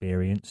you've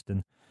experienced.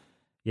 And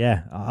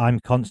yeah, I'm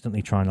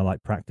constantly trying to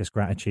practice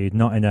gratitude,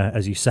 not in a,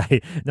 as you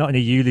say, not in a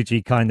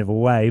eulogy kind of a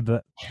way,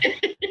 but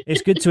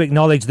it's good to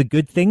acknowledge the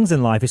good things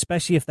in life,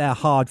 especially if they're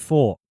hard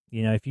fought.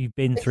 You know, if you've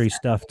been through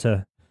stuff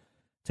to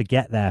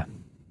get there.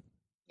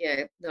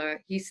 Yeah, no,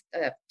 he's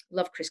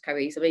love Chris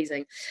Cowie. He's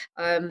amazing.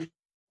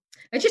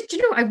 I just,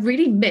 I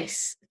really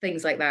miss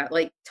things like that,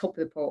 like Top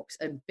of the Pops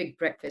and Big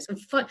Breakfast and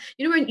fun.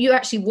 You know, when you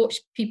actually watch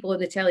people on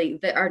the telly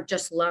that are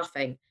just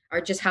laughing,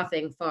 are just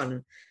having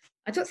fun.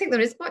 I don't think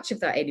there is much of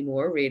that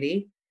anymore,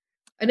 really.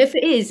 And if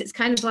it is, it's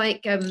kind of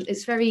like,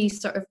 it's very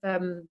sort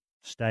of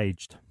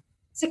staged,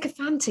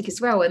 sycophantic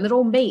as well. And they're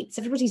all mates.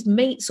 Everybody's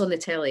mates on the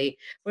telly.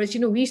 Whereas,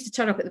 we used to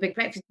turn up at the Big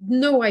Breakfast,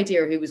 no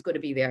idea who was going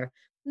to be there,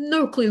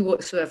 no clue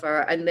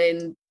whatsoever. And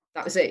then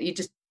that was it. You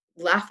just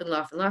laugh and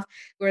laugh and laugh.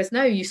 Whereas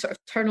now you sort of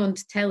turn on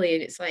to telly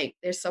and it's like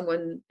there's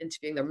someone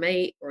interviewing their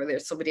mate or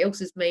there's somebody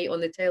else's mate on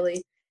the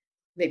telly.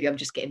 Maybe I'm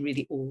just getting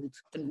really old.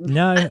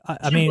 No,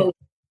 I mean,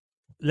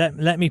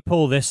 let me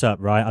pull this up,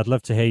 right? I'd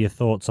love to hear your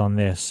thoughts on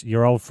this.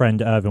 Your old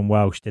friend Irvin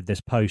Welsh did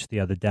this post the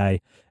other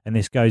day, and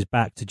this goes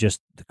back to just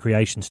the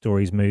Creation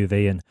Stories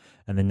movie and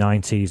the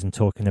 90s and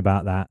talking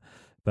about that.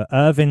 But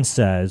Irvin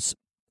says,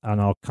 and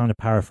I'll kind of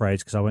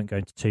paraphrase because I won't go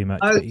into too much.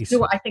 Oh, you know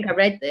what? I think I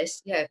read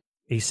this. Yeah.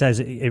 He says,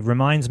 it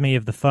reminds me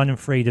of the fun and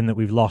freedom that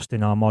we've lost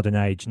in our modern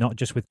age, not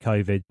just with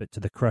COVID, but to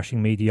the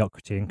crushing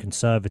mediocrity and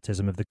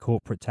conservatism of the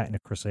corporate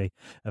technocracy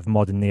of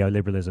modern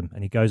neoliberalism.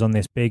 And he goes on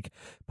this big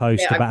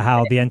post about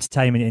how the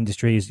entertainment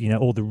industry is,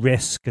 all the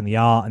risk and the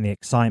art and the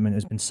excitement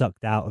has been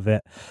sucked out of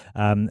it.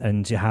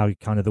 And how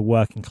kind of the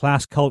working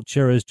class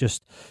culture has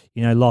just,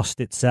 lost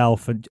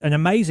itself. And an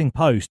amazing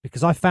post,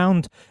 because I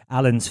found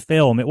Alan's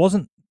film, it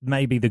wasn't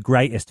maybe the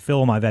greatest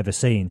film I've ever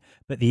seen,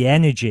 but the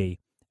energy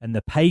and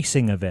the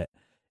pacing of it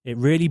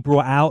really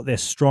brought out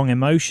this strong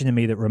emotion in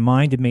me that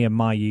reminded me of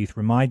my youth,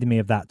 reminded me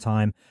of that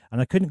time.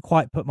 And I couldn't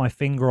quite put my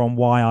finger on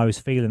why I was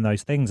feeling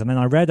those things. And then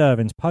I read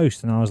Irvin's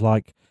post and I was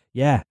like,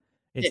 yeah,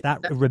 it's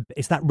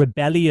that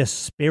rebellious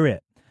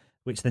spirit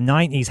which the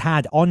 90s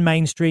had on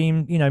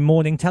mainstream,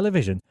 morning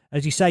television.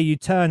 As you say, you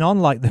turn on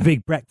like the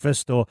Big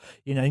Breakfast or,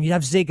 and you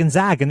have Zig and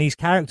Zag and these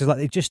characters,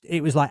 like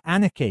it was like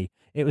anarchy.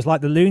 It was like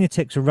the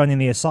lunatics were running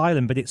the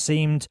asylum, but it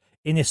seemed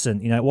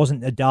innocent. It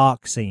wasn't a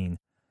dark scene.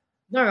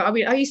 No, I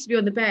mean, I used to be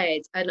on the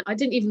bed and I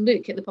didn't even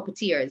look at the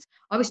puppeteers.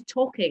 I was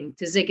talking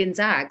to Zig and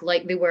Zag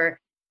like they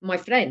were my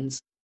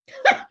friends.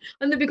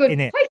 And they'd be going,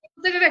 hey,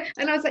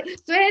 and I was like,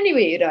 so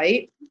anyway,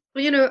 right?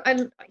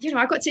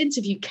 I got to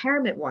interview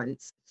Kermit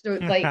once. So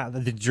like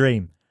the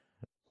dream.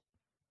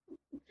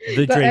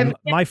 The dream.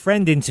 My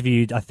friend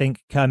interviewed, I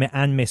think, Kermit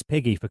and Miss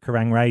Piggy for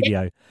Kerrang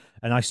Radio. Yeah.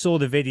 And I saw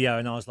the video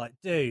and I was like,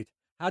 dude,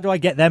 how do I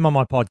get them on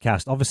my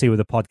podcast? Obviously, with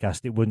a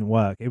podcast, it wouldn't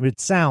work. It would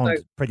sound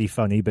pretty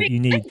funny, but you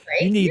need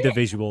the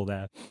visual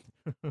there.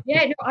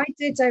 Yeah, no, I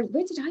did.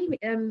 Where did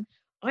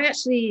I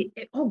actually,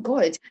 oh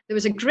God, there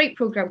was a great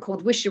program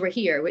called Wish You Were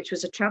Here, which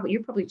was a travel.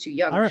 You're probably too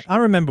young. I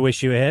remember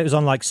Wish You Were Here. It was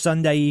on like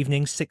Sunday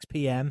evening, 6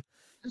 p.m.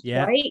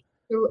 Yeah. Right.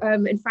 So,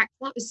 in fact,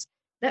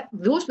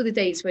 those were the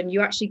days when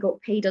you actually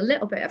got paid a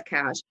little bit of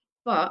cash,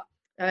 but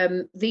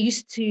they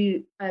used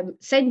to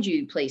send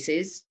you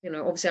places.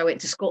 Obviously I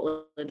went to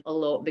Scotland a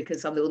lot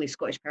because I'm the only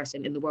Scottish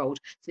person in the world.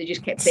 So they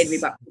just kept sending me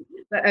back.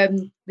 But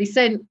they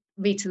sent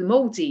me to the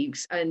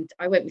Maldives and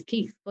I went with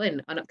Keith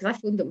Flynn because I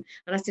phoned them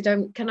and I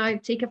said, can I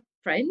take a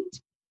friend?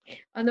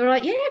 And they were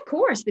like, yeah, of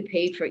course. They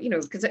paid for it,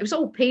 because it was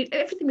all paid.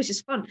 Everything was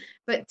just fun.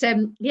 But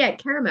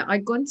Kermit,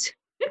 I'd gone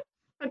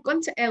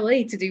to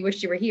LA to do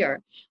Wish You Were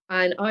Here.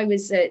 And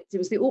it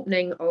was the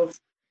opening of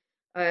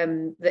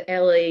the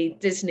LA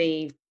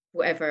Disney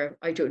whatever,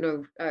 I don't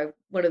know,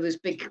 one of those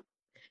big,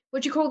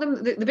 what do you call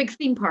them? The big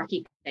theme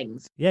parky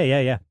things.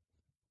 Yeah.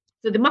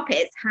 So the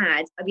Muppets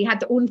had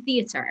their own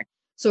theatre.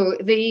 So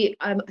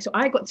so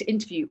I got to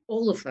interview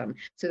all of them.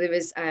 So there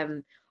was,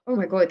 oh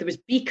my God, there was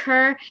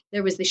Beaker,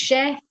 there was the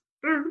chef.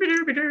 I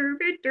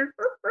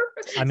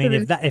mean,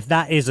 if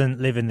that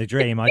isn't living the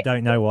dream, I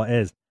don't know what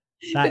is.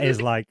 That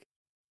is like.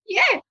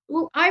 Yeah,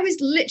 well, I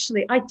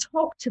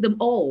talked to them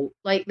all,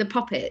 like the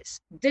puppets,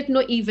 did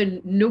not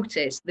even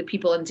notice the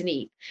people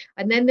underneath.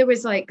 And then there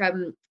was there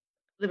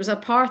was a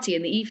party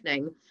in the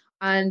evening.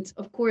 And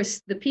of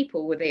course, the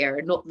people were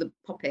there, not the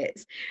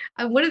puppets.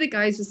 And one of the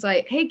guys was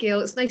like, hey, Gail,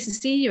 it's nice to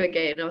see you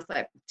again. And I was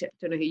like,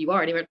 don't know who you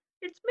are. And he went,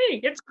 it's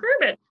me, it's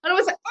Kermit. And I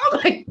was like,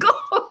 oh my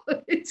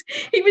God.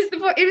 He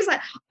was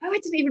like, oh, I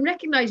didn't even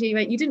recognize you. He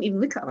went, you didn't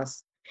even look at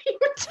us. You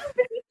were too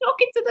busy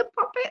talking to the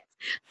puppets.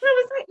 And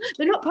I was like,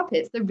 they're not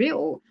puppets, they're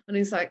real. And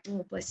he's like,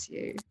 oh, bless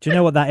you. Do you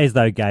know what that is,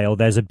 though, Gail?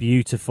 There's a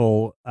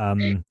beautiful,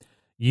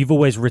 you've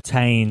always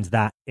retained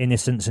that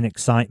innocence and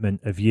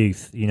excitement of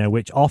youth,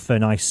 which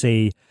often I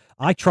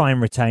try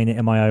and retain it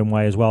in my own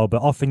way as well.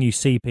 But often you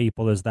see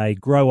people as they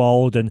grow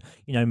old and,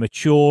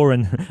 mature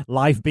and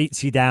life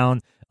beats you down.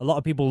 A lot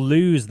of people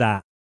lose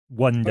that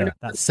wonder,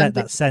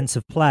 that sense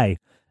of play.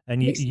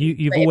 And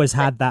you've always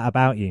had that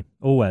about you,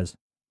 always.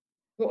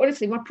 Well,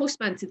 honestly, my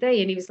postman today,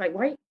 and he was like,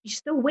 why are you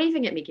still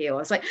waving at me, Gail? I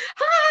was like,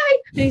 hi!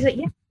 And he's like,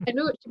 yeah, I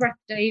know it's your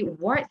birthday.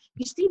 What?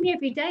 You see me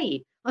every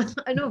day.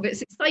 I know, but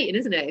it's exciting,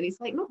 isn't it? And he's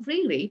like, not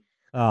really.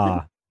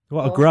 Ah,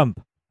 what a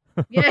grump.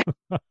 Yeah,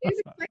 it's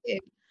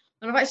exciting.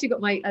 And I've actually got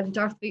my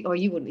Darth Vader. Oh,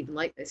 you wouldn't even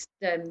like this.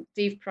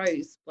 Dave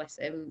Prowse, bless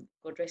him,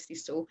 God rest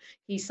his soul.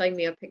 He signed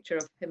me a picture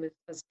of him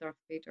as Darth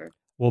Vader.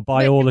 Well,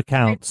 by all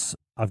accounts,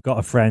 I've got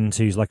a friend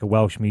who's like a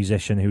Welsh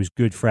musician who's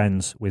good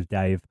friends with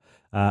Dave.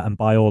 And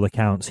by all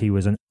accounts, he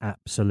was an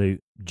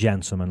absolute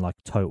gentleman, like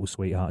a total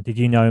sweetheart. Did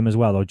you know him as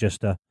well, or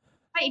just a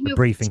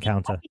brief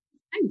encounter?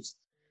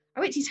 I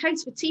went to his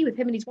house for tea with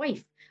him and his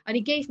wife, and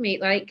he gave me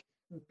like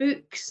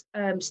books,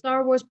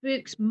 Star Wars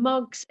books,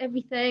 mugs,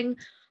 everything.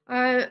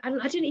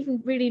 And I didn't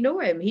even really know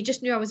him. He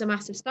just knew I was a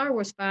massive Star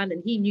Wars fan,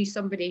 and he knew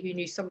somebody who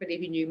knew somebody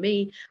who knew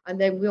me. And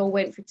then we all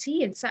went for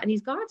tea and sat in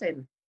his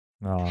garden.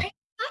 Oh, How did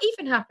that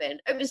even happen?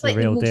 It was like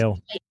the real most deal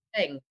exciting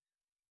thing.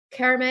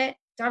 Kermit,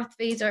 Darth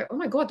Vader. Oh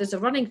my God, there's a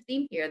running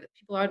theme here that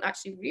people aren't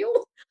actually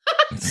real.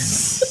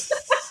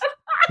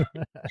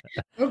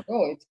 Oh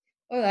God.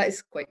 Oh, that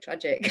is quite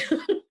tragic.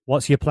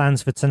 What's your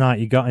plans for tonight?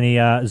 You got any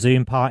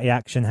Zoom party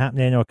action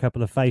happening, or a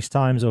couple of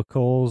FaceTimes or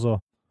calls, or?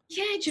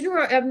 Yeah, do you know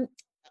what?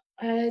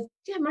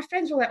 Yeah, my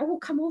friends were like, "Oh,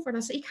 come over," and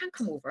I said, "You can't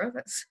come over.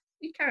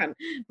 You can't.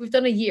 We've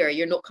done a year.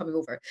 You're not coming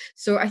over."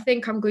 So I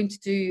think I'm going to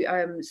do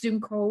Zoom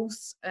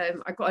calls.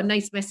 I got a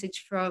nice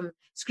message from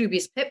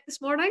Scroobius Pip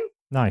this morning.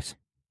 Nice.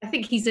 I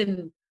think he's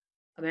in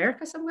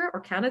America somewhere,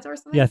 or Canada or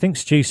something. Yeah, I think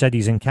Stu said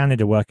he's in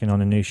Canada working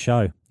on a new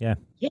show. Yeah.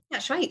 Yeah,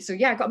 that's right. So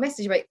yeah, I got a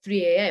message about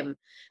 3 a.m.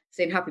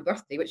 saying happy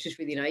birthday, which was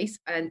really nice.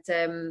 And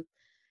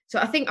so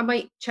I think I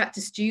might chat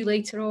to Stu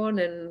later on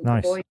and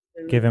Nice. the boys.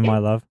 And, Give him my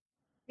love.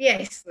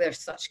 Yes, they're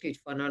such good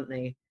fun, aren't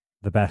they?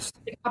 The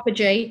best. Big Papa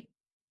J.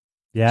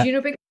 Yeah. Do you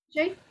know Big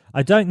Papa J?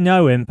 I don't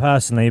know him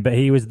personally, but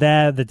he was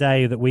there the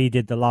day that we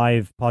did the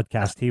live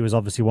podcast. He was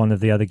obviously one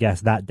of the other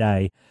guests that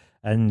day.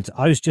 And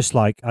I was just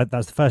like,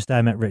 that's the first day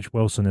I met Rich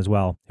Wilson as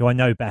well, who I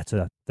know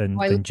better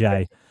than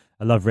Jay.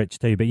 I love Rich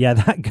too. But yeah,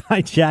 that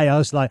guy, Jay, I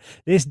was like,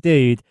 this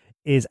dude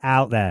is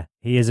out there.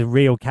 He is a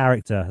real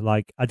character.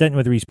 Like, I don't know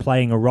whether he's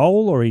playing a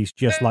role or he's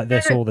just like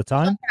this all the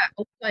time.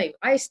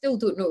 I still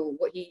don't know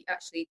what he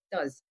actually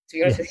does, to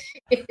be honest with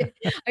you.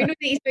 I know that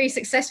he's very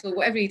successful,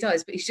 whatever he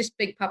does, but he's just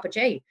Big Papa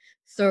J.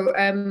 So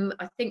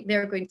I think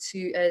they're going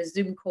to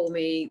Zoom call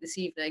me this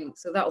evening.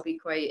 So that'll be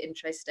quite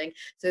interesting.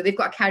 So they've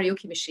got a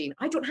karaoke machine.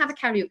 I don't have a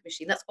karaoke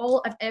machine. That's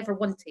all I've ever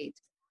wanted.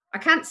 I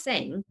can't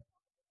sing,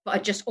 but I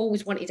just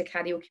always wanted a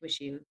karaoke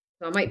machine.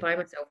 So I might buy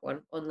myself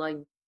one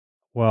online.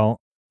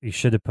 Well, you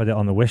should have put it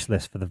on the wish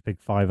list for the big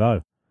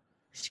 5-0.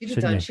 Should have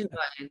done, shouldn't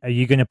I? Are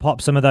you going to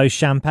pop some of those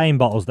champagne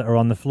bottles that are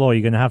on the floor?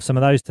 You're going to have some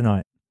of those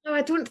tonight? No,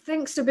 I don't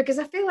think so, because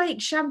I feel like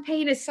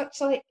champagne is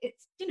such like,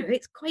 it's,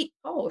 it's quite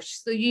posh.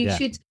 So you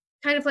should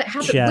kind of like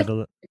have it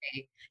with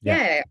you.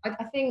 Yeah,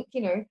 I think,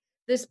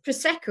 there's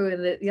Prosecco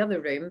in the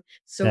other room.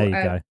 So there you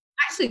go.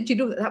 Actually, do you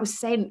know that was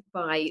sent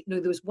by,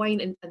 there was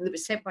wine and it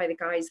was sent by the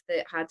guys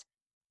that had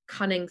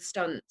cunning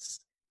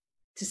stunts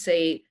to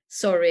say,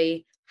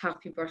 sorry,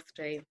 happy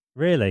birthday.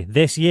 Really?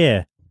 This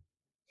year?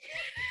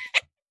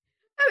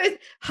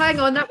 Hang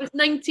on, that was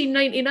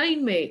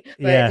 1999, mate.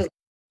 But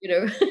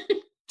yeah.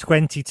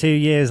 22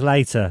 years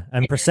later.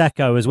 And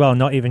Prosecco as well,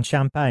 not even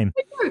champagne.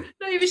 No,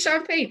 not even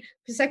champagne.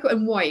 Prosecco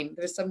and wine.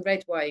 There was some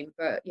red wine,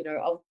 but,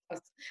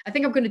 I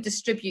think I'm going to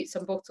distribute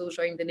some bottles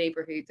around the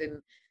neighbourhood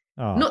and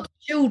not to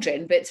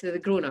children, but to the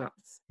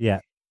grown-ups. Yeah.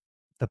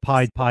 The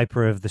Pied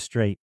Piper of the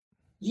street.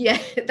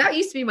 Yeah, that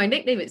used to be my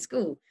nickname at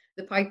school,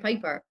 the Pied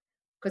Piper.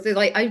 Because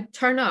I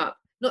turn up,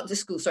 not to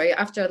school, sorry,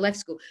 after I left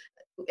school.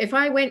 If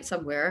I went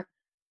somewhere,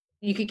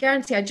 you could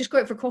guarantee I'd just go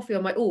out for coffee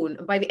on my own,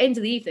 and by the end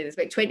of the evening, there's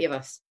about 20 of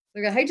us.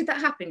 They go, how did that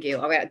happen,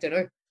 Gail? I don't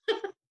know.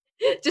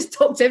 Just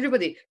talk to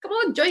everybody. Come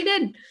on, join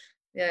in.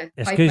 Yeah.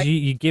 It's because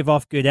you give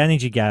off good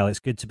energy, Gail. It's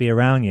good to be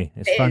around you.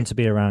 It's fun to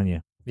be around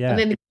you. Yeah. And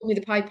then they call me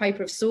the Pied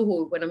Piper of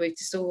Soho when I moved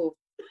to Soho.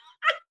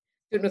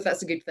 Don't know if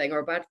that's a good thing or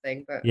a bad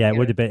thing, but yeah, it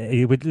would have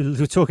been.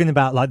 We're talking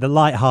about like the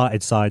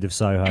light-hearted side of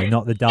Soho,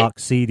 not the dark,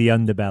 seedy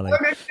underbelly.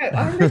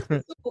 I remember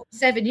Soho for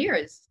 7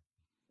 years.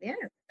 Yeah,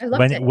 I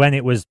loved it. When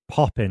it was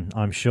popping,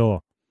 I'm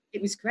sure.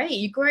 It was great.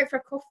 You go out for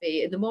a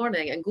coffee in the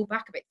morning and go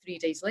back about 3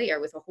 days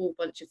later with a whole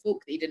bunch of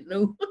folk that you didn't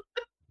know.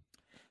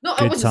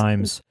 Good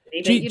times.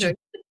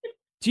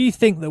 Do you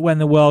think that when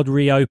the world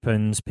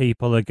reopens,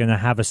 people are going to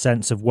have a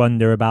sense of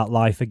wonder about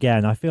life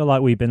again? I feel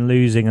like we've been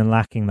losing and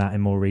lacking that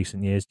in more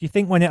recent years. Do you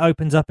think when it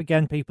opens up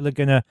again, people are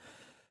going to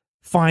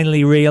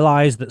finally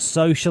realize that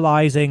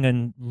socializing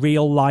and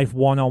real life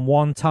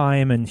one-on-one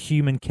time and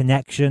human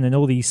connection and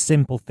all these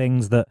simple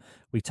things that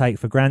we take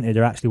for granted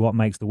are actually what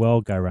makes the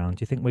world go round?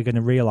 Do you think we're going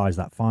to realize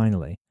that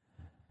finally?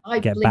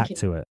 Get back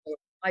to it.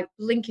 I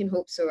blink and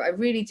hope so. I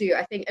really do.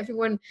 I think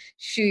everyone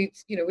should,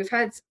 we've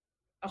had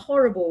a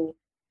horrible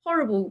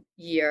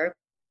year.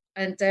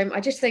 And I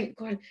just think,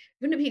 God,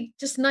 wouldn't it be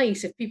just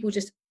nice if people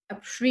just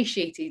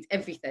appreciated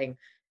everything?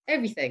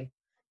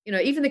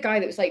 Even the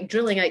guy that was like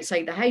drilling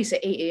outside the house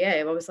at 8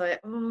 a.m. I was like,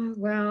 oh,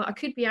 well, I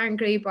could be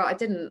angry, but I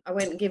didn't. I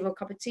went and gave him a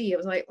cup of tea. I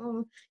was like,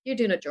 oh, you're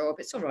doing a job.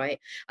 It's all right.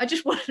 I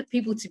just want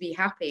people to be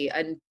happy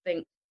and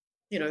think,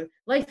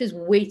 life is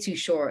way too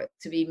short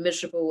to be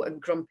miserable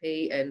and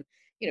grumpy. And,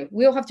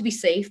 we all have to be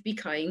safe, be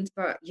kind,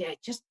 but yeah,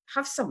 just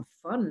have some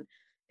fun.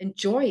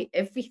 Enjoy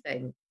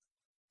everything.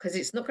 because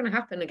it's not going to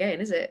happen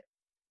again, is it?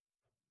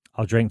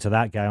 I'll drink to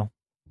that, Gail.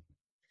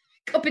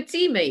 Cup of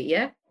tea, mate.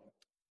 Yeah.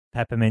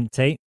 Peppermint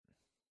tea.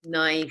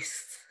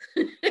 Nice.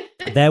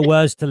 There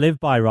words to live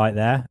by right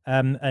there.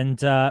 And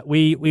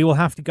we will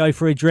have to go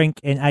for a drink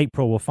in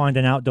April. We'll find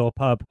an outdoor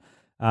pub.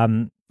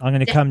 I'm going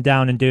to come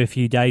down and do a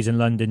few days in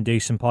London, do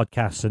some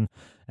podcasts and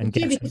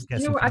get some I've things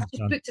just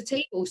done. booked a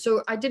table,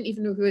 so I didn't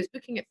even know who I was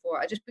booking it for.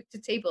 I just booked a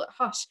table at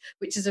Hush,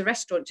 which is a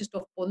restaurant just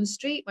off Bond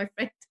Street. My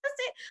friend does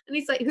it, and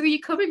he's like, "Who are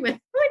you coming with?"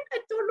 I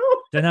don't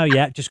know. Don't know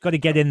yet. Just got to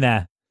get in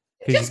there.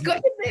 Just got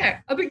in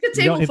there. I booked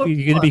the table for.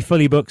 You're going to be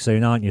fully booked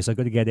soon, aren't you? So I've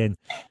got to get in.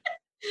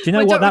 Do you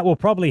know what? That will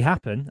probably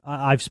happen.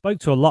 I've spoke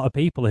to a lot of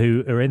people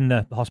who are in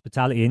the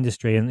hospitality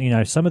industry,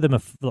 and some of them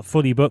are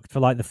fully booked for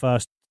like the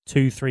first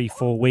 2, 3,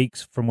 4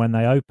 weeks from when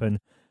they open,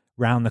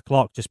 round the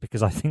clock. Just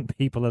because I think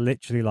people are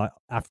literally like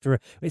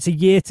it's a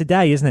year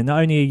today, isn't it?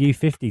 Not only are you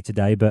 50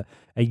 today, but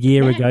a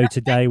year ago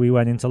today we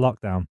went into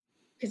lockdown.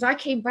 Because I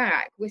came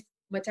back with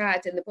my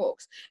dad in the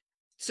box.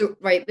 So,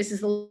 right, this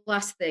is the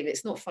last thing.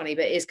 It's not funny,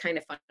 but it is kind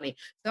of funny.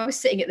 So I was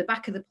sitting at the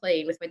back of the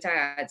plane with my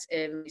dad,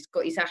 and he's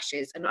got his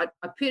ashes, and I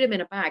put him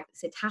in a bag that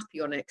said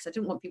happy on it because I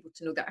didn't want people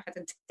to know that I had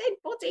a dead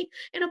body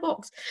in a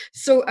box.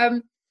 So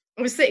I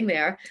was sitting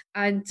there,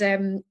 and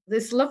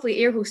this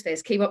lovely air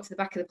hostess came up to the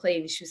back of the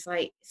plane, and she was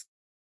like,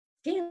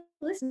 "Gail,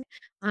 listen."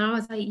 And I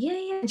was like,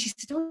 yeah. And she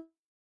said, "Oh,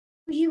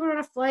 you were on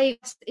a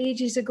flight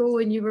ages ago,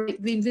 and you were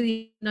being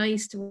really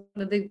nice to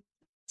one of the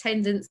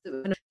attendants.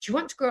 Do you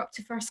want to go up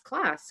to first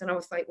class?" And I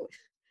was like, well,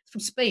 it's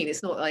from Spain,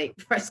 it's not like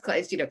first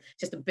class,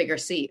 just a bigger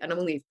seat, and I'm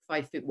only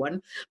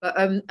 5'1". But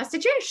I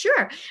said, yeah,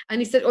 sure.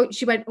 And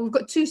she went, "Oh, we've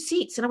got 2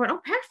 seats." And I went,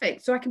 "Oh,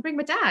 perfect, so I can bring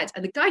my dad."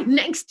 And the guy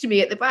next to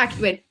me at the back,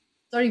 he went,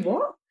 "Sorry,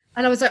 what?"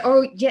 And I was like,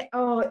 "Oh yeah,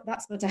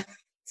 that's my dad."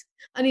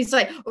 And he's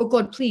like, "Oh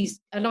God, please."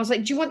 And I was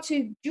like, do you want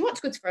to go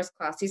to first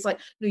class?" He's like,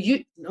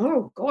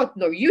 "No, God,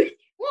 no, you."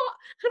 What?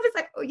 And I was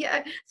like, "Oh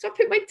yeah." So I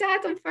put my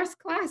dad on first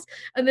class,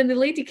 and then the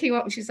lady came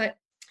up and she's like,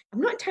 "I'm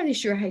not entirely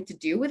sure how to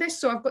deal with this,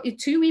 so I've got you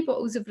 2 wee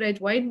bottles of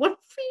red wine, one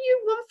for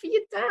you, one for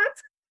your dad."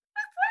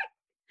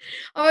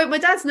 Oh, my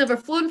dad's never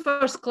flown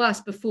first class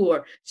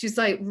before. She's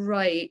like,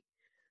 right.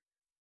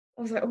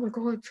 I was like, oh my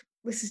God,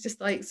 this is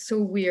just like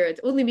so weird.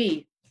 Only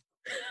me.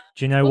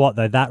 Do you know what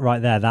though? That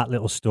right there, that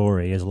little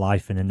story is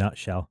life in a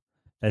nutshell.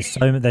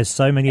 There's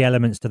so many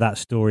elements to that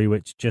story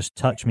which just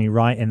touch me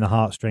right in the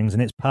heartstrings,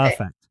 and it's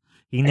perfect.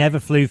 He never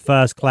flew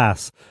first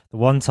class. The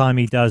one time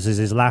he does is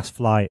his last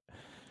flight.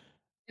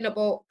 In a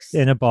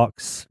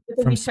box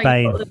from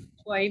Spain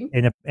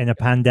in a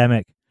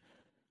pandemic.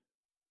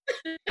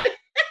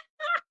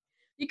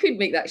 You couldn't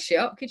make that shit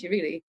up, could you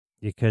really?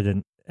 You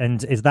couldn't.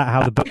 And is that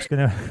how the book's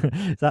gonna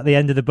is that the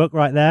end of the book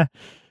right there?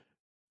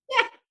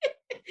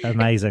 Yeah.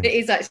 Amazing. It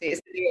is actually.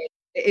 It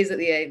is at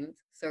the end.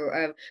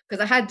 So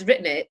because I had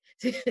written it.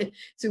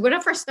 So when I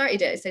first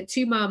started it said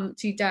to mum,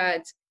 to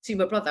dad, to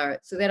my brother.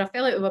 So then I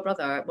fell out with my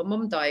brother. My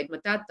mum died, my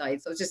dad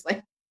died. So I was just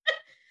like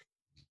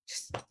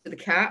just to the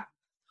cat.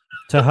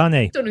 To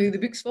Honey. I don't know who the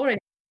book's for.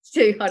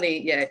 To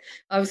Honey, yeah.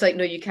 I was like,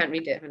 no, you can't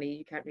read it, honey.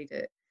 You can't read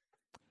it.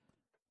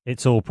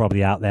 It's all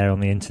probably out there on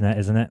the internet,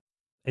 isn't it?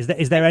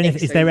 Is there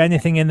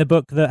anything in the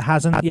book that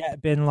hasn't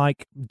yet been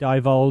like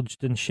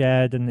divulged and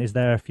shared? And is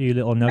there a few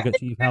little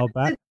nuggets you've held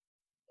back?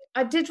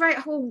 I did write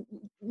a whole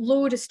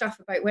load of stuff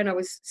about when I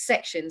was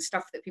sectioned,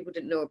 stuff that people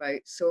didn't know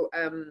about. So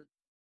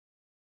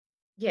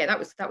yeah,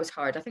 that was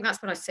hard. I think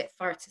that's when I set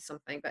fire to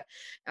something, but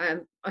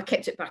I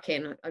kept it back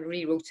in. I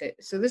rewrote it.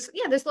 So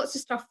there's lots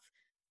of stuff,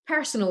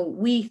 personal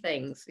wee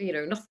things,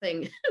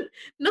 nothing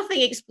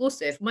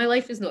explosive. My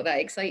life is not that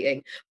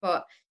exciting,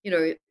 but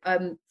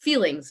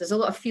feelings. There's a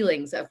lot of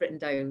feelings that I've written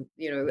down,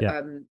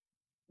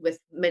 with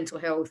mental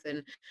health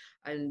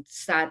and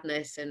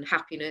sadness and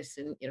happiness,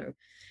 and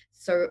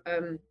so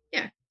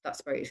yeah,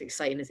 that's about as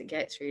exciting as it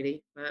gets,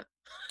 really, Matt.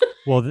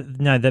 Well,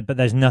 but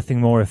there's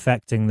nothing more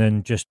affecting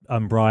than just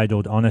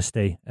unbridled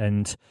honesty.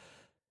 And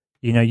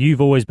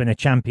you've always been a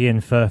champion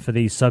for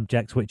these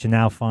subjects, which are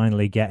now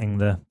finally getting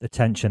the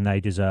attention they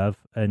deserve.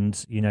 And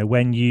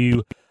when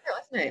you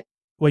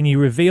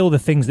reveal the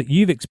things that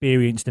you've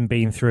experienced and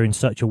been through in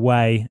such a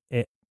way,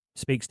 it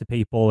speaks to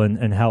people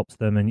and helps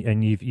them.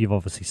 And you've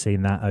obviously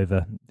seen that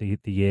over the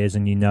years,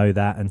 and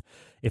that. And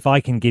if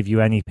I can give you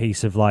any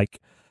piece of, like,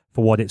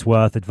 for what it's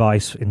worth,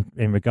 advice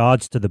in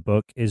regards to the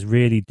book, is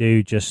really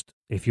do just,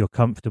 if you're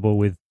comfortable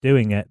with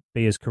doing it,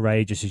 be as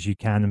courageous as you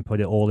can and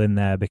put it all in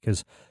there,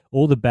 because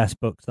all the best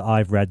books that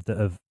I've read that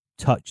have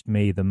touched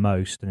me the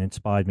most and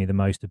inspired me the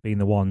most have been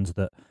the ones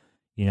that,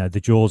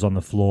 the jaws on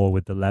the floor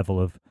with the level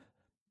of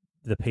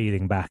the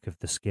peeling back of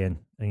the skin,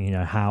 and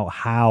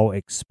how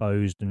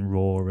exposed and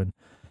raw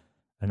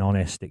and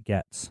honest it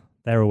gets.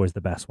 They're always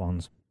the best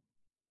ones.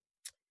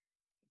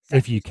 Exactly.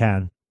 If you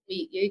can.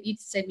 You need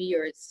to send me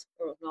yours,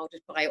 or I'll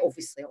just buy it.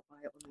 Obviously, I'll buy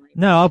it online.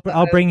 No,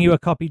 I'll bring you a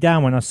copy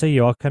down when I see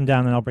you. I'll come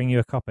down and I'll bring you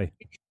a copy.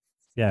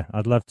 Yeah,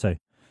 I'd love to.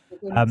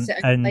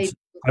 And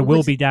I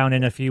will be down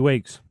in a few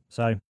weeks.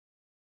 So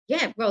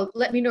yeah, well,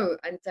 let me know,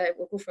 and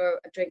we'll go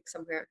for a drink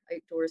somewhere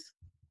outdoors.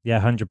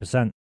 Yeah,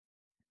 100%.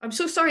 I'm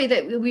so sorry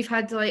that we've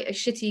had like a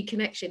shitty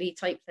connection-y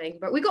type thing,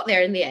 but we got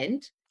there in the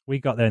end. We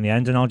got there in the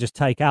end, and I'll just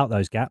take out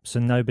those gaps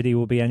and nobody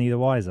will be any the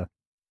wiser.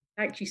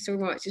 Thank you so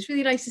much. It's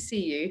really nice to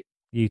see you.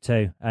 You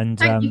too. And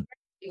Thank you for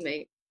having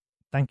me.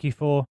 Thank you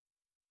for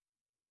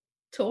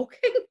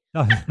talking.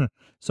 Oh,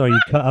 sorry,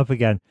 you cut up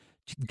again.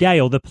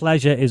 Gail, the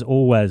pleasure is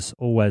always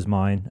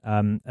mine.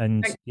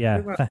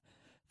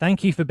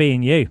 Thank you for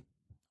being you.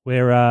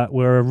 We're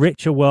a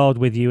richer world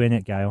with you in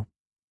it, Gail.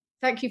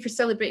 Thank you for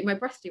celebrating my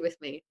birthday with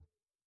me.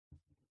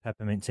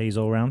 Peppermint teas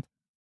all round.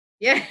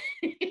 Yeah.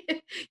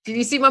 Did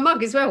you see my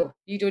mug as well?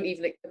 You don't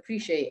even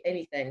appreciate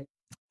anything.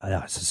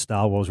 It's a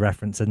Star Wars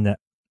reference, isn't it?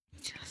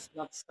 Just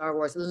love Star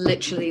Wars.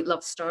 Literally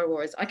love Star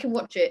Wars. I can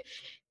watch it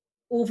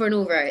over and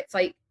over. It's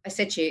like I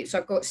said to you. So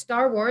I've got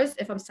Star Wars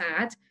if I'm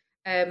sad.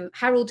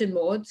 Harold and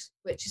Maude,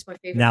 which is my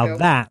favorite. Now film.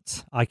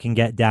 that I can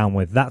get down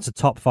with. That's a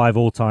top 5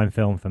 all-time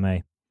film for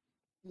me.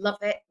 Love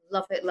it,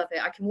 love it, love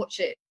it. I can watch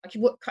it. I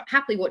can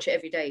happily watch it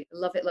every day.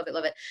 Love it, love it,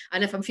 love it.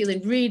 And if I'm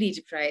feeling really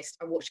depressed,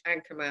 I watch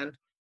Anchorman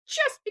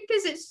just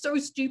because it's so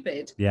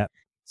stupid. Yeah.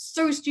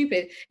 So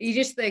stupid. You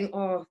just think,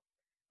 oh,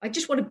 I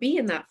just want to be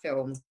in that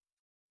film.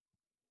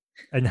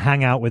 And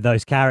hang out with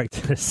those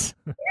characters.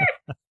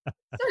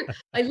 Yeah.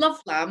 I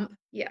love Lamp.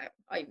 Yeah,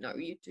 I know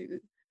you do.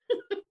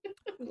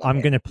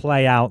 I'm going to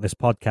play out this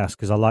podcast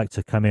because I like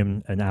to come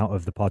in and out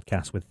of the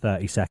podcast with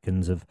 30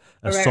 seconds of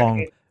a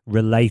song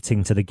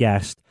relating to the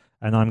guest.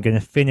 And I'm going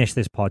to finish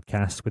this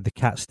podcast with the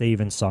Cat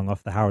Stevens song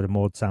off the Harold and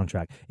Maude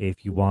soundtrack.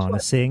 If you want to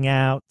sing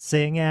out,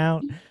 sing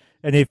out.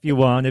 And if you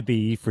want to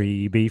be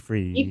free, be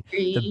free.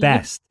 The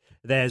best.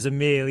 There's a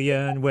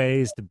million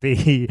ways to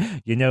be.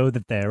 You know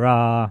that there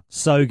are.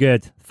 So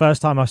good.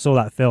 First time I saw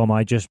that film,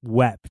 I just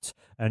wept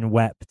and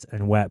wept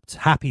and wept.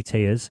 Happy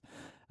tears.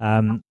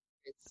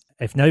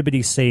 If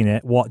nobody's seen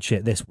it, watch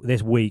it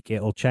this week.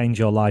 It'll change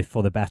your life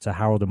for the better.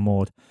 Harold and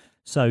Maude.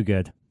 So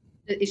good.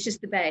 It's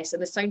just the best.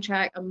 And the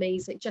soundtrack,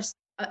 amazing. Just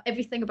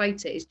everything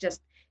about it is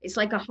just, it's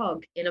like a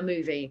hug in a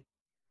movie.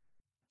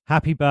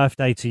 Happy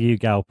birthday to you,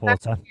 Gail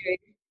Porter.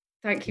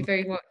 Thank you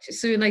very much. It's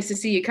so nice to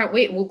see you. Can't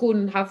wait. We'll go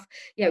and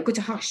go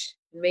to Hush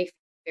in Mayfair.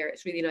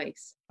 It's really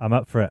nice. I'm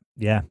up for it.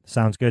 Yeah,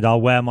 sounds good.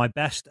 I'll wear my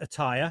best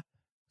attire,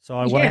 so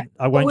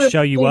I won't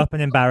show you up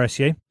and embarrass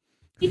you.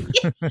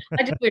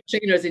 I just wear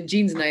trainers and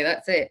jeans now.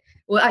 That's it.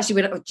 Well,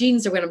 actually,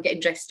 jeans are when I'm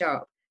getting dressed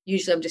up.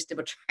 Usually, I'm just in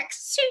a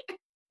tracksuit.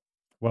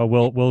 Well,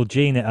 we'll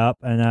gene it up,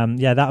 and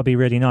that'll be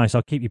really nice.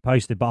 I'll keep you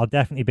posted, but I'll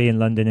definitely be in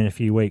London in a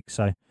few weeks,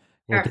 so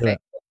we'll do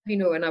it. You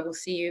know, and I will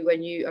see you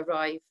when you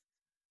arrive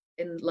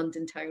in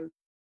London town.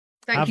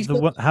 Have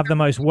the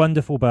most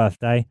wonderful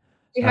birthday.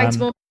 Say hi to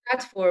Mum and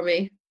Dad for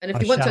me, and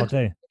if you want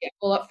to, get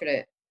all up for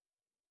it.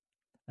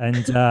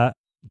 And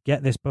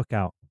get this book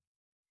out.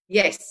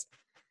 Yes,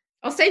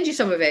 I'll send you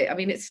some of it. I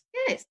mean, it's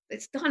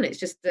done. It's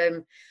just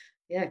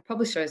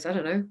publishers. I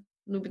don't know.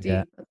 Nobody.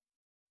 Yeah.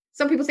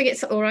 Some people think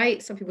it's all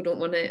right. Some people don't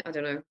want it. I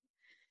don't know.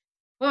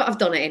 Well, I've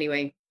done it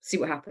anyway. See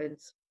what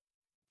happens.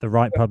 The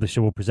right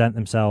publisher will present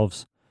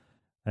themselves,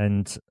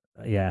 and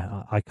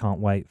I can't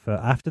wait for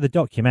after the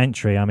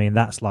documentary. I mean,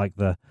 that's like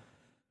the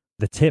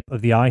tip of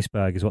the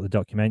iceberg is what the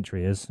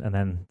documentary is, and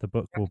then the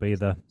book will be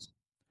the.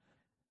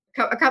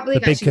 I can't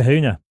believe the big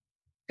kahuna.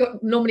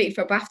 Got nominated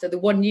for BAFTA the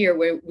 1 year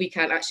where we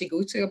can't actually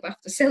go to a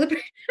BAFTA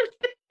celebration.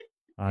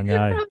 I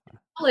know.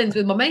 Collins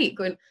with my mate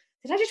going,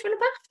 did I just win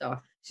a BAFTA?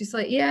 She's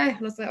like, yeah. And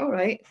I was like, all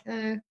right,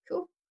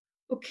 cool.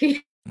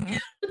 Okay.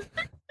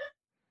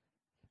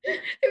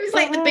 It was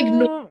like the big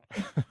no.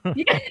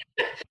 Yeah.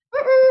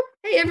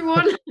 Hey,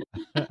 everyone.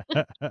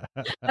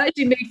 I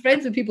actually made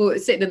friends with people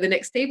sitting at the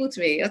next table to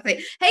me. I was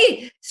like,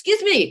 hey,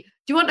 excuse me,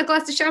 do you want a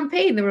glass of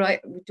champagne? They were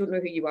like, we don't know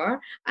who you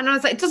are. And I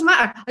was like, it doesn't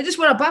matter. I just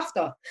want a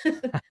BAFTA. They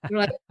were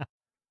like,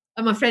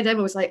 and my friend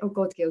Emma was like, oh,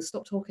 God, Gail,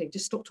 stop talking.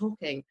 Just stop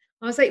talking.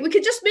 I was like, we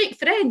could just make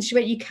friends. She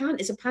went, you can't.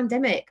 It's a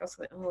pandemic. I was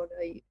like, oh,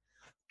 no.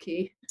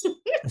 Okay.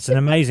 It's an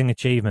amazing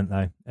achievement,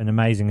 though. An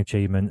amazing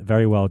achievement.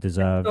 Very well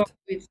deserved.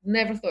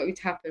 Never thought it would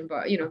happen,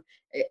 but,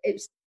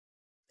 it's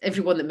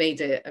everyone that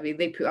made it. I mean,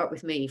 they put up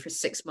with me for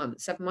 6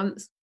 months, 7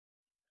 months.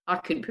 I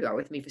couldn't put up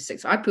with me for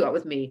 6. I put up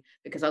with me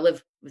because I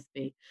live with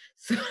me.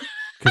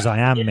 Because I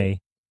am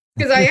me.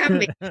 Because I am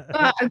me. But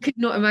I could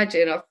not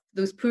imagine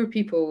those poor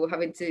people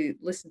having to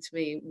listen to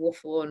me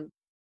waffle on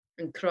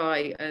and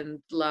cry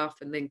and laugh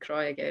and then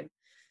cry again.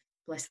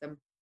 Bless them.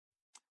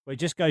 Well, it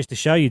just goes to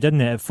show you,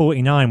 doesn't it? At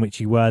 49, which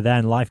you were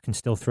then, life can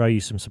still throw you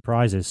some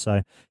surprises.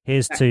 So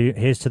here's to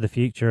the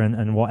future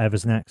and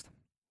whatever's next.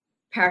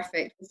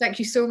 Perfect. Thank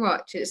you so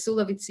much. It's so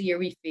lovely to see your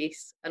wee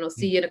face, and I'll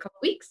see you in a couple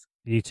of weeks.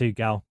 You too,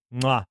 Gal.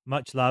 Mwah.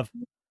 Much love.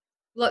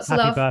 Lots of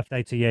love. Happy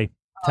birthday to you.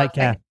 Take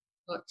care. Thank you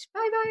so much.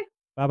 Bye-bye.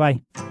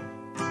 Bye-bye.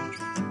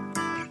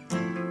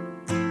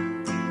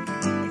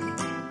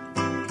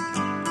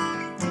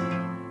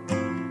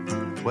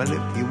 Well,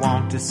 if you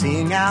want to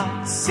sing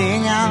out,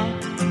 sing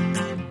out.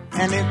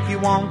 And if you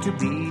want to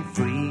be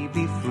free,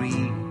 be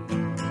free.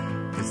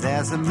 'Cause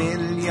there's a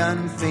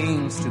million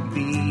things to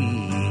be,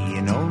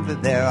 you know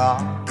that there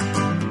are.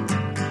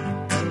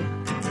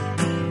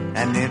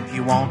 And if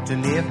you want to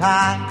live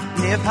high,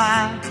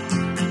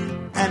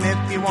 And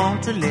if you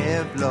want to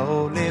live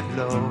low, live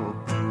low.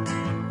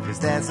 'Cause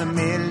there's a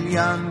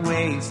million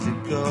ways to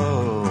go.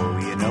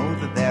 You know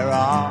that there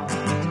are.